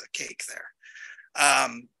the cake there.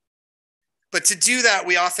 But to do that,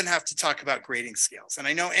 we often have to talk about grading scales. And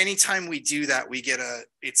I know anytime we do that, we get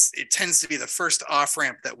it tends to be the first off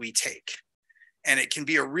ramp that we take. And it can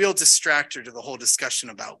be a real distractor to the whole discussion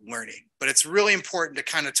about learning. But it's really important to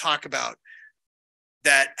kind of talk about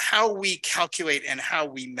that how we calculate and how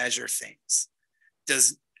we measure things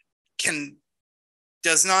does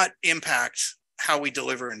not impact how we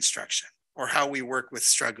deliver instruction or how we work with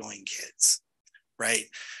struggling kids, right?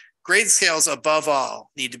 Grade scales above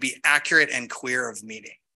all need to be accurate and clear of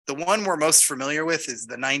meaning. The one we're most familiar with is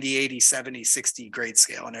the 90, 80, 70, 60 grade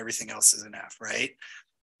scale, and everything else is an F, right?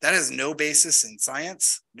 That has no basis in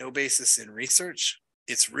science, no basis in research.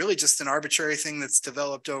 It's really just an arbitrary thing that's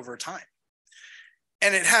developed over time.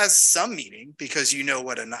 And it has some meaning because you know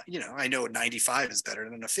what I know a 95 is better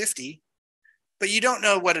than a 50, but you don't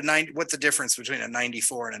know what the difference between a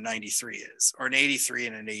 94 and a 93 is, or an 83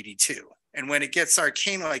 and an 82. And when it gets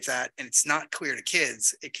arcane like that and it's not clear to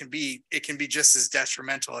kids, it can be just as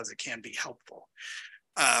detrimental as it can be helpful.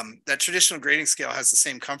 That traditional grading scale has the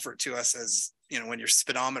same comfort to us as, when your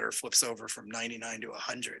speedometer flips over from 99 to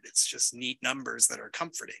 100. It's just neat numbers that are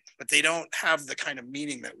comforting, but they don't have the kind of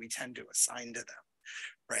meaning that we tend to assign to them,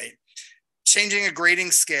 right? Changing a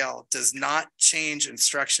grading scale does not change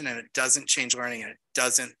instruction, and it doesn't change learning, and it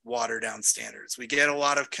doesn't water down standards. We get a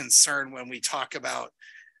lot of concern when we talk about,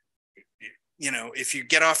 if you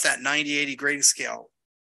get off that 90-80 grading scale,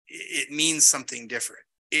 it means something different.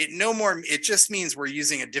 It just means we're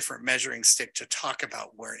using a different measuring stick to talk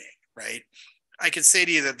about learning, right? I could say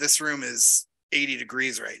to you that this room is 80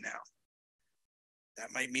 degrees right now.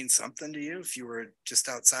 That might mean something to you. If you were just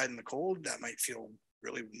outside in the cold, that might feel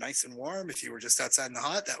really nice and warm. If you were just outside in the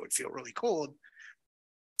hot, that would feel really cold.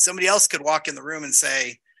 Somebody else could walk in the room and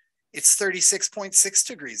say, it's 36.6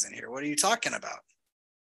 degrees in here. What are you talking about?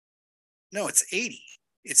 No, it's 80.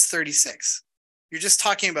 It's 36. You're just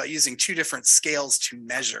talking about using two different scales to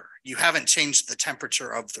measure. You haven't changed the temperature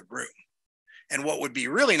of the room. And what would be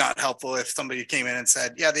really not helpful if somebody came in and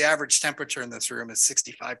said, yeah, the average temperature in this room is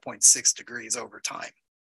 65.6 degrees over time.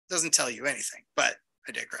 Doesn't tell you anything, but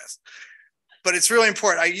I digress. But it's really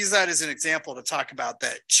important. I use that as an example to talk about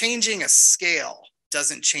that changing a scale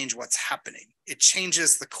doesn't change what's happening. It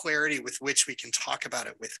changes the clarity with which we can talk about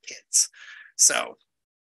it with kids. So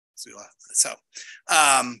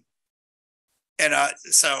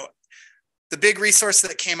the big resource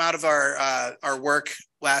that came out of our work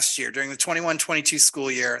last year during the 21-22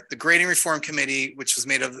 school year, the grading reform committee, which was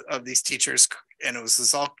made of these teachers, and it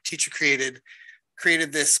was all teacher created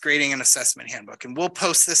this grading and assessment handbook. And we'll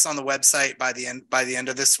post this on the website by the end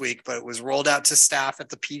of this week, but it was rolled out to staff at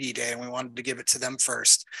the PD day and we wanted to give it to them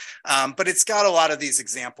first. But it's got a lot of these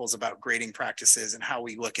examples about grading practices and how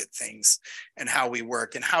we look at things and how we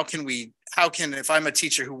work and if I'm a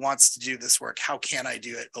teacher who wants to do this work, how can I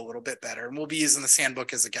do it a little bit better? And we'll be using this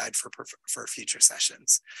handbook as a guide for future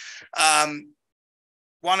sessions.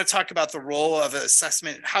 Want to talk about the role of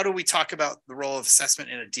assessment. How do we talk about the role of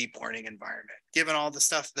assessment in a deep learning environment? Given all the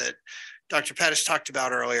stuff that Dr. Pettis talked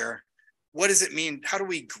about earlier, what does it mean? How do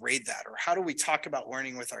we grade that? Or how do we talk about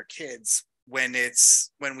learning with our kids when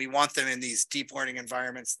we want them in these deep learning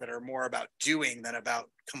environments that are more about doing than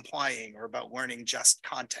about complying or about learning just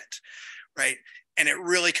content, right? And it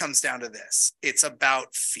really comes down to this. It's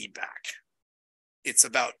about feedback. It's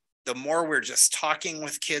about the more we're just talking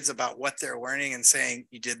with kids about what they're learning and saying,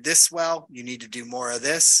 you did this well, you need to do more of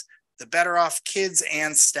this, the better off kids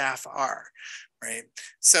and staff are, right?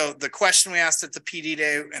 So the question we asked at the PD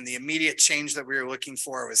day and the immediate change that we were looking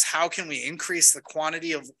for was how can we increase the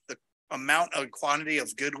quantity of quantity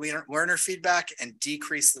of good learner feedback and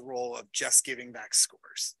decrease the role of just giving back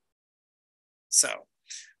scores. So,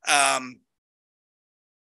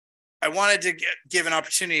 I wanted to give an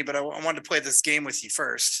opportunity, but I wanted to play this game with you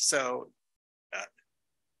first. So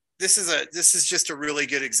this is just a really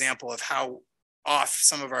good example of how off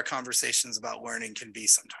some of our conversations about learning can be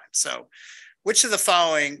sometimes. So which of the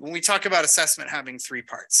following, when we talk about assessment having three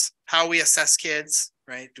parts, how we assess kids,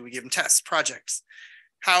 right? Do we give them tests, projects?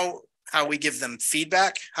 How we give them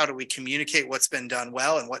feedback? How do we communicate what's been done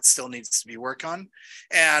well and what still needs to be worked on?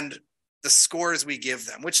 And the scores we give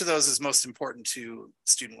them, which of those is most important to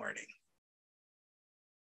student learning?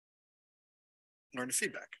 Learner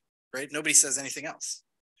feedback, right? Nobody says anything else.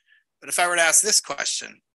 But if I were to ask this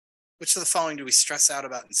question, which of the following do we stress out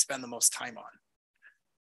about and spend the most time on,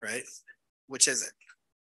 right? Which is it?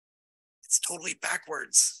 It's totally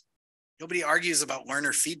backwards. Nobody argues about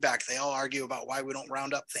learner feedback. They all argue about why we don't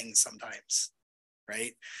round up things sometimes,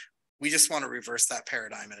 right? We just want to reverse that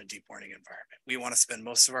paradigm in a deep learning environment. We want to spend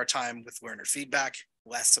most of our time with learner feedback,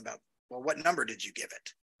 less about, well, what number did you give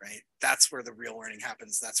it, right? That's where the real learning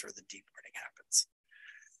happens. That's where the deep learning happens.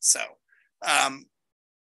 So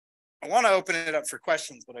I want to open it up for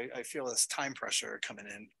questions, but I feel this time pressure coming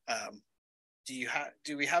in.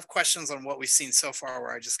 Do we have questions on what we've seen so far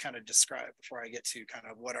where I just kind of describe before I get to kind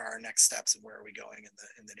of what are our next steps and where are we going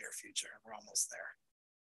in the near future? We're almost there.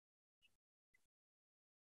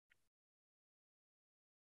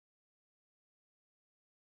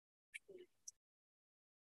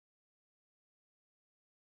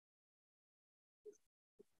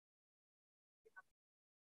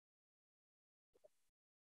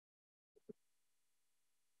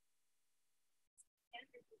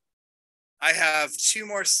 I have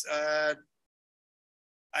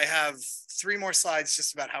I have 3 more slides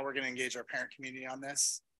just about how we're going to engage our parent community on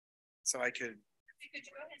this. So I could. You could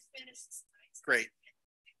go ahead and finish the slides. Great.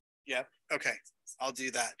 Yep. Okay. I'll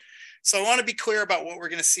do that. So I want to be clear about what we're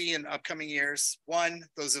going to see in upcoming years. One,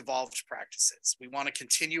 those evolved practices. We want to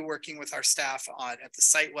continue working with our staff at the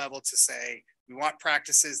site level to say, we want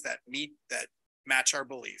practices that match our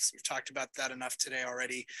beliefs. We've talked about that enough today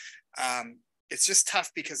already. It's just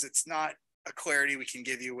tough because it's not a clarity we can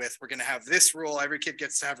give you with, we're going to have this rule, every kid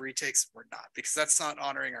gets to have retakes. We're not, because that's not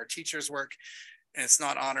honoring our teachers' work. And it's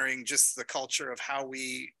not honoring just the culture of how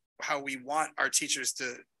we want our teachers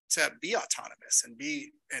to be autonomous and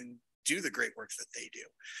do the great work that they do.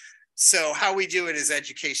 So how we do it is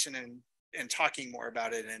education and talking more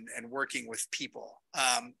about it and working with people.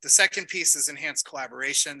 The second piece is enhanced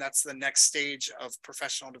collaboration. That's the next stage of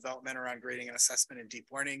professional development around grading and assessment and deep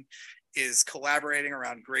learning, is collaborating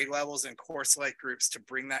around grade levels and course-like groups to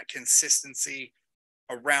bring that consistency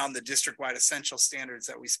around the district-wide essential standards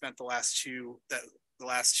that we spent the last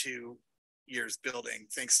two years building,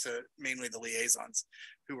 thanks to mainly the liaisons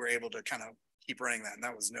who were able to kind of keep running that. And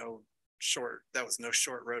that was no short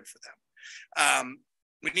road for them.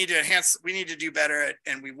 We need to do better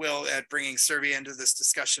and we will at bringing SRV into this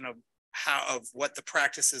discussion of what the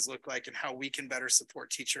practices look like and how we can better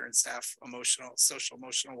support teacher and staff social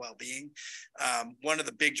emotional well-being. One of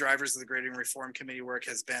the big drivers of the grading reform committee work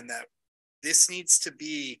has been that this needs to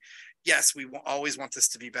be, yes, we always want this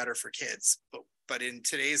to be better for kids, but in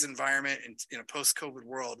today's environment, in a post-COVID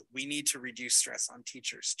world, we need to reduce stress on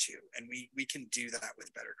teachers too. And we can do that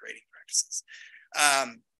with better grading practices.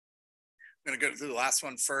 I'm going to go through the last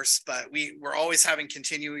one first, but we're always having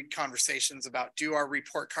continuing conversations about, do our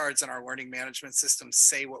report cards and our learning management systems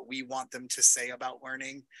say what we want them to say about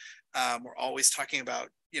learning? We're always talking about,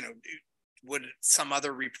 would some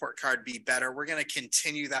other report card be better? We're going to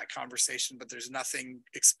continue that conversation, but there's nothing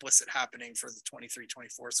explicit happening for the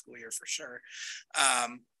 23-24 school year for sure.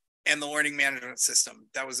 And the learning management system,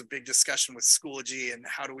 that was a big discussion with Schoology, and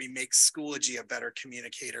how do we make Schoology a better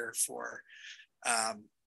communicator for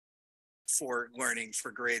learning, for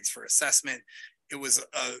grades, for assessment. It was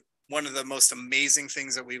one of the most amazing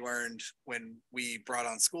things that we learned when we brought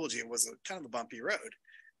on Schoology. It was kind of a bumpy road.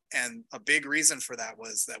 And a big reason for that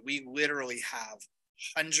was that we literally have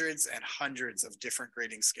hundreds and hundreds of different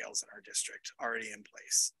grading scales in our district already in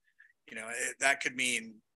place. That could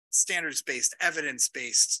mean standards-based,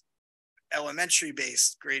 evidence-based,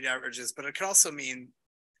 elementary-based grade averages, but it could also mean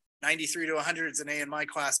 93 to 100 is an A in my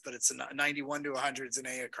class, but it's a 91 to 100 is an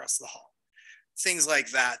A across the hall. Things like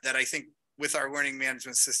that I think with our learning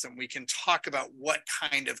management system, we can talk about what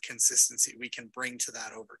kind of consistency we can bring to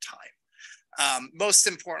that over time. Most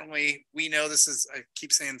importantly, we know this is, I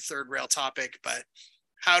keep saying third rail topic, but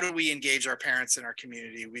how do we engage our parents in our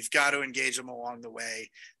community? We've got to engage them along the way.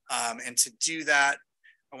 And to do that,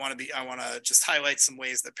 I want to just highlight some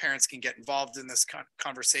ways that parents can get involved in this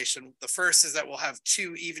conversation. The first is that we'll have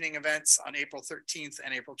 2 evening events on April 13th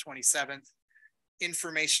and April 27th.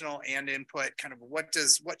 Informational and input, kind of what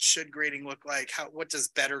should grading look like? What does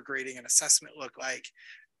better grading and assessment look like?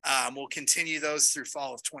 We'll continue those through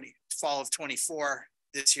fall of 24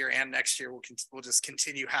 this year and next year. We'll just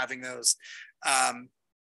continue having those.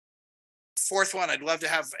 Fourth one, I'd love to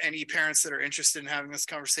have any parents that are interested in having this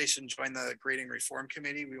conversation join the grading reform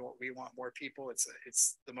committee. We want more people.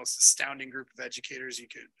 It's the most astounding group of educators you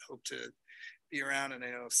could hope to be around, and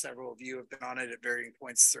I know several of you have been on it at varying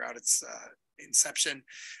points throughout its inception.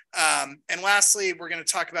 And lastly, we're going to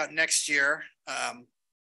talk about next year. And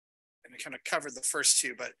I kind of covered the first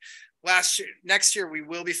 2, but next year, we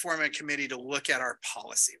will be forming a committee to look at our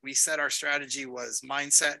policy. We said our strategy was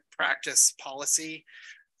mindset, practice, policy.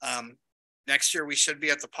 Next year, we should be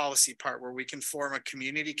at the policy part where we can form a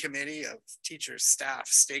community committee of teachers, staff,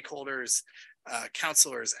 stakeholders,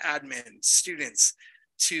 counselors, admin, students,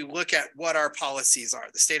 to look at what our policies are.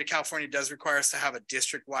 The state of California does require us to have a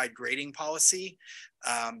district-wide grading policy.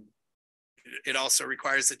 It also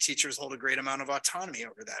requires that teachers hold a great amount of autonomy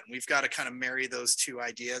over that. And we've got to kind of marry those 2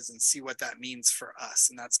 ideas and see what that means for us.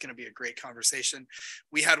 And that's going to be a great conversation.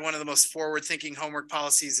 We had one of the most forward-thinking homework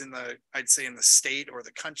policies I'd say in the state or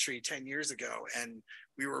the country 10 years ago. And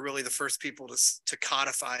we were really the first people to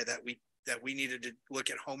codify that we needed to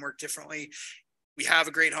look at homework differently. We have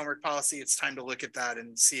a great homework policy. It's time to look at that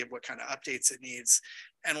and see what kind of updates it needs.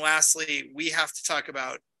 And lastly, we have to talk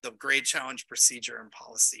about the grade challenge procedure and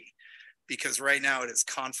policy, because right now it is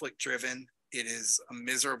conflict driven. It is a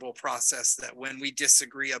miserable process that when we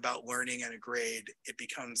disagree about learning and a grade, it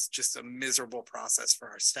becomes just a miserable process for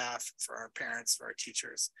our staff, for our parents, for our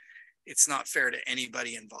teachers. It's not fair to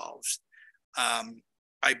anybody involved.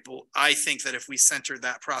 I think that if we center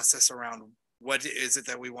that process around what is it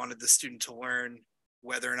that we wanted the student to learn,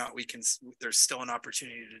 whether or not we can, there's still an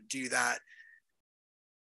opportunity to do that,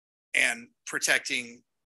 and protecting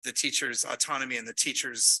the teacher's autonomy and the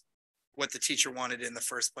teacher's, what the teacher wanted in the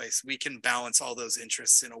first place, we can balance all those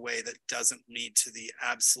interests in a way that doesn't lead to the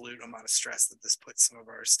absolute amount of stress that this puts some of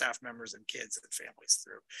our staff members and kids and families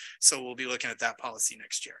through. So we'll be looking at that policy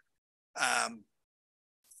next year. I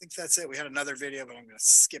think that's it. We had another video, but I'm going to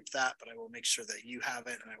skip that, but I will make sure that you have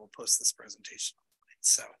it and I will post this presentation online.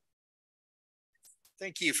 So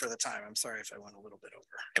thank you for the time. I'm sorry if I went a little bit over.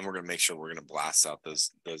 And we're going to make sure we're going to blast out those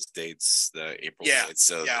dates, the April Yeah, dates.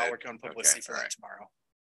 So yeah, that, I'll work on publicity okay, for that tomorrow.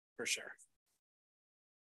 For sure.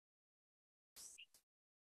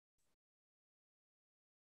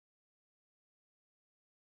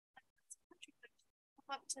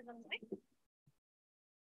 Up to the mic.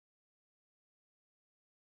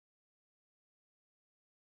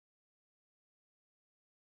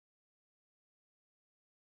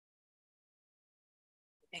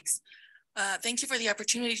 Thanks. Thank you for the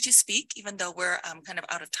opportunity to speak, even though we're kind of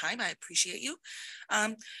out of time. I appreciate you.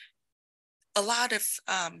 A lot of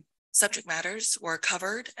subject matters were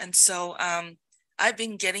covered. And so I've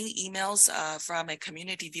been getting emails from a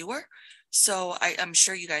community viewer. So I'm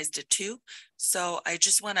sure you guys did too. So I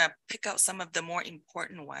just want to pick out some of the more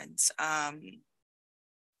important ones.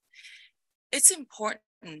 It's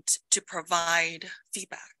important to provide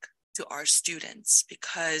feedback to our students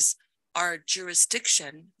because our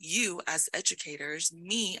jurisdiction, you as educators,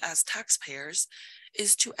 me as taxpayers,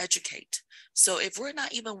 is to educate. So if we're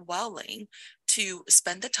not even willing to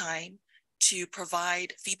spend the time to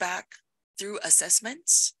provide feedback through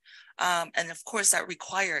assessments, and of course that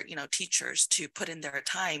require, teachers to put in their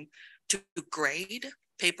time to grade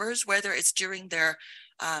papers, whether it's during their,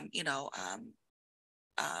 what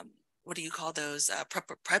do you call those, prep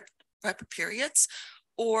periods,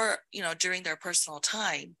 or, during their personal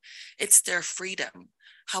time. It's their freedom.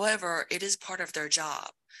 However, it is part of their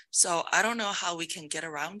job. So I don't know how we can get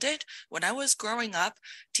around it. When I was growing up,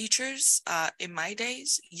 teachers in my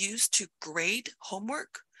days used to grade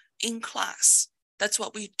homework in class. That's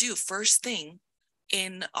what we do first thing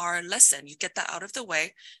in our lesson. You get that out of the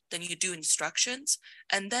way, then you do instructions,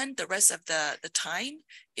 and then the rest of the time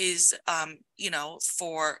is,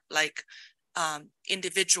 for like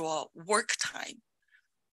individual work time.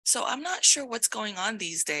 So I'm not sure what's going on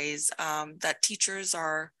these days, that teachers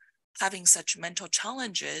are having such mental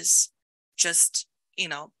challenges, just,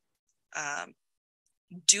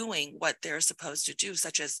 doing what they're supposed to do,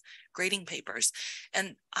 such as grading papers.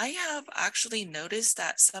 And I have actually noticed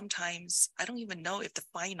that sometimes I don't even know if the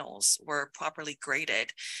finals were properly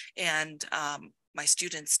graded, and my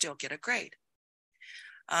students still get a grade.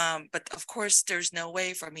 But of course, there's no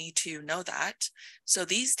way for me to know that. So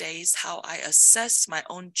these days, how I assess my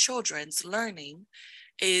own children's learning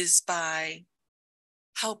is by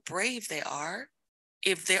how brave they are.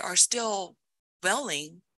 If they are still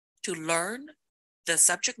willing to learn the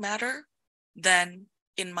subject matter, then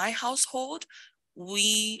in my household,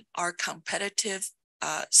 we are competitive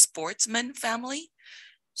sportsman family.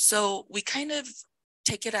 So we kind of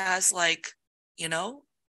take it as like,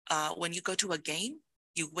 when you go to a game,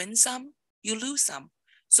 you win some, you lose some.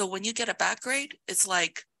 So when you get a bad grade, it's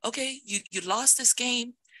like, okay, you lost this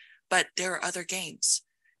game, but there are other games.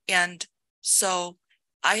 And so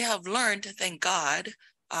I have learned, thank God,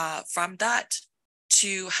 from that,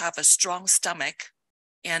 to have a strong stomach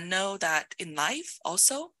and know that in life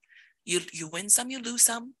also, you win some, you lose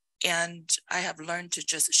some. And I have learned to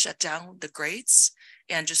just shut down the grades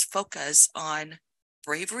and just focus on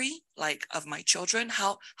bravery, like of my children.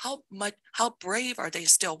 How brave are they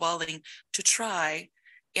still willing to try?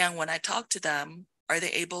 And when I talk to them, are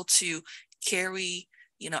they able to carry,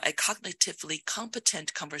 a cognitively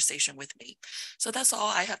competent conversation with me? So that's all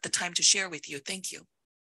I have the time to share with you. Thank you.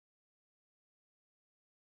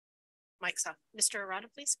 Mike's off. Mr. Arado,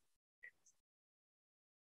 please.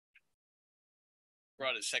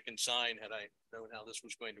 Brought a second sign had I known how this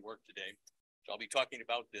was going to work today. So I'll be talking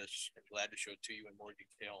about this. I'm glad to show it to you in more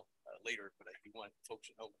detail later, but I do want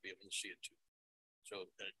folks at home to be able to see it too. So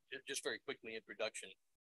just very quickly, introduction.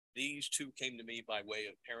 These two came to me by way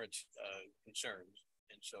of parents' concerns.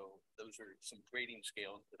 And so those are some grading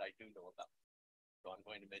scales that I do know about. So I'm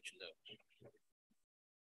going to mention those.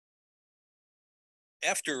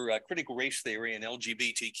 After critical race theory and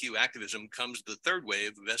LGBTQ activism comes the third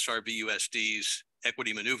wave of SRVUSD's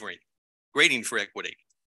equity maneuvering, grading for equity.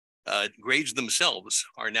 Grades themselves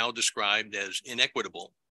are now described as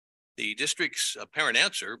inequitable. The district's apparent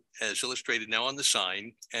answer, as illustrated now on the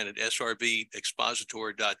sign and at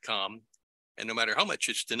srvexpositor.com, and no matter how much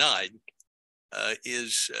it's denied,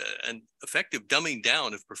 is an effective dumbing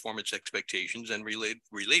down of performance expectations and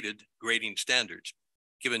related grading standards.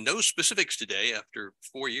 Given no specifics today, after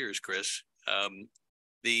 4 years, Chris,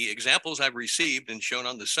 the examples I've received and shown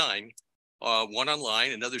on the sign, one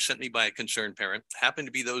online, another sent me by a concerned parent, happen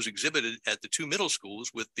to be those exhibited at the 2 middle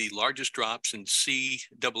schools with the largest drops in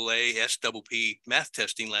CAA, SPP math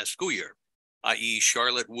testing last school year, i.e.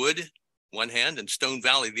 Charlotte Wood, one hand, and Stone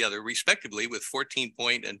Valley, the other, respectively, with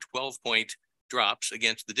 14-point and 12-point drops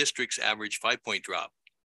against the district's average 5-point drop.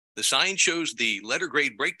 The sign shows the letter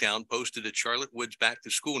grade breakdown posted at Charlotte Wood's back to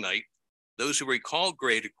school night. Those who recall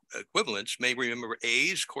grade equivalents may remember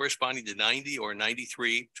A's corresponding to 90 or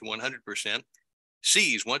 93 to 100%,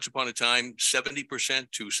 C's once upon a time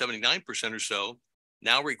 70% to 79% or so,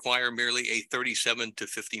 now require merely a 37 to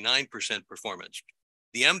 59% performance.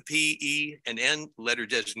 The M, P, E, and N letter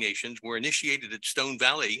designations were initiated at Stone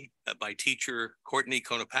Valley by teacher Courtney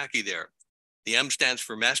Konopaki there. The M stands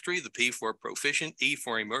for mastery, the P for proficient, E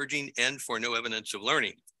for emerging, N for no evidence of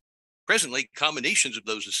learning. Presently, combinations of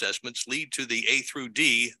those assessments lead to the A through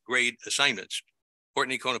D grade assignments.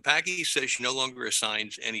 Courtney Konopaki says she no longer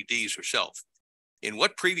assigns any Ds herself. In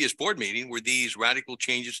what previous board meeting were these radical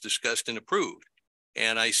changes discussed and approved?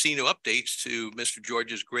 And I see no updates to Mr.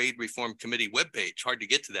 George's Grade Reform Committee webpage. Hard to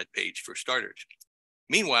get to that page for starters.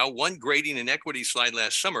 Meanwhile, one grading and equity slide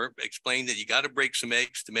last summer explained that you got to break some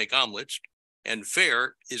eggs to make omelets, and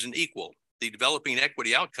fair isn't equal. The developing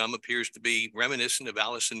equity outcome appears to be reminiscent of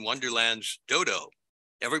Alice in Wonderland's Dodo.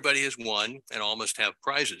 Everybody has won and all must have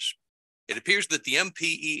prizes. It appears that the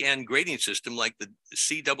MPEN grading system, like the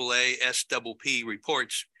CAA, SPP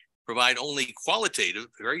reports, provide only qualitative,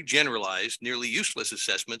 very generalized, nearly useless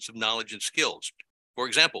assessments of knowledge and skills. For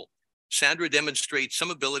example, Sandra demonstrates some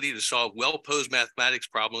ability to solve well-posed mathematics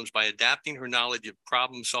problems by adapting her knowledge of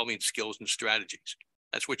problem-solving skills and strategies.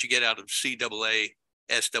 That's what you get out of CAA,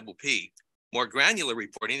 SPP. More granular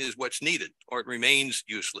reporting is what's needed, or it remains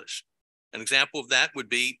useless. An example of that would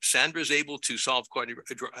be Sandra is able to solve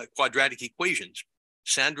quadratic equations.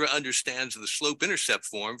 Sandra understands the slope-intercept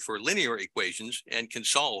form for linear equations and can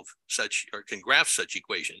solve such, or can graph such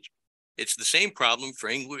equations. It's the same problem for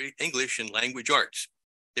English and language arts.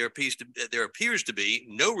 There appears to be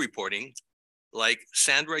no reporting like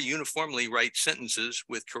Sandra uniformly writes sentences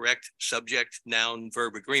with correct subject, noun,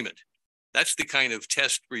 verb agreement. That's the kind of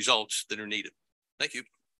test results that are needed. Thank you.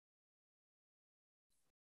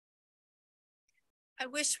 I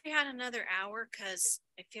wish we had another hour because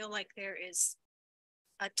I feel like there is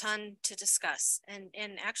a ton to discuss. And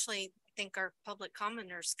actually, I think our public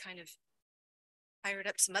commenters kind of fired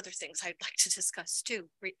up some other things I'd like to discuss too,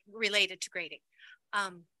 related to grading.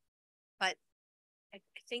 But I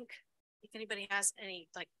think if anybody has any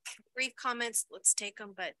like brief comments, let's take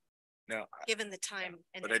them. But no, given the time,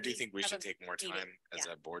 but I do think we should take more time as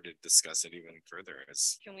a board to discuss it even further.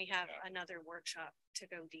 Can we have another workshop to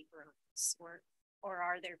go deeper on this, or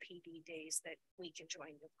are there PD days that we can join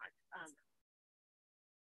you on?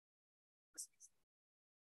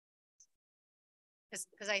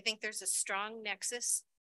 Because I think there's a strong nexus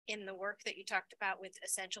in the work that you talked about with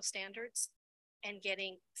essential standards and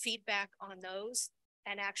getting feedback on those,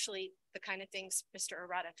 and actually the kind of things Mr.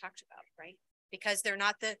 Arata talked about, right? Because they're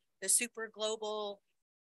not the super global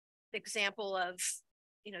example of,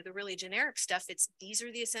 you know, the really generic stuff. It's these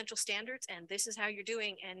are the essential standards and this is how you're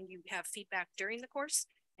doing, and you have feedback during the course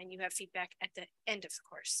and you have feedback at the end of the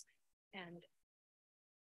course. And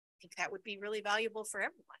I think that would be really valuable for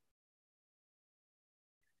everyone.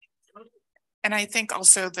 And I think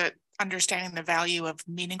also that understanding the value of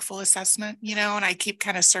meaningful assessment, you know, and I keep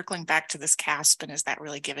kind of circling back to this CASP, and is that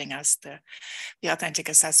really giving us the authentic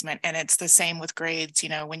assessment? And it's the same with grades, you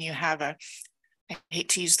know, when you have I hate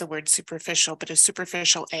to use the word superficial, but a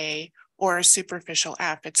superficial A or a superficial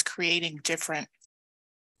F, it's creating different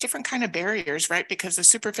kind of barriers, right? Because the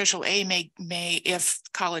superficial A may, if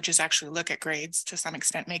colleges actually look at grades to some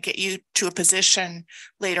extent, may get you to a position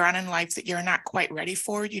later on in life that you're not quite ready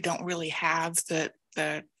for. You don't really have the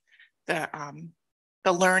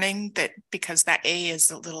learning that, because that A is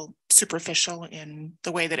a little superficial in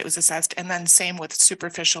the way that it was assessed. And then same with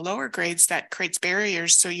superficial lower grades, that creates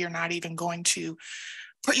barriers. So you're not even going to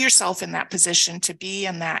put yourself in that position to be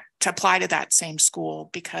in that, to apply to that same school,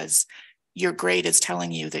 because your grade is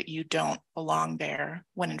telling you that you don't belong there,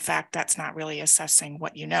 when in fact, that's not really assessing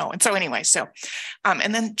what you know. And so anyway,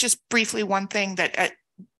 and then just briefly, one thing that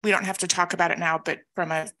we don't have to talk about it now, but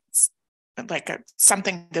from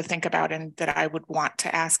something to think about and that I would want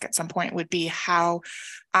to ask at some point would be how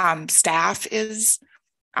staff is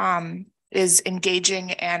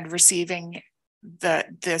engaging and receiving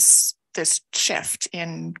this this shift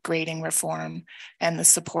in grading reform and the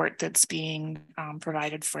support that's being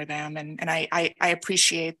provided for them. And I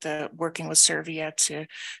appreciate the working with Servia to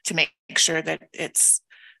make sure that it's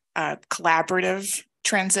a collaborative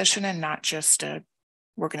transition and not just a,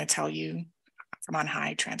 we're going to tell you from on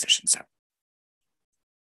high transition. So.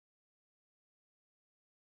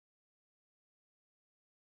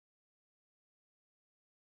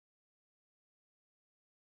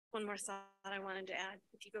 One more thought I wanted to add.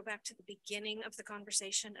 If you go back to the beginning of the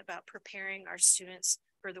conversation about preparing our students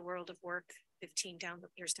for the world of work 15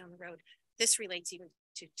 years down the road, this relates even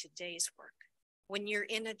to today's work. When you're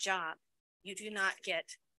in a job, you do not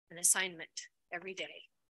get an assignment every day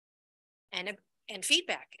and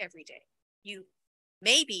feedback every day. You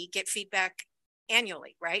maybe get feedback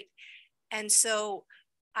annually, right? And so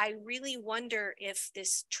I really wonder if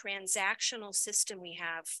this transactional system we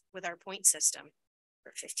have with our point system,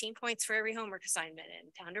 for 15 points for every homework assignment and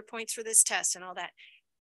 100 points for this test and all that,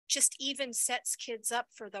 just even sets kids up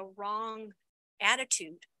for the wrong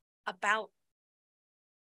attitude about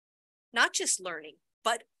not just learning,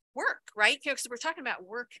 but work, right? Because we're talking about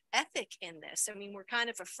work ethic in this. I mean, we're kind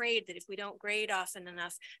of afraid that if we don't grade often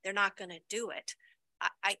enough, they're not going to do it.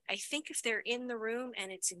 I think if they're in the room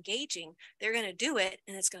and it's engaging, they're going to do it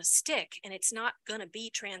and it's going to stick and it's not going to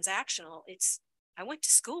be transactional. I went to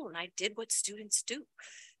school and I did what students do.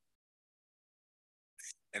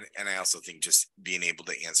 And I also think just being able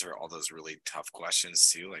to answer all those really tough questions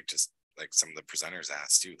too, like just like some of the presenters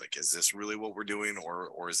asked too, like, is this really what we're doing, or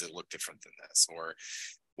does it look different than this? Or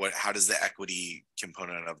how does the equity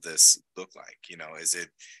component of this look like? You know, is it,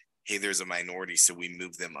 hey, there's a minority, so we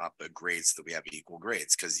move them up a grade so that we have equal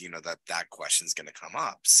grades? Because, you know, that question's going to come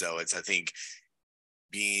up. So it's, I think,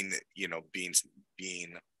 being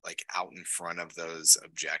like out in front of those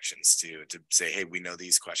objections to say, hey, we know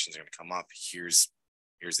these questions are going to come up. Here's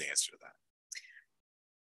the answer to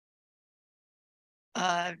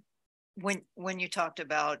that. When you talked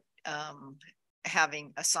about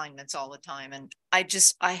having assignments all the time, and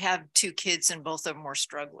I have 2 kids and both of them were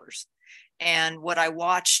strugglers. And what I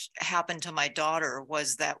watched happen to my daughter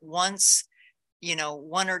was that once, you know,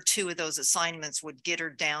 1 or 2 of those assignments would get her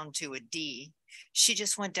down to a D, she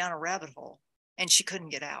just went down a rabbit hole and she couldn't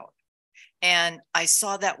get out. And I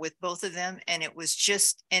saw that with both of them, and it was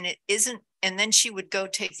just, and it isn't, and then she would go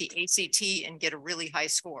take the ACT and get a really high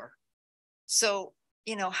score. So,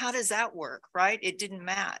 you know, how does that work, right? It didn't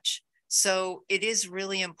match. So it is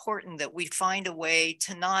really important that we find a way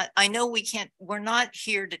to not, I know we're not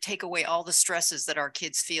here to take away all the stresses that our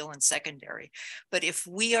kids feel in secondary, but if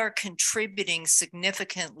we are contributing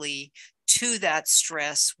significantly to that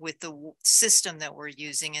stress with the system that we're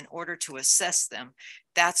using in order to assess them,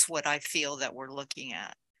 that's what I feel that we're looking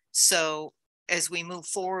at. So as we move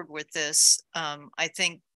forward with this, I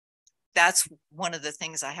think that's one of the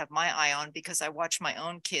things I have my eye on, because I watch my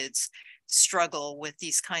own kids struggle with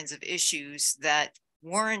these kinds of issues that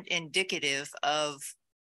weren't indicative of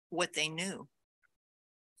what they knew.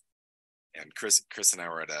 And Chris and I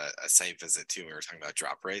were at a site visit too. We were talking about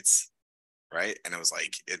drop rates, right? And it was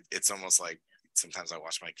like, it's almost like sometimes I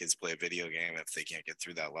watch my kids play a video game. If they can't get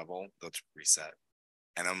through that level, they'll reset.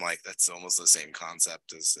 And I'm like, that's almost the same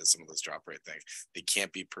concept as some of those drop rate things. They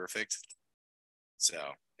can't be perfect. So,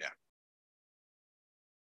 yeah.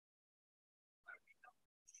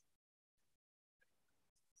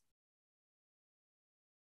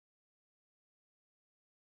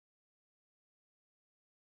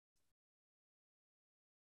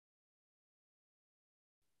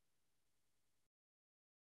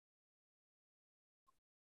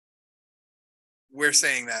 We're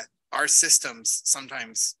saying that our systems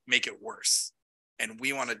sometimes make it worse, and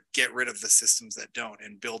we want to get rid of the systems that don't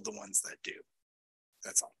and build the ones that do.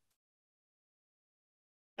 That's all.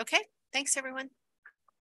 Okay, thanks everyone.